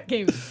up. Like, that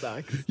game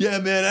sucks. Yeah,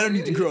 man, I don't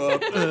need to grow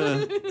up.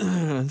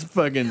 It's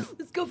fucking.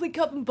 Let's go play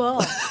cup and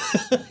ball.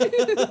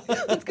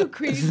 Let's go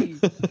crazy.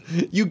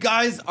 You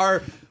guys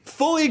are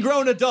fully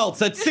grown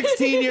adults at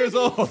 16 years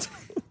old.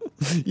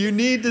 You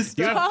need to You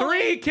stop. have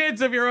 3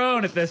 kids of your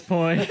own at this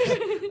point.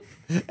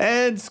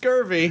 And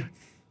scurvy.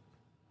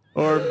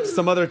 Or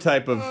some other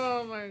type of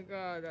Oh my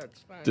god, that's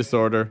funny.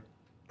 disorder.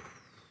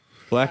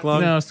 Black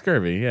lung? No,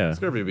 scurvy, yeah.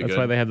 Scurvy would be That's good.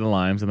 why they had the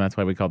limes, and that's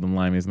why we called them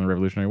limeys in the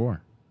Revolutionary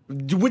War.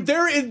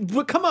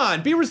 Come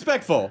on, be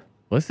respectful.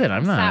 Listen,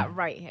 I'm Sat not.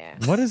 right here.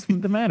 What is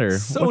the matter?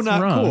 So What's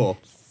not wrong? cool.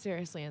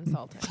 Seriously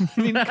insulting.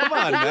 I mean, come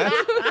on, man.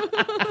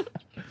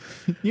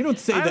 You don't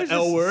say I the was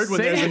L just word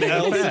when there's an saying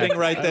L the fact. sitting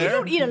right You there.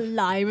 don't eat a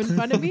lime in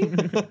front of me. You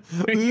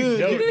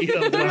don't eat a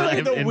That'd be lime like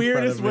in the front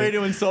weirdest of me. way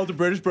to insult a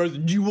British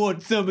person. Do you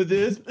want some of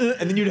this?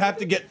 And then you'd have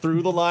to get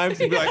through the limes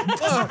and be like,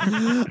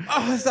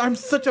 I'm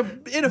such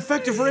an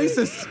ineffective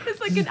racist. It's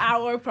like an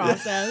hour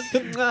process. Do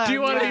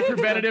you want to be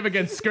preventative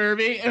against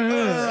scurvy?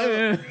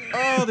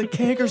 Oh, the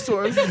canker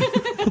sores.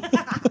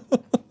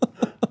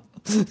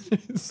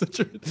 It's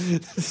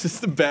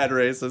just a bad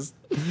racist.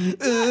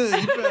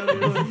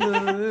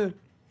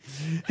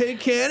 Hey,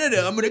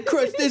 Canada, I'm going to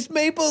crush this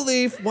maple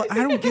leaf. What? I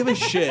don't give a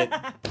shit.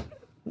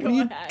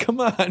 Come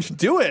on,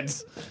 do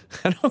it.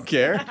 I don't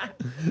care.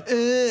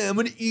 I'm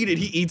going to eat it.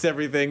 He eats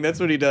everything. That's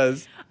what he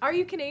does. Are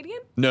you Canadian?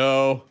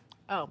 No,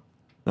 Oh.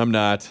 I'm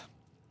not.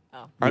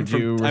 I'm Would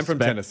you from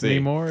respect Tennessee. me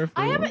more if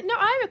I we have were?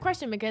 I have a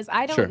question because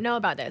I don't Sure. know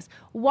about this.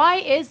 Why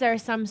is there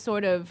some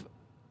sort of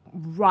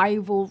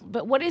rival?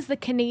 But what is the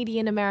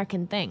Canadian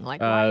American thing? Like,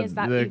 why is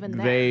that even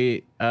there?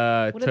 They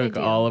do they took do?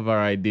 all of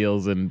our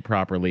ideals and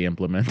properly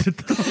implemented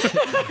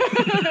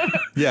them.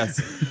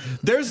 Yes.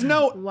 There's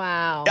no.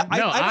 Wow. I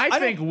don't-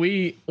 think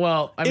we.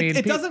 Well, I mean,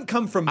 it doesn't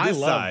come from this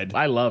side.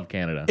 I love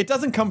Canada. It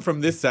doesn't come from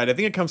this side. I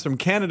think it comes from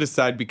Canada's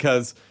side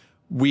because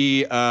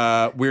we're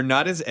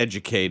not as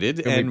educated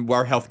and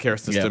our healthcare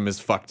system is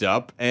fucked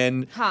up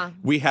and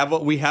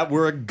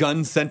we're a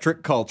gun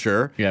centric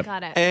culture. Yep.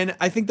 Got it. And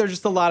I think there's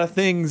just a lot of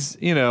things,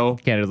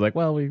 Canada's like,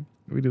 well, we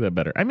do that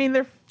better. I mean,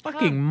 their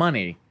fucking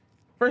money.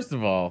 First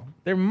of all,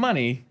 their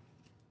money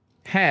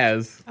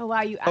has Oh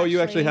wow, you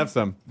actually have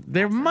some.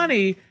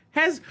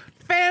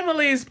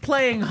 families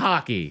playing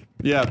hockey.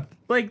 Yeah.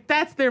 Like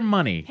that's their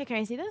money. Hey, can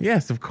I see this?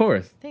 Yes, of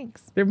course.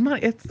 Thanks. Their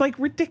money. It's like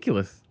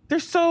ridiculous. They're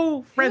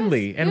so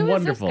friendly and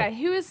wonderful. Who is this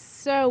guy? Who is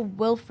Sir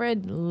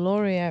Wilfrid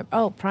Laurier?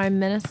 Oh, Prime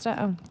Minister.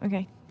 Oh,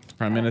 okay.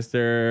 Prime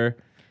Minister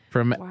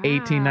from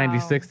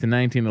 1896 to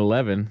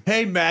 1911.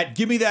 Hey, Matt,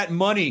 give me that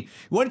money.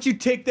 Why don't you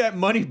take that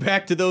money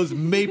back to those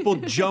maple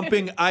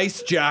jumping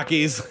ice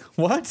jockeys?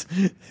 What?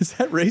 Is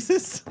that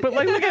racist? But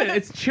like, look at it.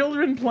 It's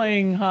children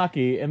playing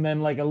hockey, and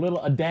then like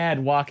a dad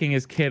walking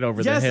his kid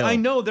over the Yes, hill. I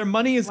know. Their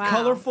money is Wow.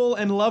 colorful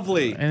and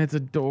lovely. And it's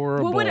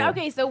adorable.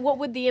 So what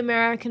would the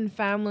American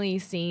family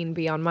scene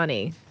be on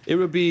money?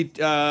 It'd be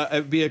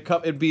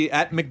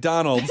at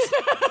McDonald's.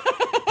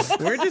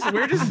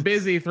 We're just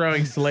busy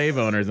throwing slave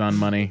owners on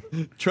money.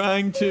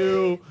 Trying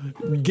to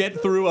get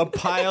through a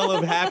pile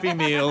of Happy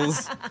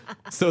Meals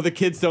so the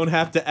kids don't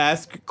have to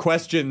ask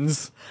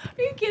questions.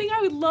 Are you kidding?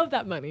 I would love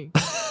that money.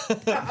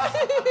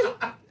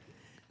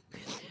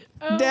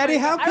 Daddy,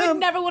 how I come- would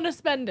never want to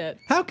spend it.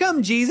 How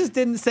come Jesus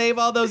didn't save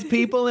all those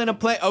people in a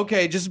play?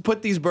 Okay, just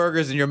put these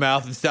burgers in your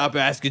mouth and stop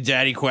asking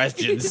daddy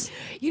questions.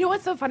 You know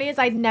what's so funny is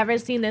I'd never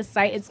seen this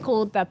site. It's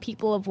called The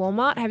People of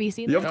Walmart. Have you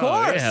seen this? Of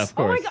course. Yeah, of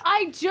Oh my course. god!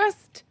 I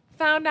just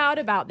found out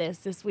about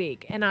this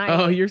week, and I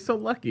Oh, you're so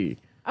lucky.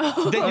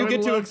 That I you would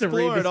get to love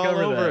explore it all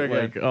rediscover over that, again.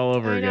 like, all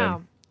over I again.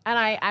 know, and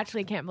I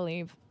actually can't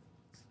believe.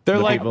 They're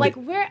The like, people- Like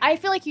where I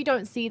feel like you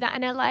don't see that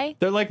in LA.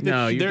 they're like the,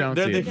 No, you they're, don't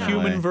they're see the it in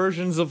human LA.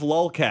 versions of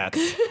lolcats.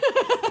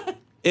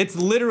 It's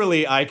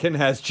literally Icon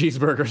has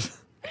cheeseburgers.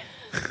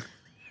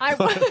 I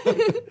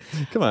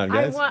Come on,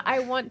 guys. I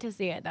want to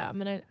see it though.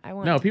 I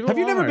want. No, people. Have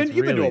you never Walmart's been?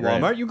 You've been to a really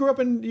great.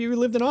 Walmart. You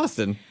lived in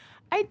Austin.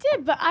 I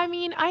did, but I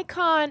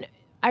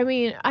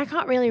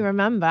can't really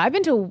remember. I've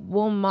been to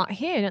Walmart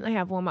here. Don't they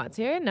have Walmarts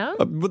here? No.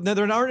 But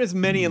there aren't as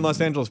many in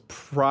Los Angeles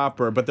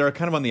proper, but they're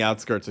kind of on the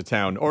outskirts of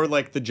town, or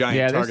like the giant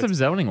Yeah, there's Targets. some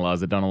zoning laws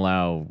that don't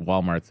allow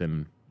Walmarts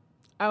in.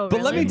 Oh,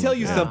 But let me really? tell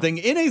you something.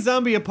 In a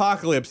zombie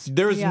apocalypse,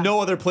 there's Yeah. no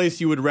other place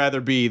you would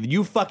rather be.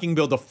 You fucking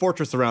build a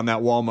fortress around that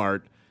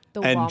Walmart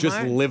and just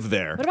Walmart? live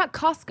there. What about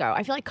Costco?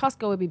 I feel like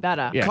Costco would be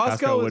better. Yeah,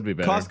 Costco would be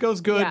better.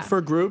 Costco's good Yeah.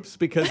 for groups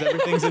because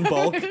everything's in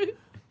bulk.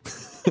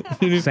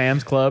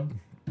 Sam's Club.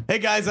 Hey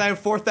guys, I have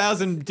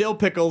 4,000 dill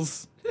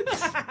pickles.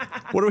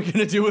 What are we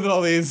gonna do with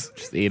all these?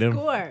 Just eat them.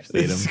 Score. Just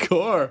eat 'em.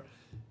 Score.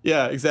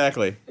 Yeah,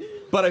 exactly.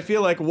 But I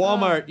feel like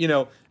Walmart,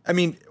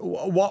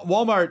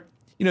 Walmart,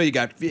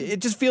 it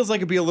just feels like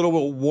it'd be a little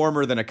bit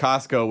warmer than a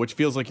Costco, which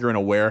feels like you're in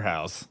a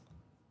warehouse.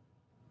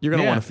 You're going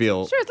to Yeah. want to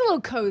feel. Sure, it's a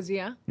little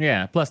cozier.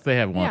 Yeah. Plus, they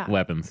have Yeah.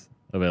 weapons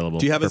available.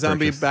 Do you have a for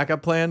zombie purchase.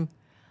 backup plan?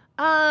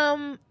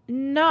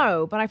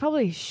 No, but I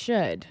probably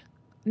should.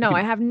 No,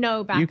 I have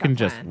no backup You can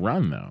just plan.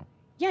 run though.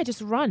 Yeah,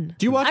 just run.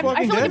 Do you watch I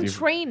Walking feel like Dead? I'm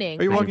training.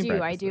 Are you I walking-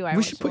 do. I do. I We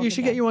watch should Walking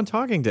get Dead. you on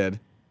Talking Dead.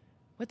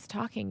 What's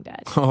Talking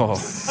Dead? Oh,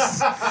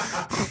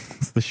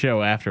 It's the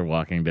show after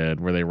Walking Dead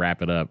where they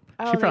wrap it up.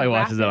 Oh, She probably they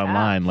wrap watches it it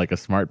online up. like a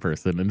smart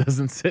person and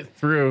doesn't sit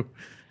through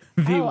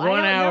the Oh, I don't 1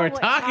 hour know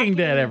what Talking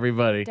Dead.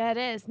 Everybody. Dead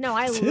is. No,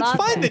 I it's love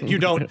fine it. that you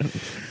don't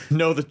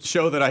know the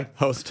show that I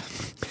host.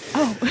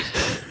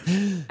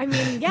 I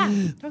mean, yeah,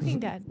 Talking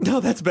Dead. No,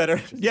 that's better.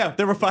 Yeah,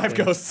 there were 5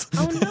 ghosts.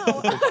 Oh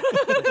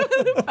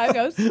no. I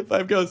goes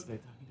 5 ghosts.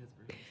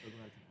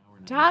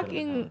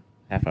 talking.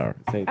 Half hour.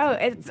 Say Oh,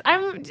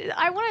 what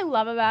I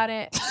love about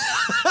it,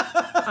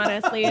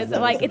 honestly, is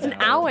like it's an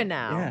hour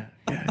now,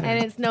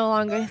 and it's no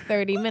longer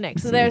 30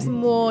 minutes. So there's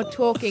more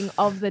talking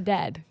of the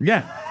dead.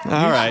 Yeah.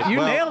 All right. You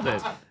well, nailed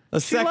it. A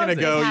second loves it.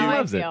 ago, That's how you I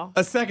loves it. feel.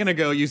 A second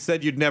ago, you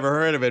said you'd never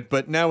heard of it,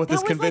 but now with this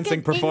That was convincing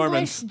like an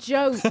performance, English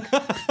joke.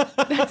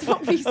 That's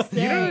what we say.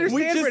 You don't understand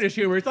We just- British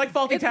humor. It's like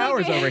Faulty It's like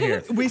Towers over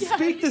here. we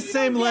speak the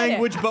same don't get it.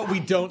 language, but we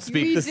don't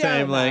speak We the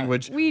same don't.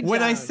 language. We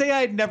When I don't. say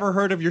I'd never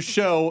heard of your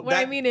show, What I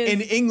that, mean is,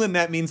 in England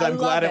that means I I'm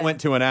glad love it it. went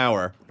to an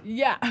hour.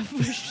 Yeah,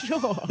 for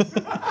sure.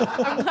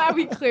 I'm glad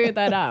we cleared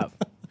that up.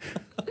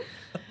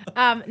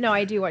 No,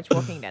 I do watch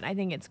Walking Dead. I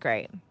think it's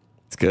great.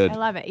 It's good. I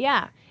love it.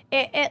 Yeah,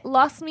 it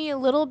lost me a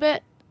little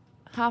bit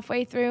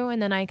halfway through,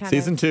 and then I kind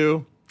Season of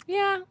 2,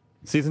 yeah.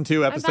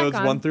 episodes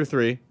on. 1 through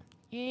 3.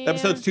 Yeah.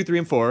 Episodes 2, 3,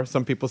 and 4.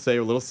 Some people say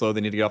are a little slow.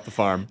 They need to get off the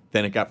farm.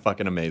 Then it got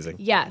fucking amazing.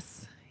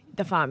 Yes,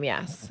 the farm.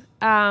 Yes.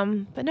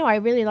 But no, I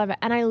really love it,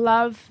 and I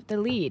love the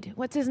lead.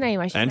 What's his name?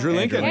 I should Andrew know.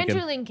 Lincoln.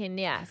 Andrew Lincoln.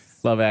 Yes.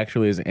 Love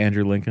Actually is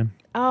Andrew Lincoln.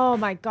 Oh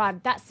my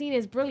God, that scene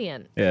is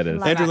brilliant. Yeah, it is.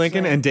 Love Andrew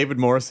Lincoln Actually. and David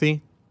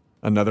Morrissey,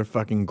 another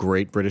fucking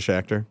great British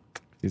actor.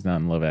 He's not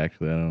in Love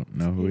Actually. I don't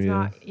know who He's he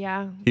not. is.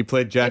 Yeah. He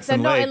played If they're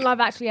Jackson not Lake. in love,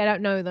 actually, I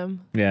don't know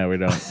them. Yeah, we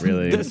don't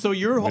really. So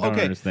your we don't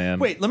okay. understand.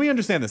 Wait, let me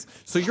understand this.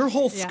 So your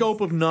whole Yes. scope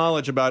of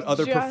knowledge about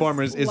other Just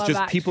performers is Love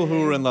just people who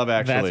Actually. are in Love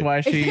Actually. That's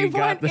why they she got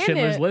weren't the in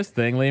Schindler's it. List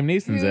thing. Liam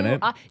Neeson's in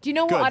it. Do you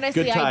know Good, what?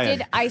 Honestly, good I tie-in.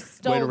 did. I Way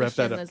stole to the wrap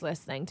that up. Schindler's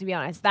List thing. To be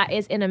honest, that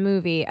is in a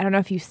movie. I don't know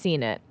if you've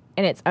seen it,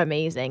 and it's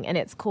amazing. And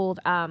it's called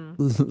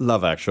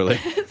Love Actually.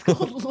 it's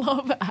called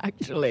Love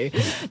Actually.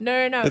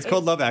 No. It's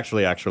called Love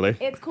Actually.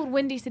 It's called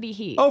Windy City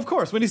Heat. Oh, of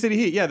course, Windy City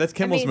Heat. Yeah, that's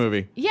Kimmel's Amazing.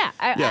 movie. Yeah,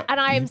 Yeah. and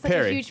I am such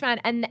Perry. a huge fan.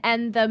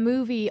 And the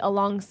movie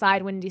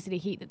alongside Windy City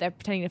Heat that they're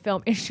pretending to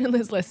film is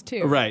Schindler's List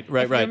too. Right. If you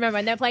remember,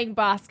 and they're playing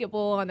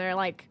basketball, and they're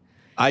like,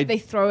 they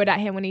throw it at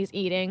him when he's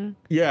eating.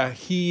 Yeah,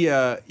 he.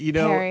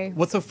 Perry.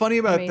 What's so funny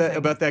about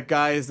Amazing. that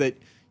guy is that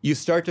you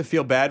start to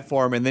feel bad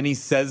for him, and then he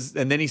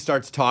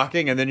starts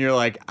talking, and then you're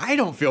like, I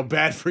don't feel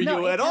bad for No,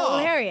 you it's at all.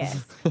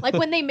 hilarious. Like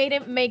when they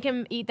make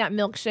him eat that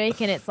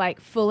milkshake and it's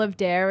like full of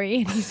dairy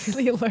and he's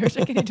really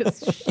allergic and he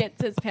just shits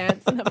his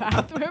pants in the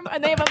bathroom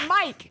and they have a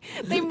mic.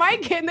 They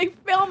mic it and they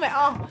film it.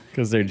 Oh,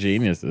 Because they're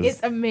geniuses. it's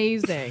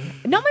amazing.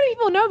 Not many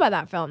people know about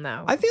that film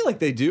though. I feel like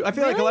they do. I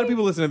feel like a lot of Really?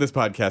 people listening to this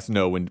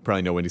podcast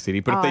probably know Windy City,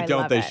 but if Oh, they I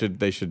don't, love they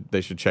it.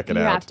 should check it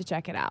you out. have to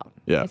check it out.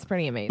 Yeah, It's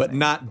pretty amazing. but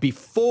not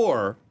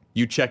before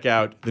you check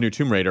out the new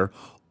Tomb Raider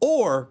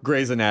or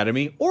Grey's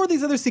Anatomy or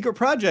these other secret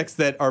projects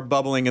that are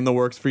bubbling in the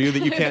works for you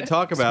that you can't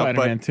talk about.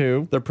 Spider-Man but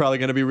 2. They're probably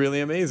going to be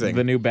really amazing.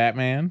 The new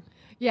Batman.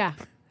 yeah.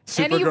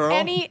 Supergirl.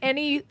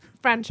 Any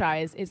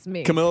franchise is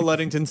me. Camilla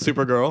Luddington's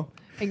Supergirl.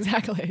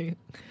 Exactly.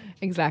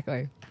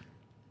 Exactly.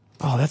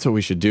 Oh, that's what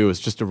we should do. Is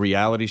just a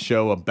reality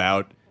show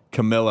about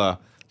Camilla,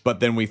 but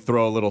then we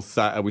throw a little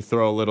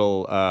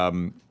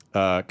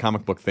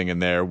comic book thing in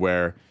there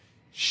where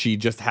she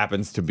just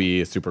happens to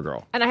be a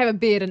Supergirl. And I have a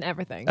beard and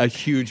everything. A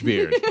huge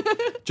beard.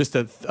 Just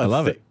I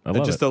love it. I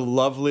love just it. a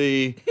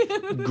lovely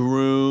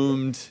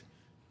groomed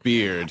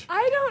beard.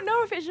 I don't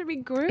know if it should be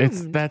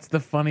groomed. That's the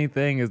funny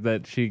thing is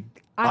that she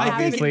I think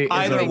obviously is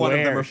either one of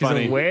them aware. are She's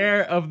funny.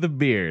 aware of the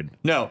beard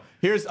No,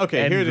 here's and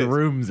here it is.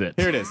 grooms it.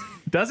 Here it is.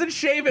 Doesn't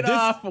shave it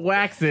off,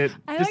 wax it.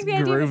 I just like the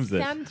idea of grooms a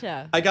it.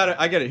 Santa. I got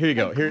it. Here you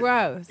go.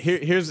 Gross.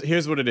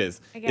 Here's what it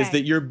is. Is Okay.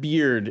 that your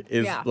beard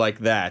is Yeah. like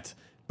that.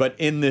 But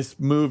in this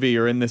movie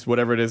or in this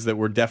whatever it is that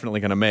we're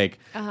definitely going to make,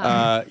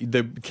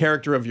 the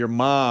character of your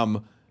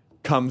mom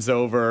comes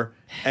over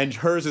and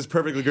hers is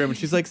perfectly groomed. And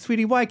she's like,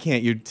 "Sweetie, why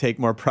can't you take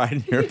more pride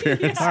in your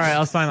appearance?" All right,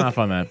 I'll sign off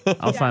on that.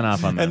 I'll sign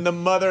off on that. And the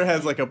mother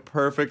has like a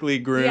perfectly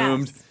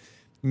groomed, Yes.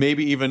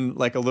 maybe even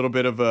like a little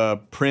bit of a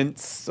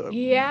Prince.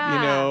 Yeah.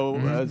 You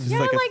know, just Yeah,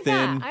 like I a like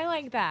thin. that. I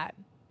like that.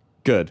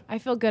 Good. I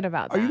feel good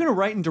about that. Are you going to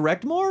write and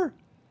direct more?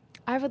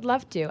 I would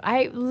love to.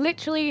 I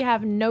literally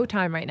have no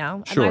time right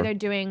now. Sure. I'm either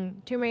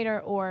doing Tomb Raider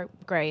or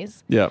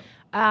Grays. Yeah.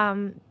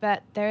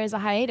 But there is a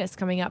hiatus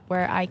coming up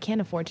where I can't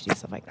afford to do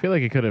stuff like I that. feel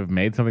like you could have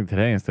made something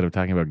today instead of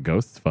talking about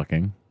ghosts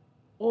fucking.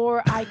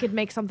 Or I could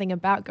make something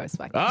about ghost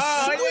fucking.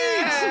 Oh,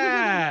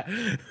 yeah!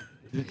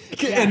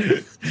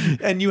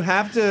 And you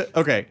have to,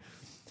 okay,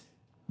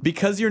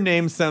 because your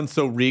name sounds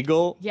so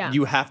regal, Yeah.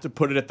 you have to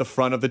put it at the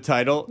front of the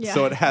title. Yeah.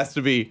 So it has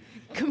to be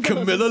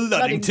Camilla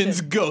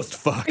Luddington's Ghost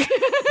Fuck.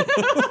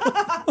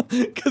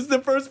 Because the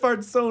first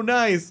part's so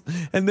nice.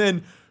 And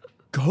then,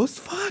 Ghost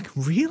Fuck?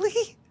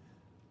 Really?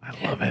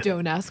 I love it.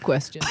 Don't ask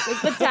questions.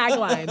 It's the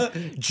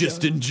tagline.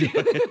 Just enjoy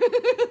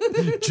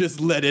it. Just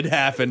let it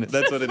happen.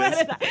 That's what it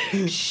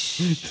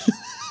is.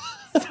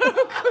 So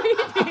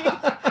creepy.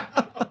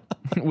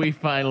 We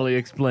finally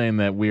explained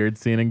that weird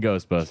scene in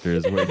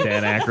Ghostbusters where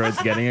Dan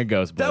Aykroyd's getting a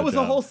ghost That was a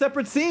blowjob. whole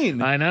separate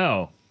scene. I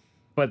know.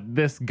 But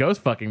this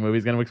ghost fucking movie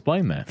is going to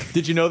explain that.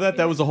 Did you know that?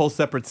 That was a whole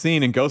separate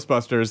scene in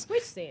Ghostbusters.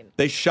 Which scene?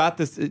 They shot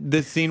this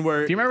scene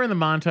where Do you remember in the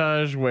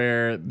montage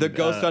where the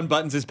ghost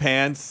unbuttons his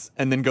pants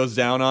and then goes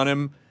down on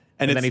him?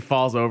 And then he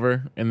falls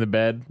over in the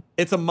bed?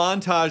 it's a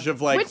montage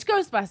of like Which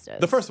Ghostbusters?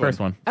 the first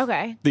one.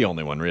 Okay. The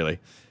only one, really.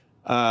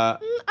 I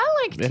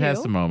liked two. It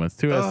has some moments.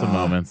 Two has some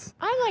moments.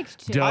 I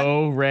liked two.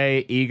 Doe,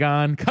 Ray,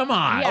 Egon. Come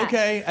on. Yeah.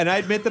 Okay, and I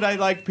admit that I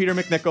like Peter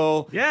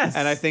McNichol. Yes.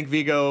 And I think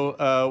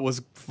Vigo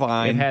was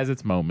fine. It has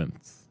its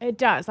moments. It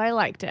does. I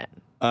liked it.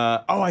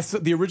 I saw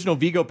the original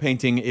Vigo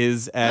painting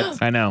is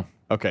at I know.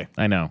 okay.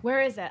 I know.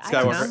 Where is it? I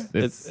don't know.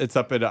 Skywalker. It's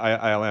up at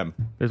ILM.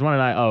 There's one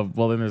at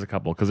then there's a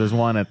couple because there's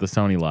one at the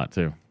Sony lot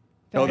too.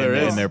 Oh, there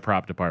in is. their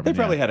prop department. They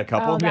probably yeah. had a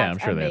couple. Oh, Yeah,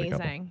 that's I'm sure they had a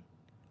couple. amazing.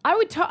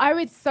 I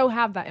would so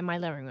have that in my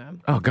living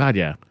room. Oh God,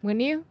 yeah.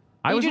 Wouldn't you?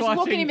 I you was just walk in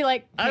watching- and be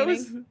like, I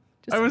was painting?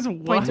 I was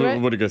point watching. to it?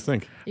 What do you guys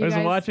think? You I was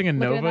guys watching a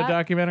looking at Nova that?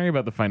 documentary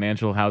about the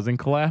financial housing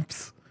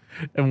collapse.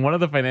 And one of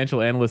the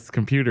financial analysts'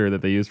 computer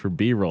that they use for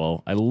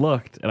B-roll, I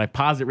looked and I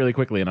paused it really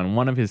quickly, and on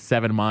one of his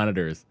 7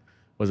 monitors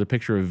was a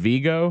picture of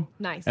Vigo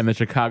Nice. and the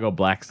Chicago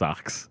Black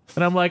Sox.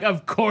 And I'm like,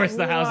 of course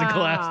the housing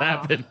collapse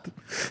happened.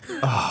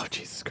 Oh,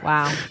 Jesus Christ.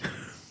 Wow.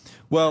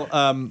 Well,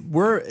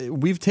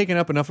 we've taken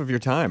up enough of your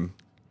time.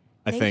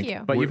 I Thank think.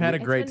 you. But you've had a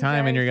It's great been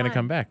time, and very you're going to fun.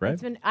 come back, right?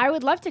 I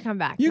would love to come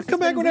back. You This can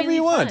come has back been whenever really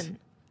you want. fun.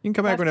 You can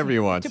come back Love whenever to-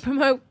 you want. To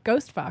promote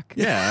Ghost Fuck.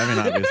 Yeah, I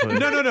mean, obviously.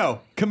 No.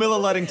 Camilla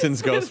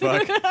Luddington's Ghost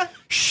Fuck.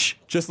 Shh.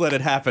 Just let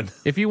it happen.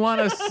 If you want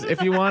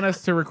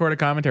us to record a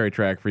commentary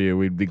track for you,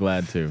 we'd be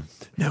glad to.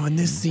 Now, in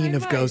this scene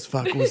of might. Ghost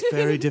Fuck was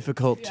very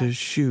difficult to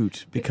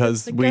shoot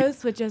because The we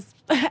ghosts were just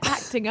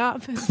acting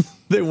up.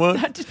 they weren't.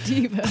 Such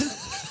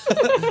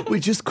divas. We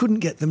just couldn't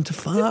get them to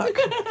fuck.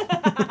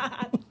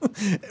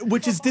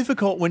 Which is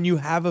difficult when you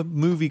have a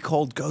movie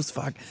called Ghost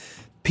Fuck.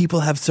 People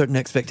have certain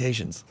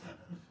expectations.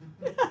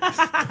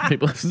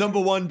 People, Number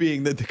one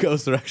being that the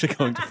ghosts are actually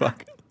going to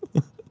fuck.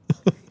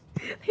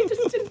 They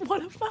just didn't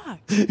want to fuck.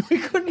 We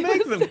couldn't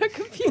make It was them. so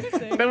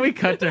confusing. then we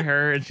cut to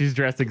her, and she's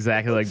dressed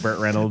exactly like Burt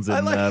Reynolds in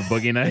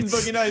Boogie In Nights.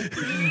 Boogie Nights.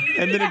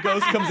 And then a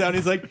ghost comes out and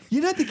he's like,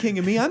 "You're not the king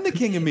of me, I'm the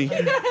king of me.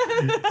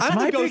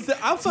 I'm the ghost.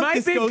 I'll fuck my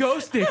this big ghost.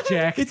 ghost dick,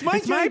 Jack. It's my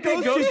giant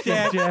big ghost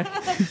dick, Jack.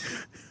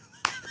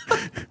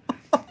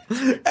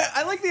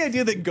 I like the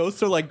idea that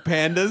ghosts are like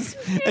pandas,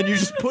 and you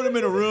just put them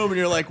in a room, and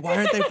you're like, "Why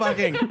aren't they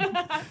fucking?"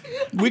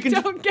 We can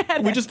don't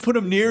get we it. just put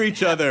them near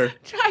each other.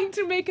 Trying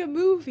to make a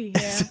movie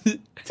here.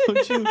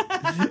 Don't you?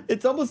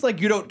 It's almost like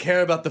you don't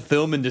care about the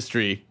film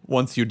industry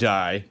once you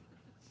die,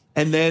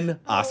 and then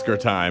Oscar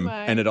time,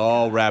 my and it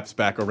all wraps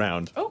back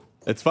around. Oh.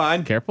 It's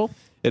fine. Careful.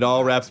 It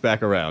all wraps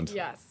back around,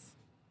 Yes.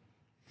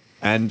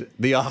 and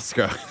the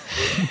Oscar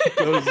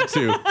goes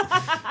to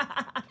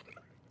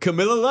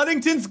Camilla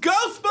Luddington's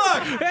Ghost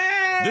Fuck.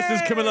 This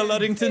is Camilla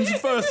Luddington's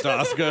first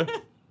Oscar.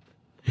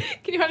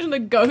 Can you imagine the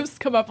ghosts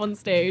come up on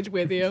stage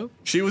with you?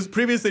 She was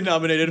previously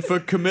nominated for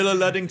Camilla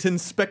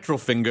Luddington's Spectral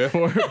Finger.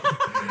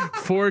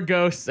 Four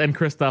ghosts and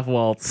Christoph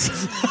Waltz.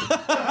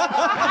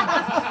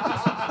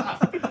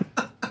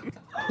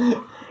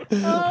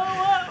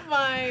 Oh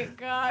my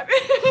god.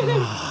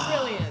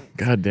 Brilliant.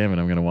 God damn it,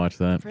 I'm gonna watch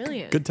that.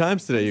 Brilliant. Good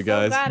times today, you So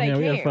guys. glad I Yeah,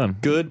 we came. had fun.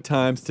 Good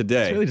times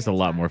today. It's really just a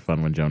lot more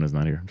fun when Jonah's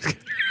not here.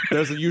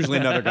 There's usually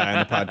another guy on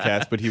the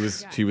podcast, but he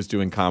was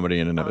doing comedy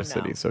in another no.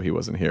 city, so he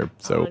wasn't here.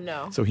 So Oh,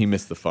 no. so he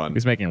missed the fun.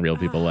 He's making real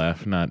people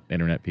laugh, not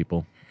internet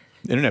people.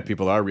 Internet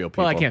people are real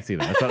people. Well, I can't see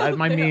that. That's what I Oh,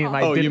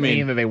 didn't you mean-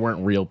 mean that they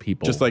weren't real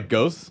people. Just like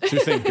ghosts. So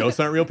you're saying ghosts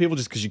aren't real people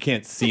just because you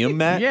can't see them,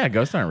 Matt? yeah,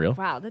 ghosts aren't real.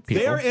 Wow, that's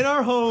They're in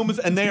our homes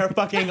and they are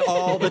fucking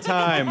all the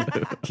time,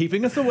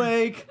 keeping us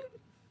awake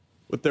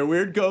with their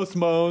weird ghost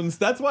moans.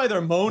 That's why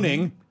they're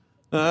moaning.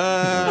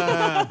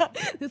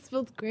 this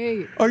feels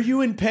great. Are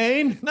you in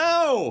pain?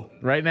 No.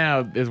 Right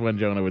now is when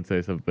Jonah would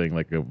say something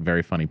like a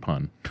very funny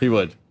pun. He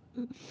would.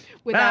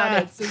 Without Ah.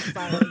 it, it's just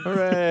silence.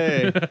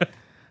 Hooray.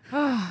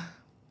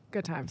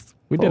 Good times.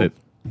 We did it.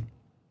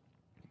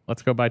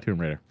 Let's go buy Tomb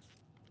Raider.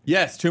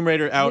 Yes, Tomb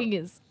Raider out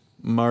Please.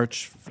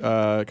 March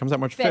comes out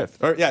March 5th.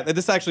 Fifth. Or yeah,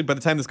 this actually by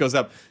the time this goes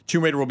up,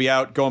 Tomb Raider will be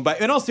out. Going by.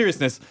 In all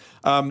seriousness,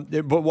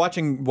 but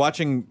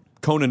watching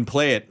Conan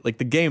play it, like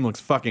the game looks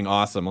fucking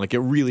awesome. Like it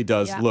really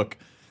does look.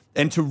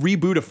 And to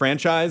reboot a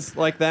franchise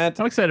like that,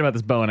 I'm excited about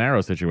this bow and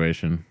arrow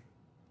situation.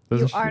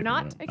 You are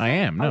not excited? I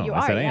am. No, you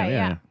I said are. I am.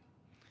 Yeah.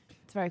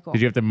 It's very cool.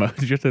 Did you have to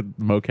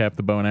mocap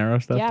the bow and arrow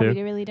stuff too? Yeah,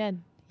 we really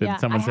did. Did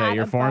someone say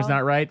your form's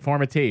not right?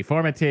 Form a T.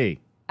 Form a T.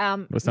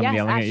 Was someone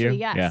yelling at you?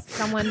 Yes. Yeah.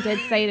 Someone did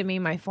say to me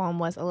my form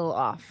was a little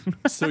off.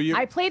 so you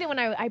I played it when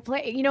I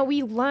played. You know,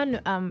 we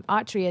learn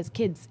archery as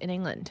kids in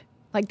England.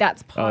 Like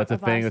that's part.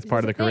 That's a thing. That's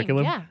part of the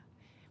curriculum. Yeah.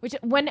 Which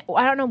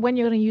I don't know when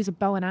you're going to use a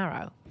bow and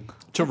arrow.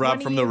 to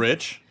rob from the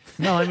rich.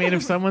 No, I mean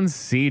if someone's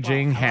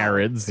sieging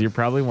Harrods, you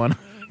probably want to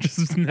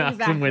just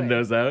knock some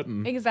windows out.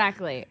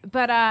 Exactly.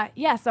 But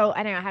so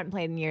anyway, I hadn't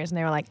played in years, and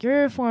they were like,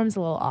 "Your form's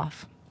a little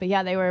off." But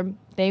yeah,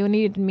 they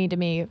needed me to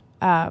be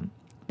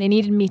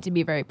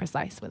very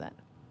precise with it.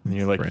 And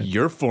you're like,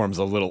 your form's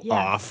a little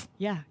off.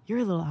 Yeah, you're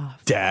a little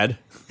off. Dad.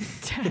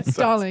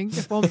 Darling,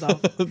 your form's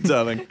off.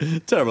 Darling.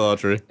 Terrible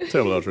archery.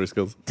 Terrible archery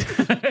skills.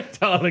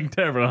 Darling,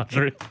 terrible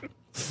archery.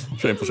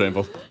 Shameful,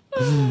 shameful.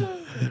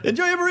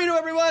 Enjoy your burrito,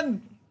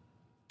 everyone!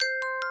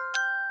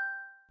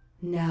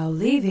 Now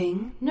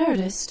leaving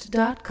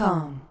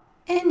Nerdist.com.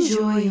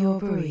 Enjoy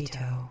your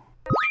burrito.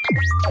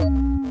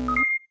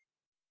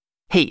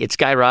 Hey, it's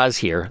Guy Raz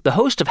here, the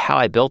host of How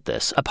I Built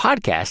This, a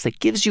podcast that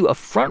gives you a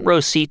front row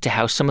seat to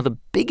how some of the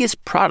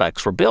biggest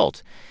products were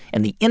built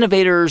and the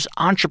innovators,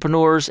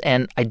 entrepreneurs,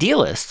 and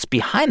idealists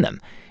behind them.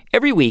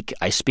 Every week,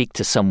 I speak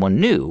to someone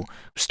new.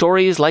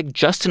 Stories like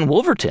Justin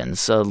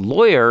Wolverton's, a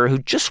lawyer who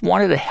just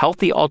wanted a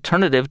healthy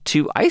alternative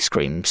to ice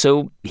cream,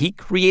 so he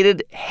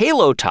created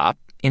Halo Top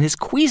in his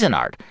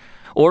Cuisinart.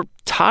 Or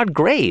Todd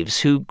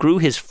Graves, who grew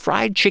his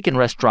fried chicken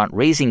restaurant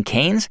Raising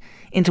Cane's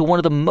into one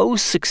of the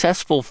most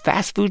successful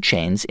fast food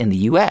chains in the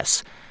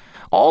U.S.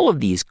 All of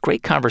these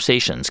great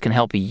conversations can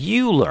help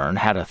you learn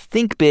how to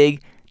think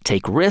big,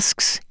 take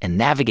risks, and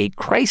navigate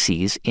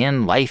crises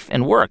in life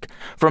and work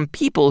from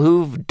people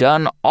who've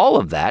done all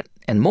of that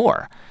and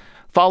more.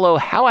 Follow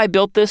How I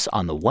Built This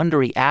on the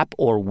Wondery app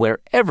or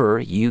wherever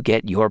you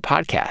get your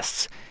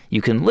podcasts.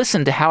 You can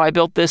listen to How I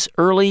Built This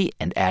early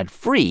and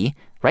ad-free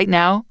right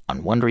now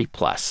on Wondery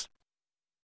Plus.